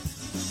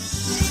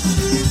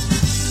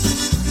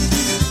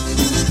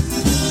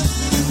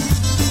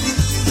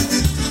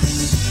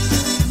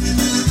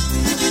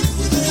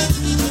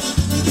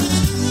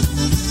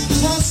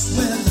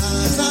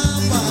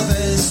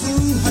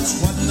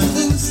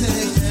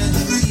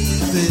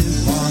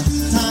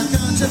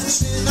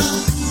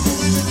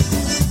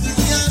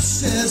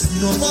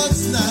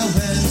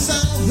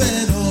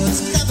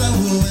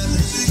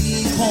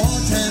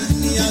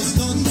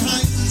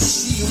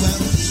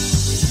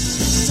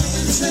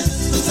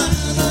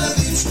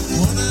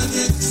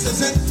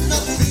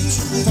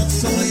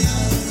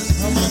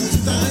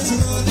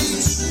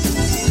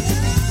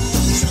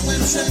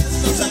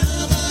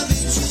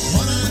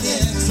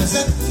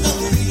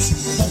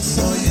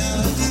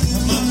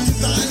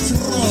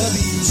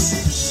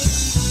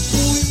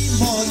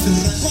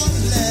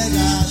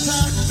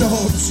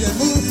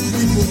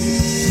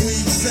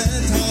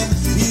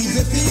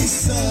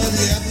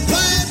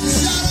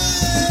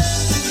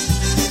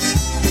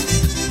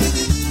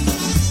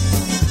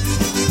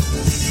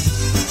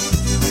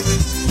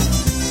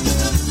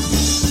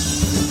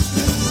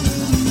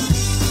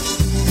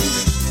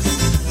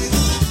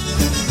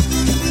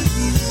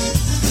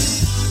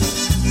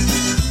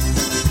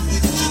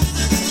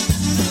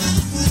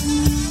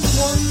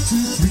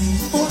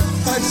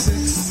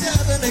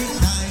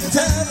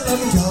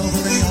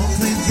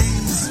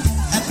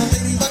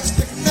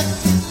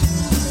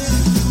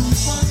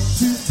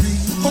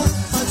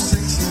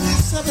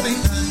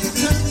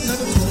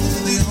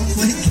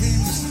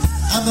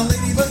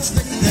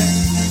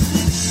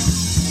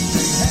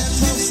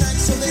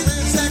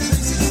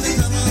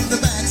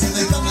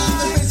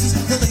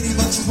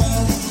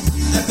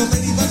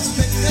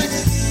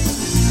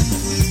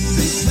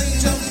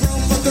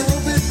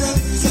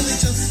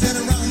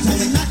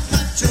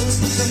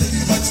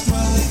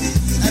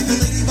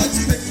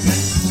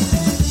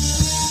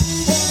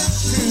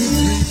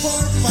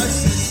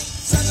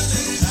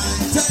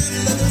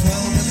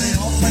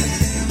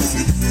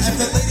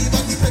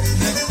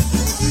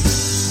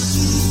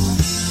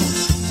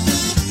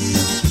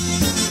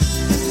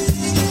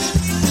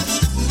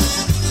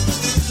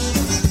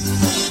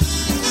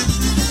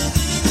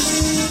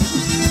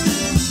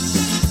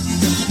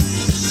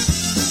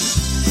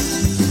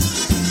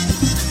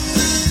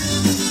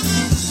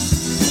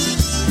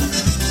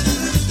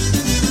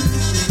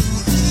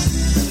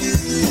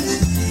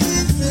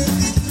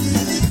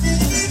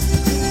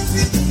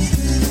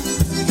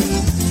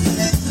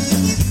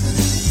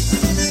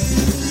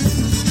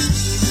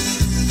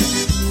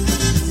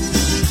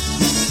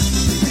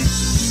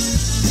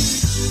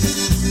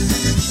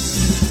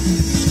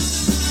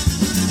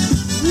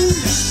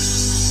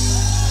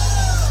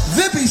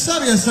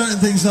 Starting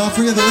things off.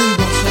 We got the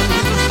Ladybugs.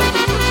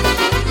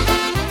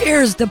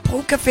 Here's the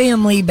Polka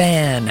Family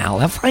Band,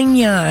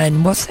 California,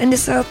 and we'll send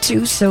us out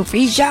to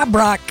Sophie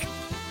Jabrock.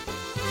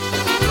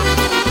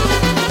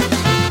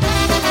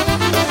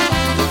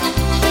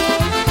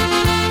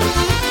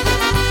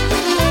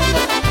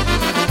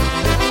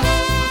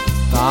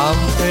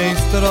 Tamtej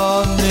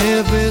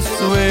strony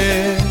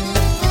Wysły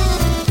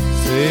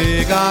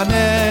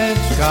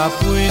cyganeczka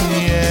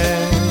płynie.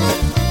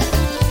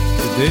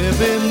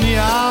 Gdybym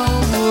miał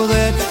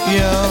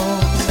łódeczkę,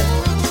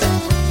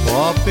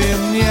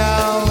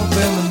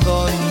 popłynąłbym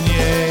do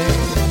niej.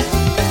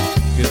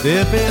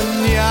 Gdybym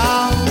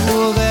miał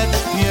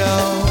łódeczkę,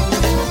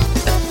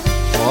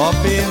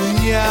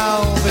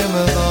 popłynąłbym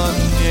do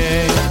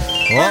niej.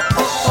 O,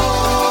 o, o,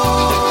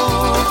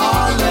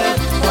 ale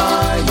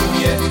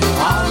fajnie,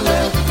 ale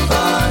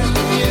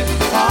fajnie,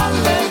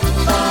 ale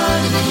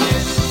fajnie.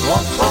 O,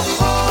 o,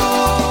 o,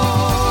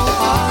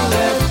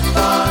 ale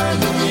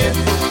fajnie,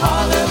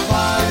 ale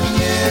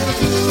fajnie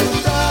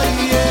tutaj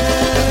jest.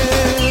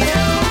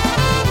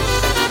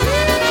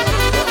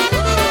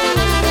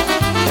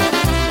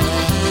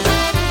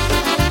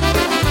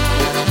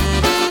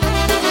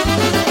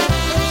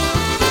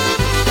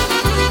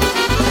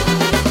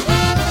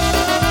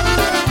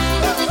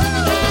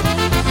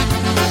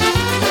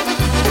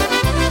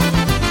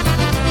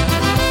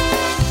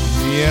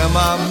 Nie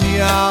mam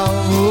ja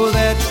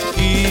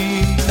łódeczki,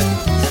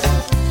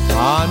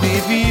 ani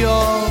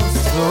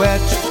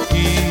wiosłeczki.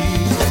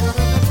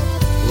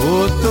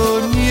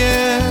 Utonie,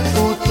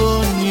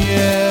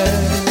 utonie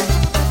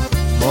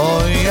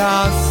moja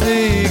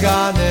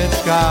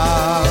cyganeczka.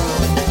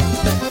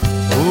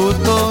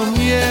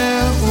 Utonie,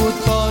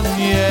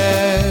 utonie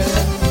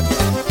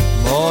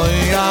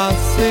moja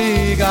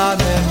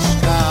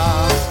cyganeczka.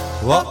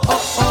 O, o,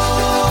 o,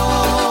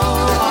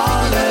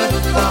 ale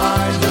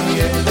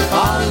fajnie,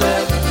 ale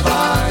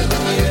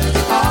fajnie,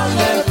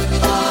 ale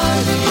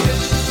fajnie.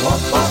 O,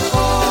 o,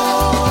 o,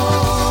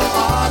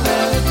 ale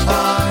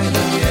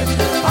fajnie,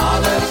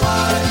 ale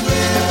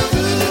fajnie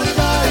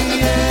tutaj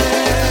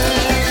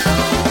jest.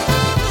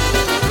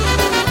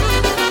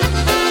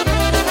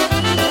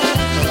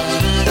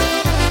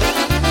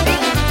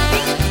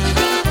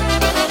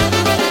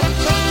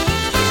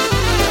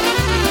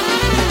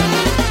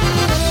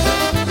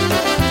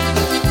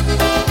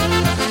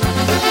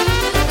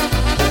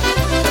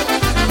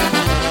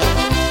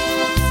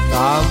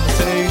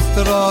 tej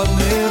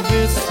strony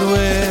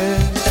Wisły.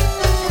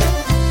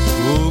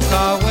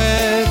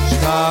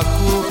 Kukałeczka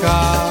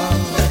kuka,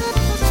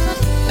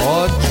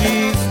 chodzi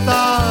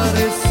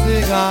stary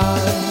cygan,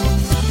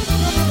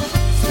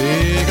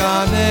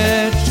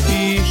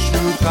 cyganeczki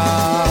szuka.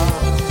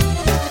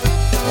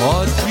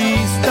 Chodzi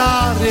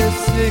stary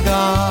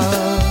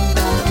cygan,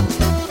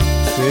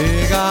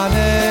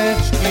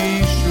 cyganeczki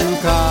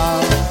szuka.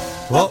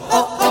 O,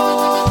 o, o,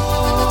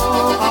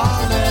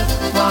 ale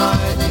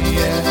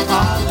fajnie,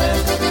 ale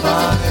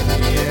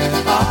fajnie,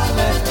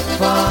 ale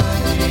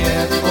fajnie.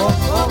 O,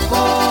 o,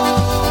 o,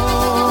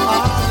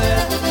 ale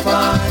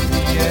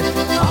fajnie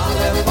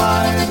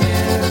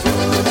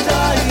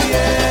tutaj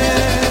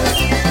jest.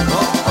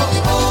 O, o,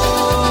 o,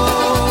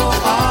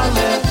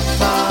 ale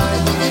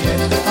fajnie,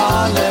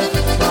 ale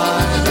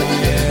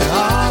fajnie,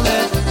 ale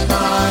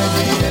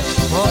fajnie.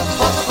 O,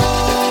 o, o,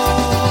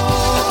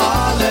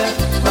 ale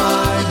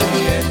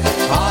fajnie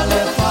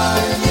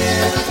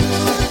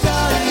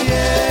tutaj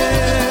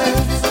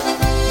jest.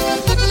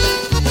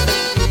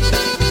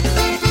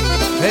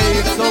 Hey,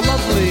 it's so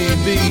lovely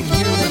being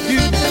here with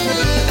you.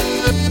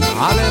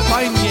 Ale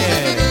fajnie.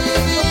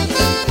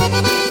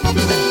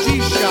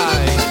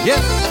 Dzisiaj,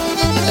 yes.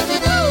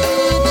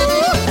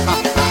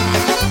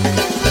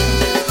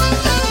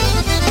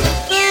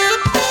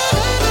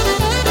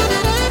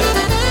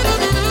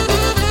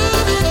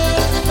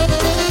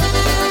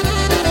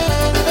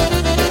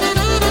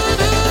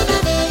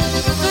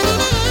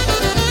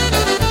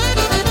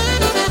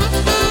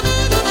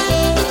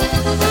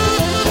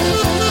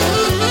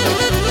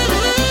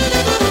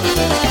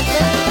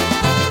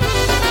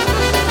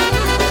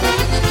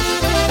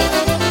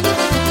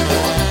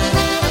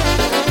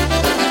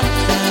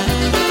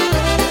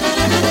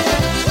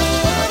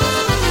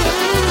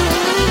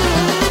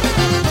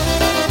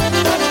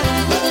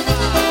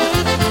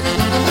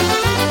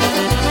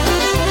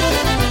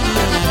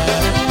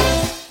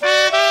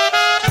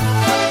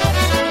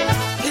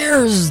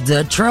 Here's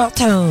the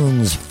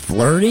Trottones,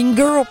 Flirting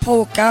Girl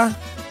Polka.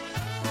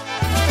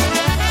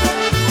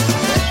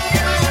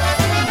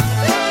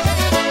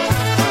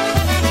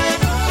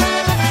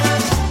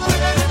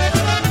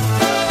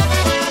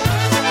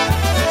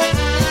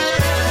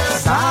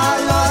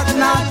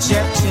 Zalotna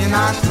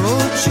dziewczyna,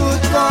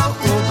 króciutko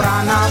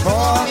ubrana,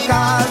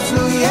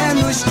 pokazuje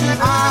nóżki,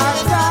 a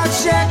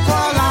także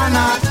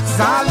kolana.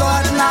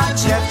 Zalotna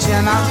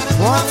dziewczyna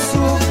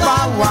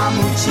odsuwała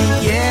mu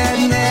ci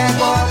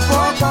jednego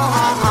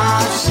pokocha, a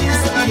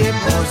wszystkie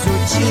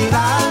porzuci.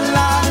 La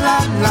la la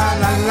la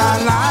la la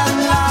la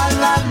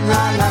la la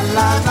la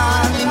la la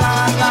la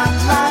la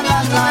la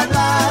la la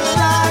la.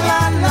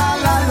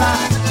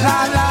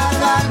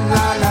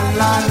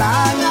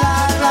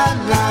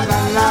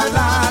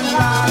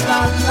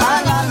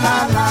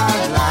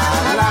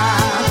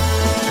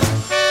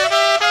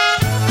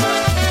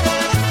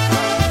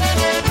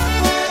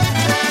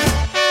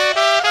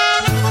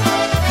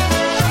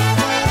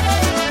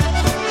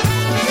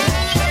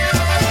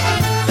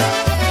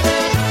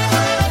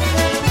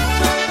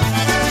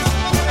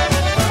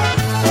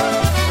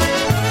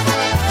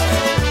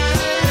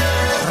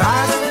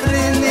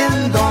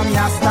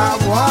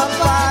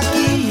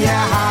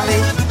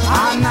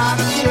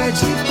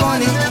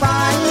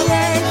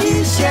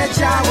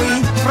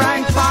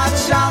 Frank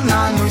patrzał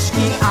na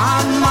nóżki,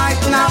 a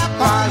Mike na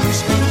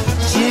paluszki.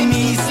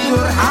 Jimmy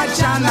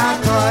skurczacza na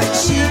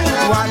koci,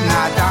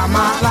 ładna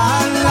dama. La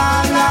la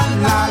la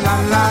la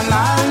la la la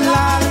la la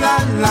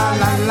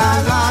la la la la la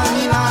la la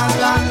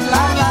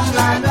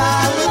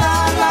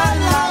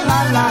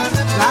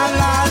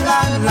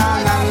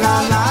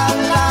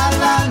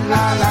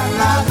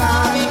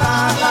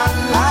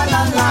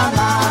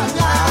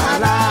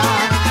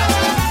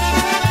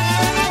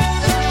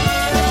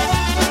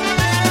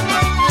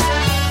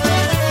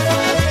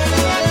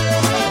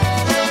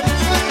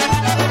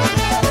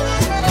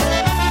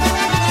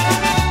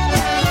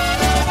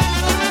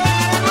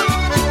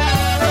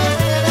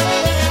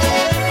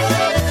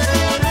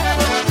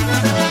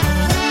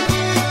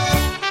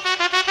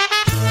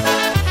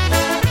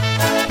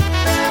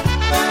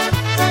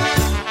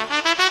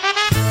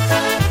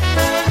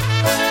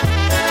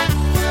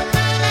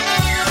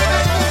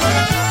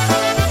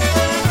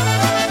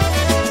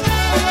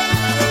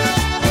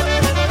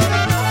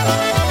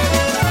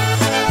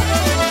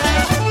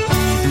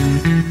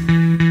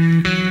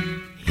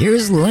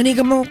Lenny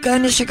Gomulka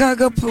and the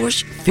Chicago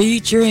Push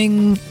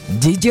featuring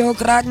DJ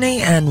Okradny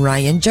and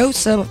Ryan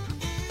Joseph.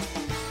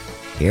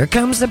 Here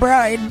comes the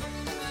bride.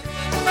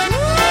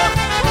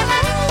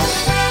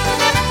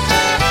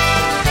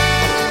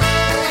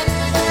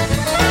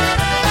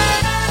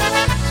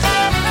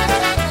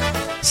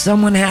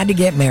 Someone had to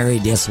get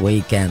married this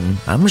weekend.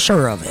 I'm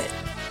sure of it.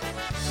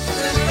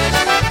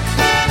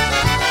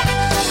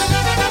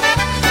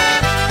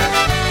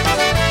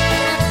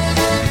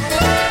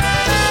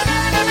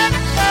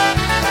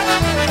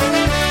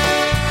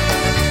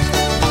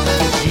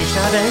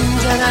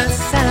 Będzie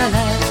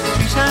wesele,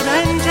 dzisiaj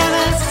będzie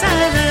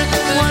wesele,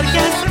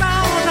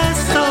 orkiestra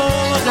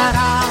wesoło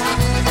gra.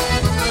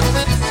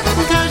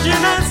 Każdy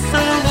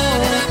wesoło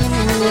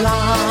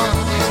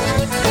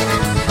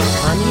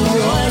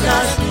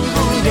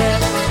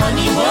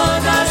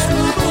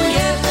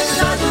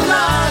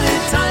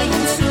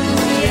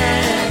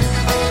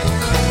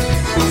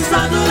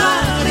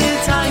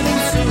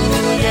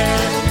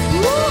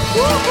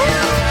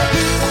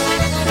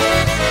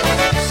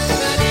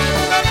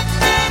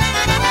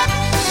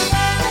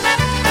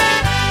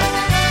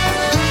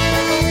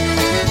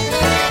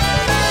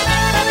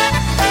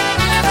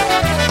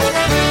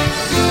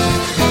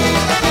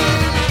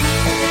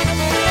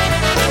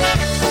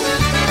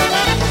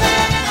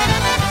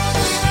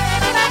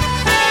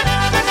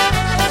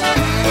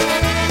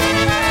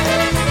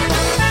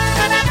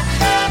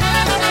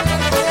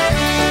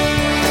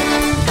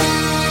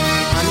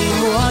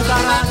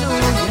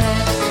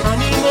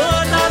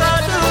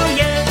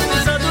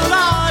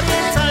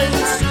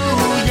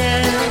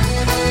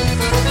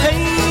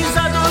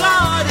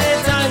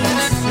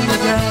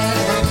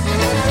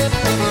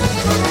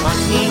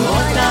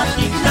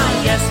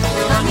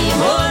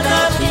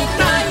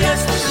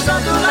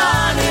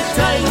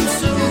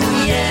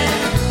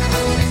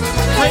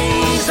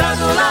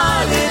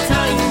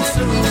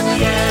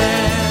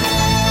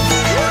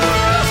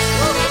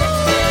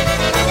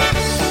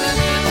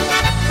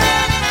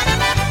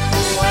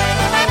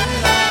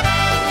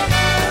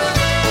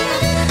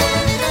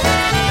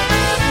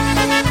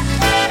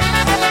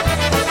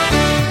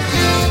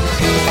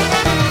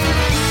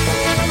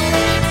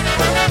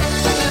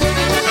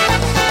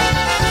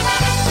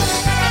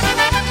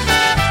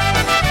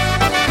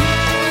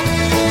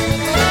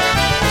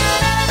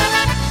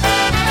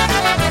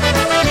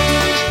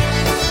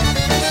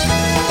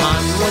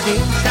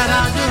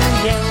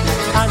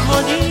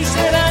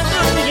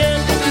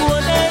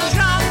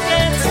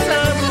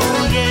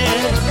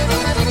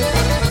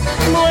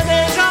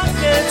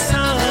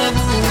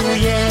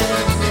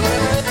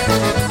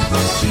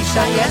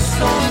Cisza jest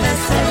to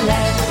wesele,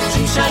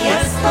 cisza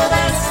jest to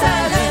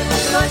wesele,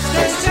 choć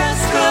też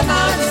ciasko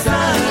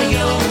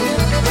nawzają,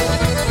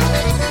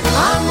 a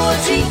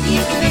młodzi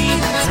ich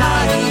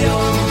witają.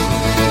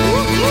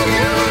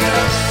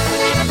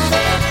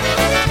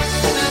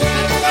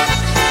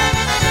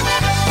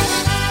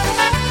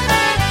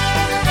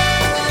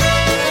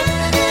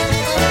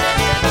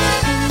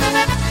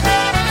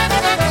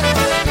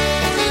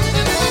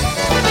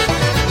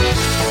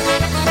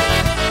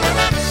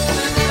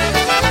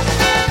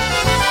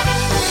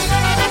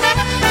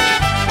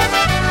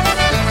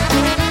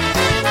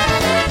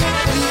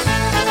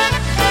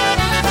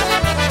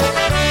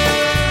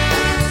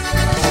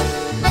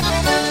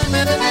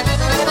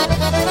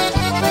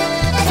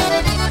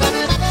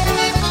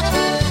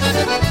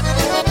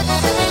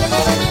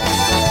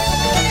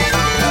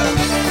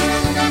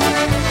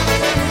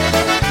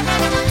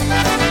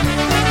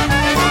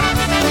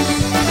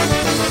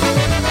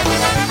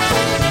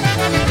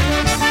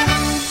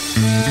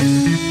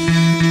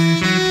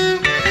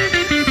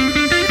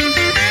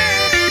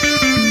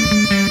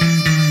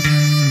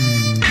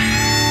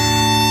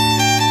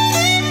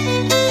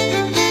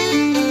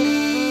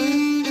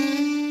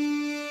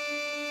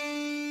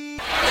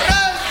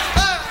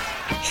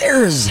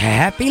 Here's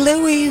Happy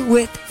Louie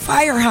with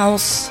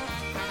Firehouse.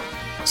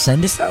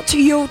 Send this out to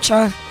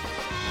Yocha.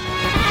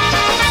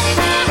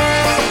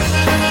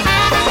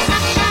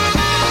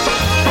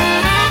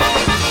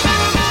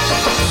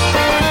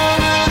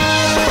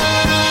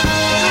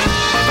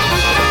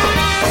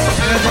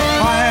 There's a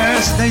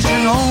fire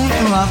station on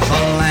throughout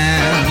the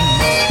land.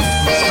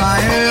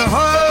 Fire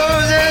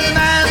hoses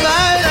manned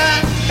by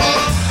that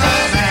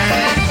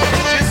man.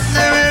 Should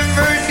there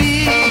ever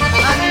be a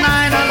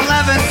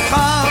 9/11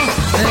 call,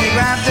 they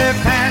grab their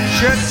pants,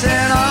 shirts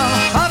and all,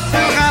 up to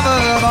have a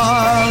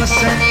ball.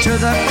 Listen to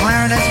the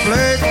clarinets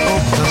play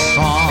the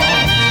song.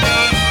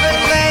 They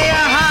play a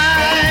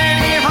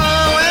hidey-ho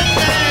when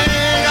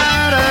they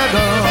gotta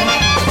go.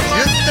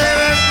 Should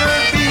there ever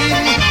be a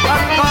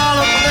call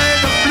to play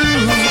the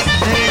blues,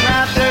 they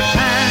grab their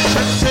pants,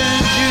 shirts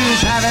and shoes,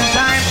 having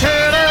time to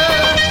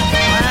look.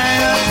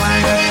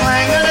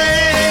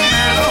 Clang-a-clang-a-clang-a-ding,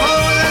 and the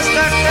hose is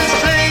stuck to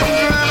sing.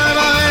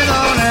 Drummer-boy,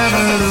 don't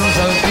ever lose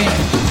a beat.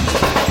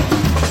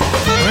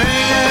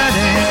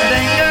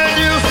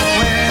 Ring-a-ding-a-ding-a-doo,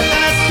 with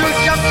that to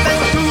jump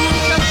into,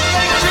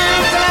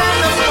 shoes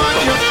land upon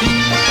your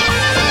feet.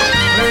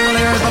 Well,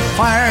 there's a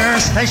fire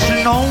station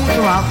known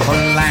throughout the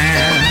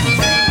land,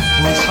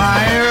 whose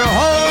fire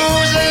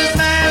hoses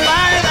manned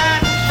by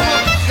that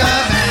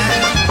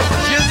man.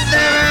 Should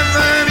there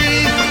ever be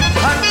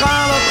a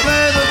call to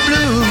play the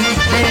blues,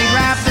 they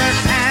grab their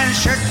pants,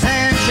 shirts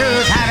and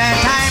shoes, having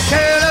time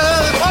to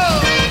look. Whoa!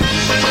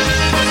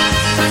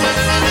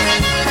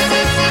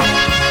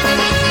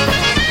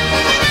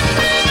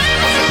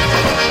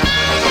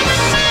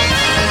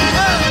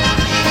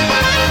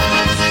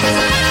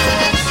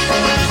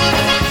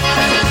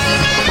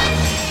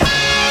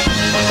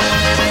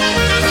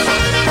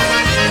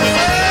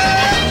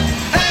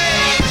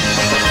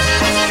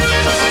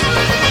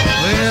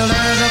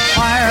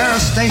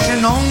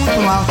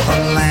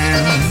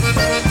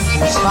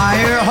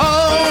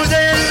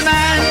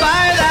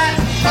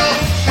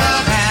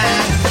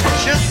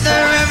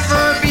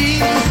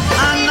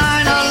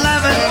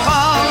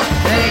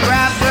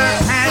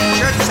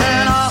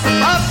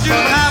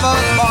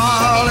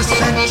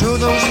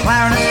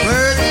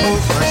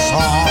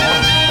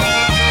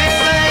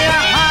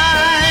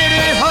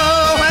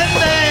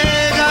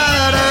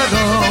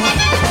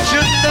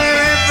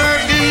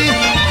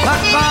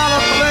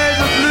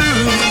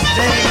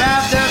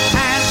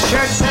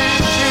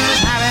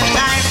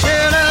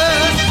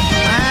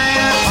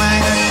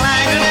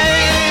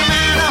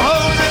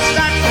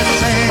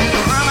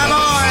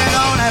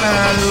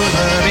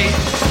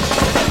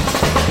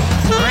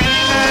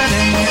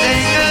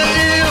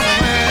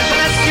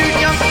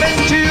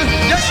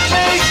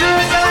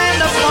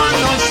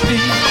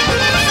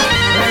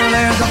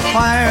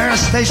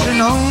 celebration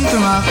known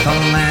throughout the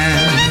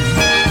land.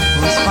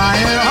 Whose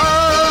fire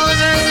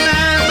holds and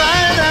manned by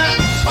the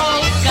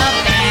polka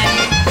band.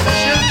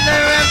 Should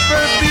there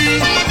ever be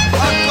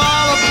a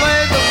call to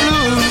play the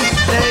blues,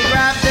 they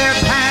grab their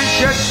pants,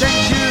 shirts, and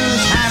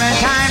shoes, having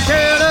time to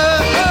look.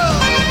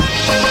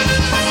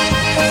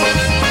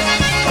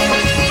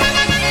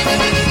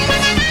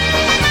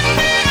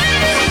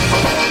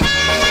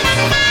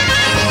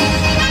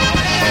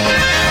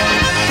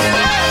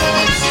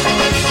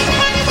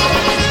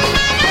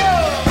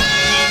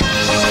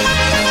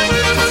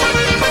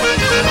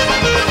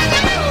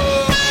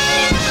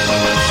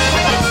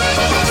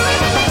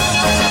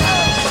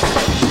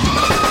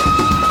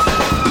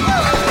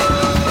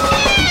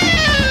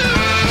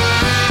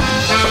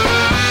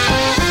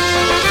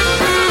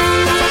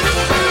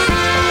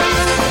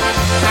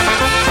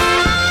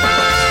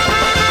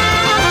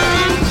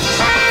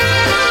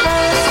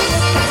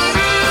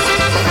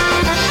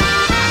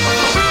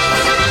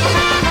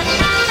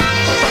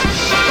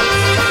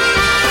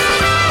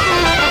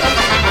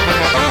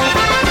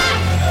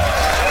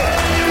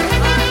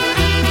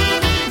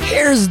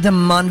 Here's the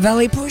Mon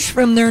Valley Push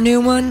from their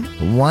new one,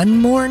 One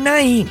More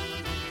Night.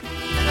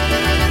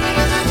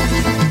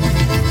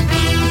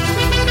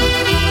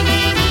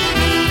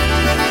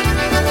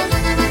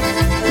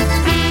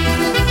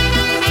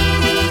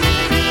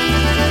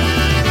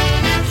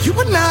 You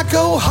would not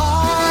go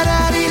hard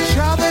at each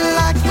other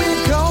like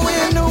we're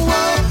going to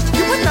war.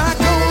 You would not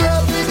go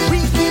rough,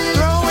 we keep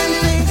throwing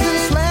things and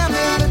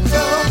slamming the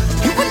door.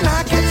 You would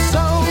not get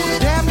so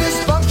damn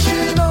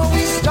dysfunctional,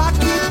 we start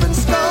keeping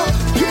score.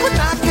 You would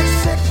not get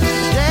sick,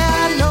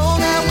 yeah, I know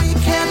that we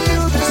can't do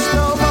this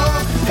no more.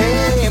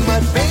 Hey,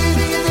 but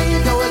baby, there you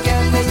go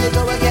again, making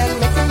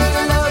me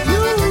love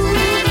you.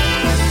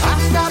 I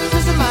stopped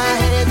using my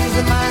head,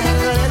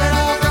 let it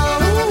all go.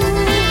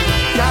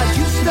 Got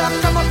you stuck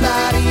on my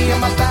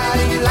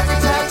body like a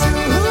tattoo.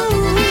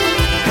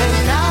 And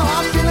now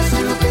I'm feeling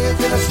stupid,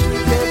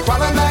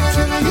 crawling back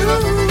to you.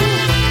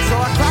 So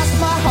I cross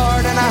my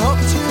heart and I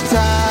hope to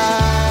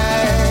die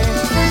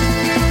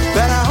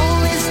that I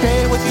only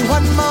stay with you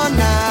one more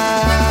night.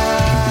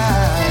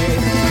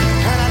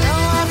 And I know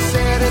I've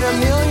said it a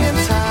million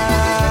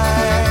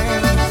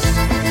times,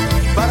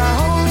 but I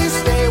only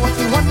stay with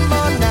you one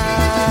more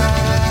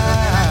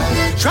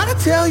night. Try to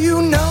tell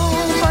you no,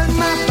 but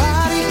my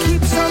body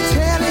keeps on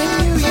telling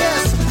you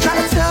yes. Try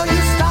to tell you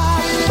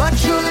stop, but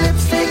your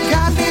lips, they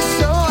got me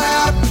so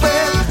out of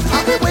breath.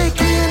 I'll be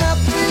waking up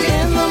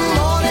in the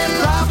morning,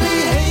 probably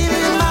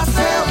hating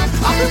myself.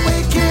 I'll be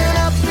waking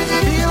up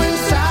feeling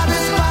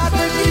satisfied,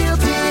 but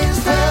guilty as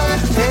hell.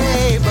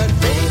 Hey, but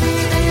baby,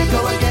 there you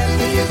go again,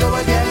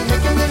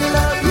 making me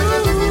love you.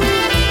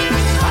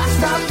 I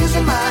stopped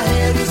using my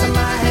head,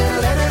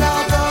 let it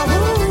all go.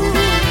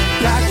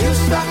 Got you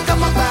stuck on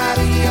my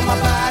body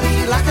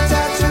like a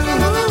tattoo.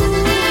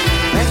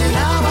 And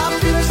now I'm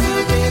feeling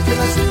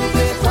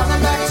stupid,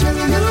 crawling back to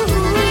you.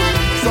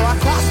 So I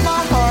cross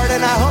my heart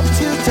and I hope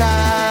to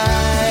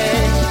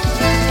die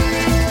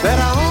that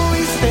I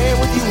only stay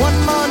with you one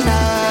more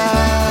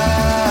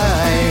night.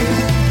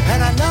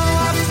 And I know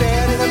I've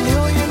said it a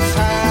million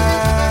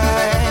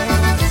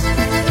times,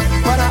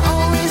 but I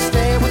only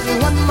stay with you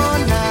one more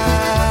night.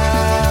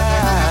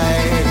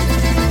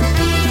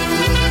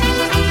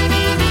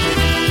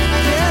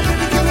 Yeah,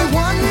 baby, give me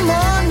one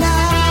more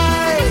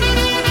night.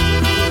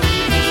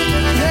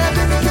 Yeah,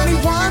 baby, give me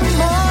one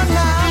more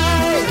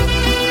night.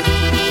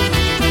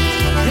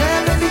 Yeah,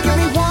 baby, give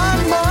me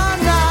one more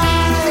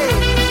night.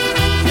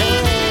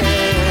 Yeah.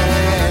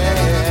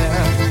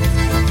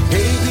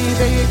 Baby,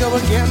 there you go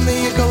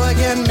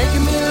again,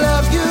 making me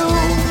love you.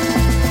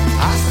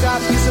 I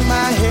stopped using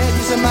my head,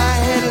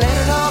 let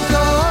it all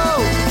go.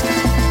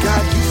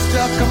 Got you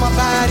stuck on my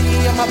body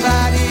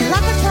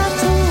like a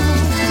tattoo.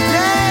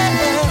 Yeah,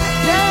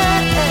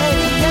 yeah,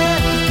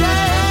 yeah.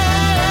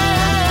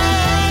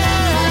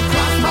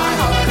 Cross my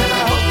heart and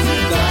I hope to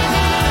die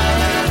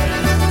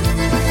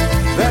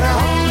that I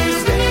only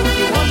stay with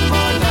you one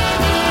more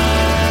night.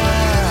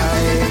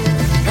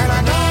 And I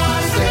know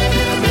I said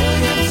it a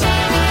million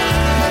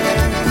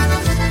times,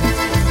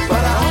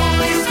 but I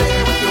only stay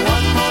with you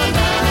one more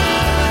night.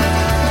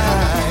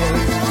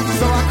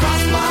 So I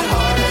cross my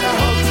heart and I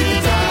hope to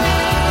die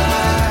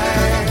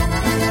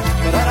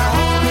that I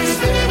only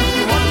stay with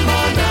you one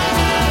more night.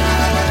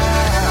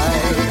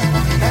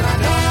 And I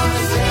know I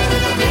said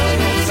it a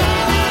million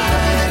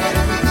times,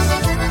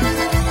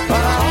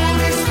 but I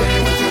only stay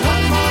with you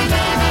one more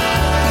night.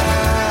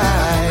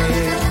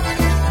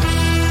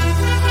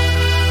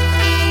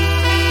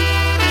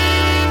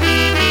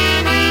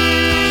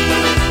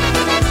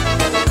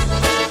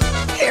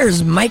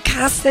 Here's Mike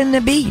Costa and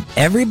the beat.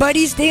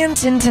 Everybody's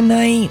dancing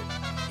tonight.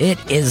 It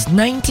is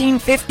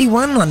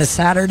 1951 on a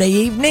Saturday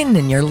evening,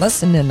 and you're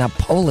listening to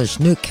Polish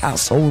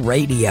Newcastle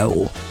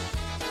Radio.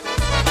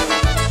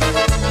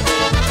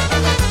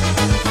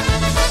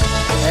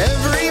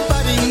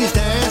 Everybody's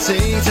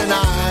dancing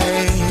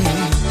tonight.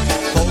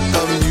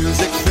 Polka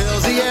music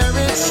fills the air,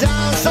 it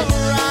sounds so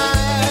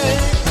right.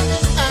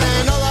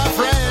 And all our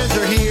friends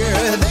are here,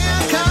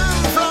 they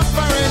come from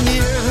far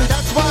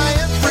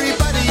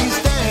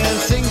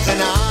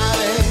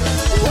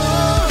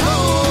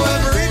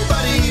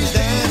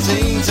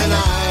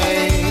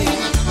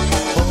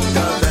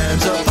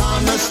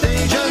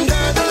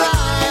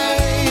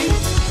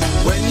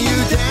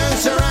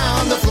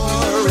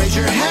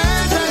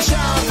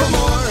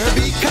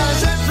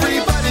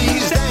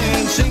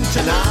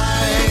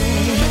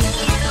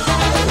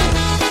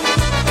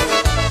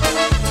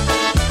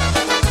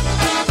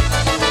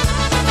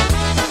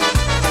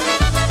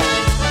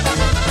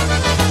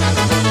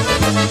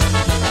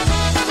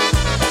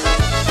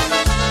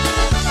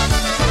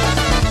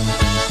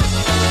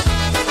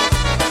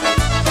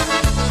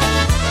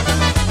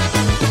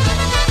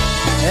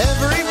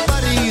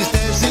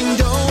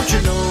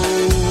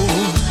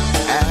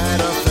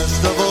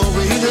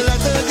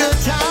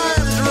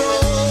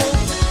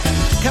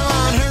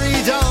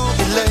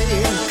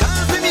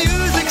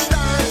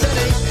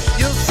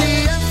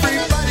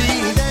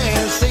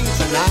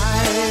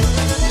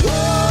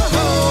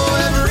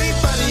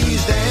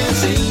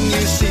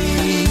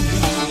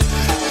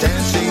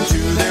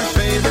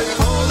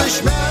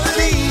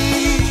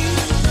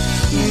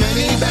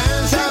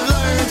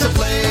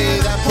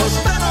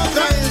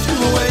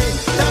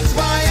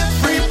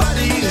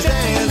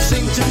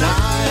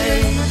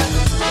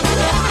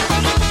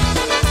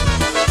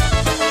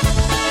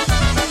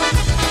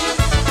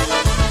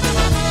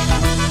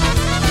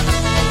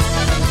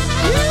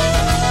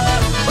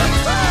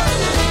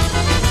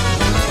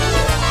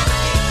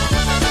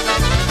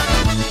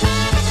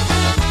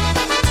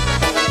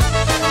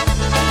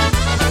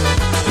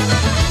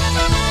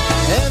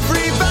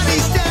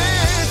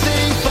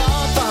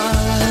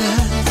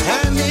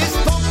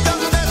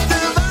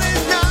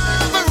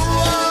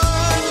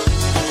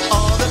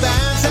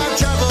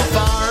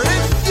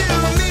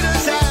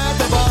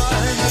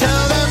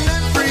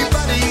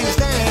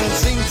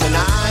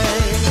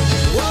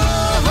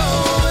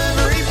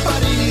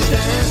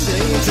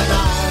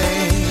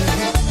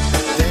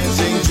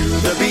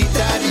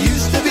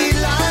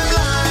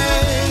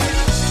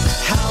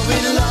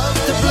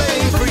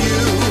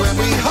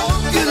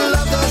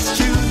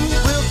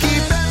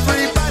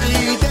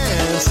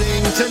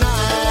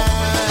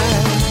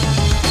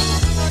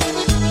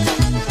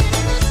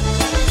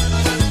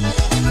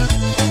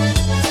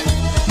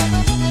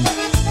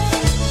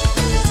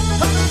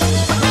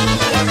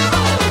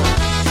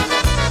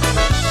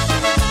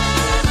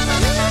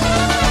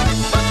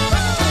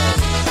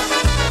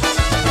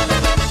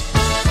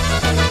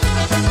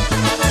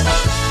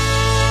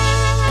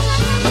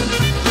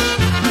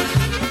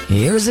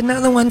Here's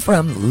another one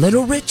from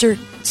Little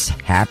Richard's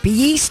Happy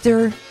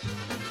Easter.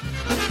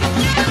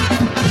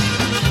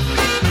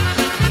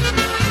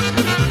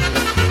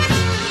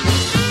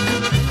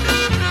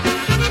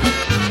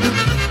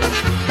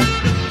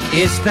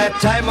 It's that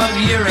time of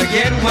year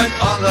again when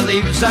all the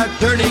leaves are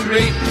turning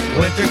green.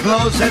 Winter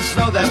clothes and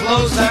snow that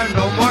blows are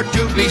no more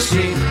to be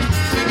seen.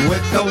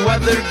 With the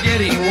weather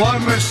getting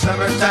warmer,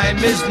 summertime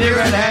is near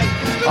at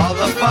hand. All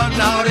the fun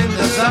out in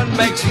the sun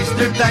makes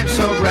Easter time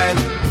so grand.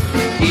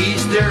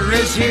 Easter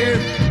is here,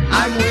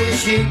 I'm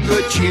wishing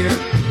good cheer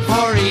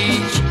for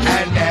each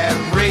and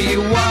every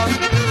one.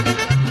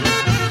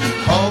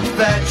 Hope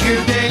that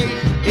your day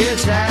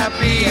is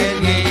happy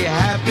and gay.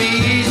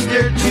 Happy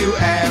Easter to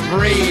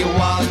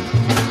everyone.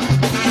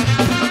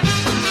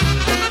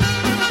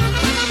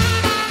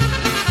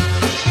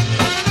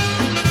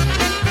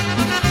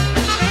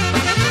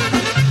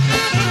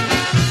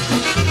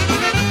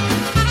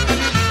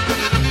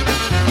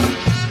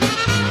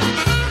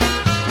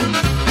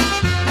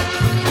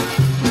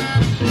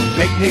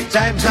 Picnic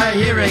times are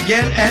here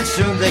again, and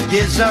soon the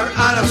kids are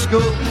out of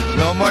school.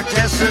 No more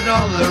tests and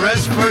all the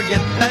rest,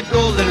 forget that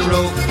golden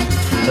rule.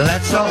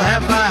 Let's all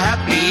have a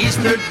happy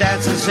Easter,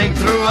 dance and sing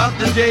throughout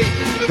the day.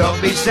 Don't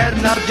be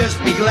sad now, just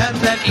be glad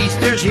that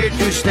Easter's here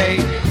to stay.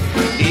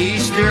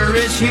 Easter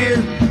is here,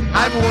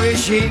 I'm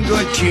wishing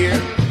good cheer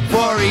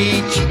for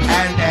each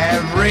and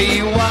every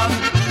one.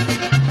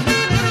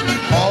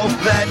 Hope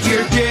that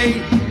your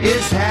day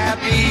is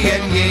happy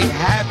and gay.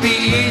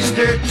 Happy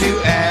Easter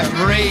to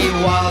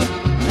everyone.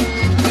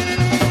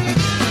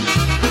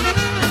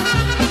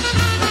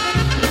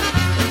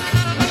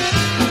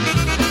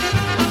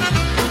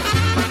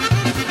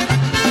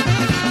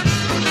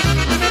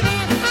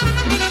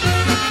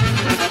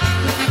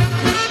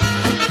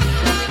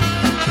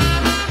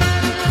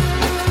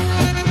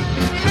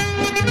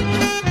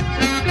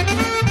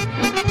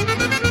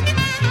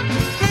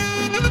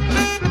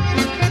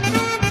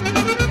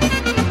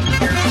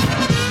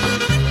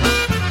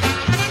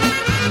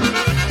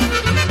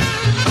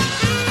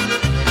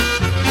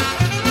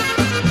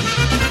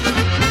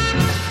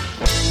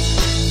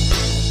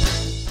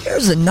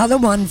 Here's another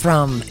one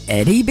from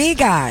Eddie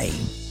Big Eye.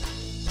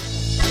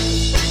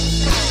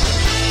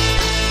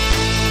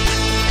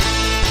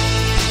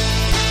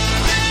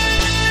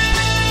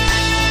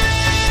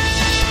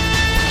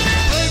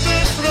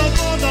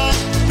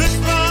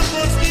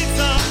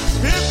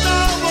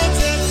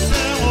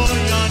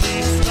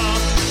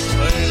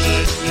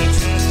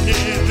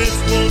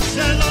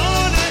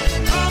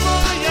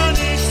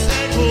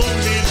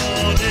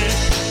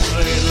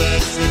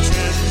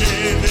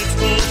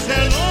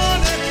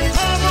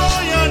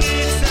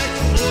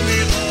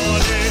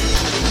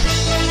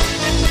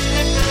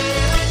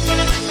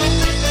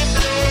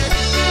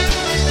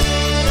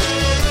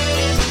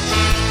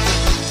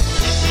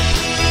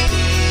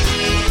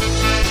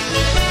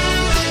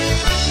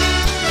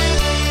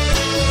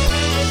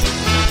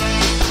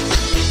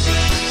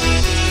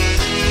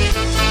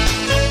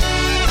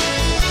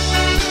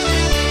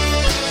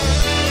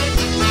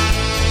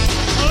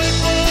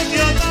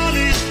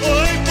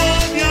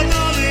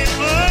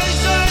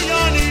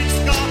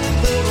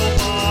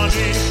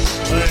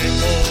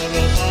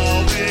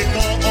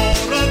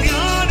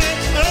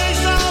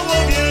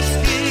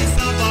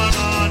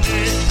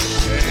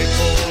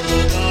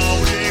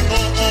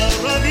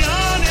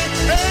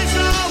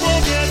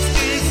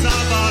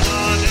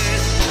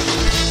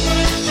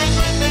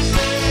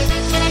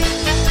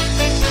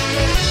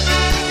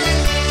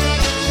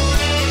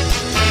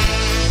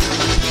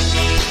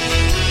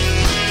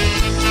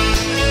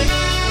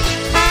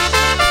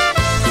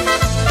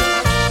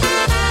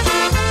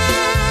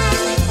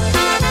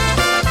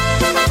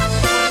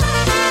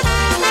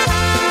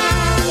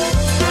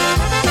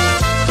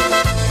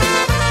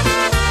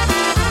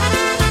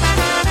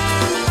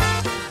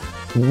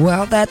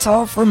 Well, that's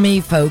all for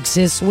me, folks,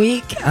 this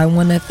week. I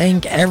want to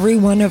thank every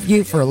one of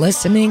you for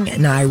listening,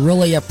 and I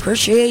really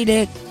appreciate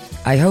it.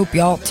 I hope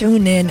y'all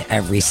tune in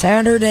every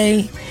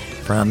Saturday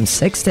from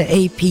 6 to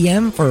 8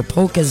 p.m. for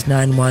Polkas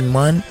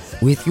 911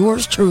 with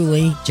yours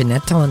truly,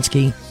 Jeanette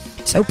Tonsky.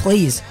 So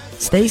please,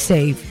 stay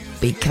safe,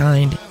 be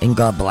kind, and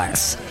God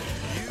bless.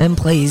 And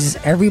please,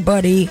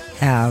 everybody,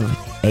 have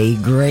a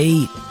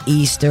great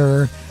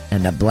Easter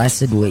and a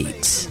blessed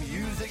weeks.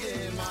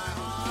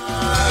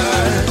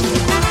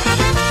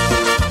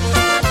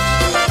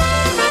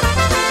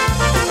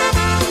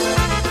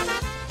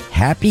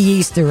 Happy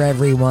Easter,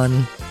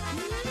 everyone.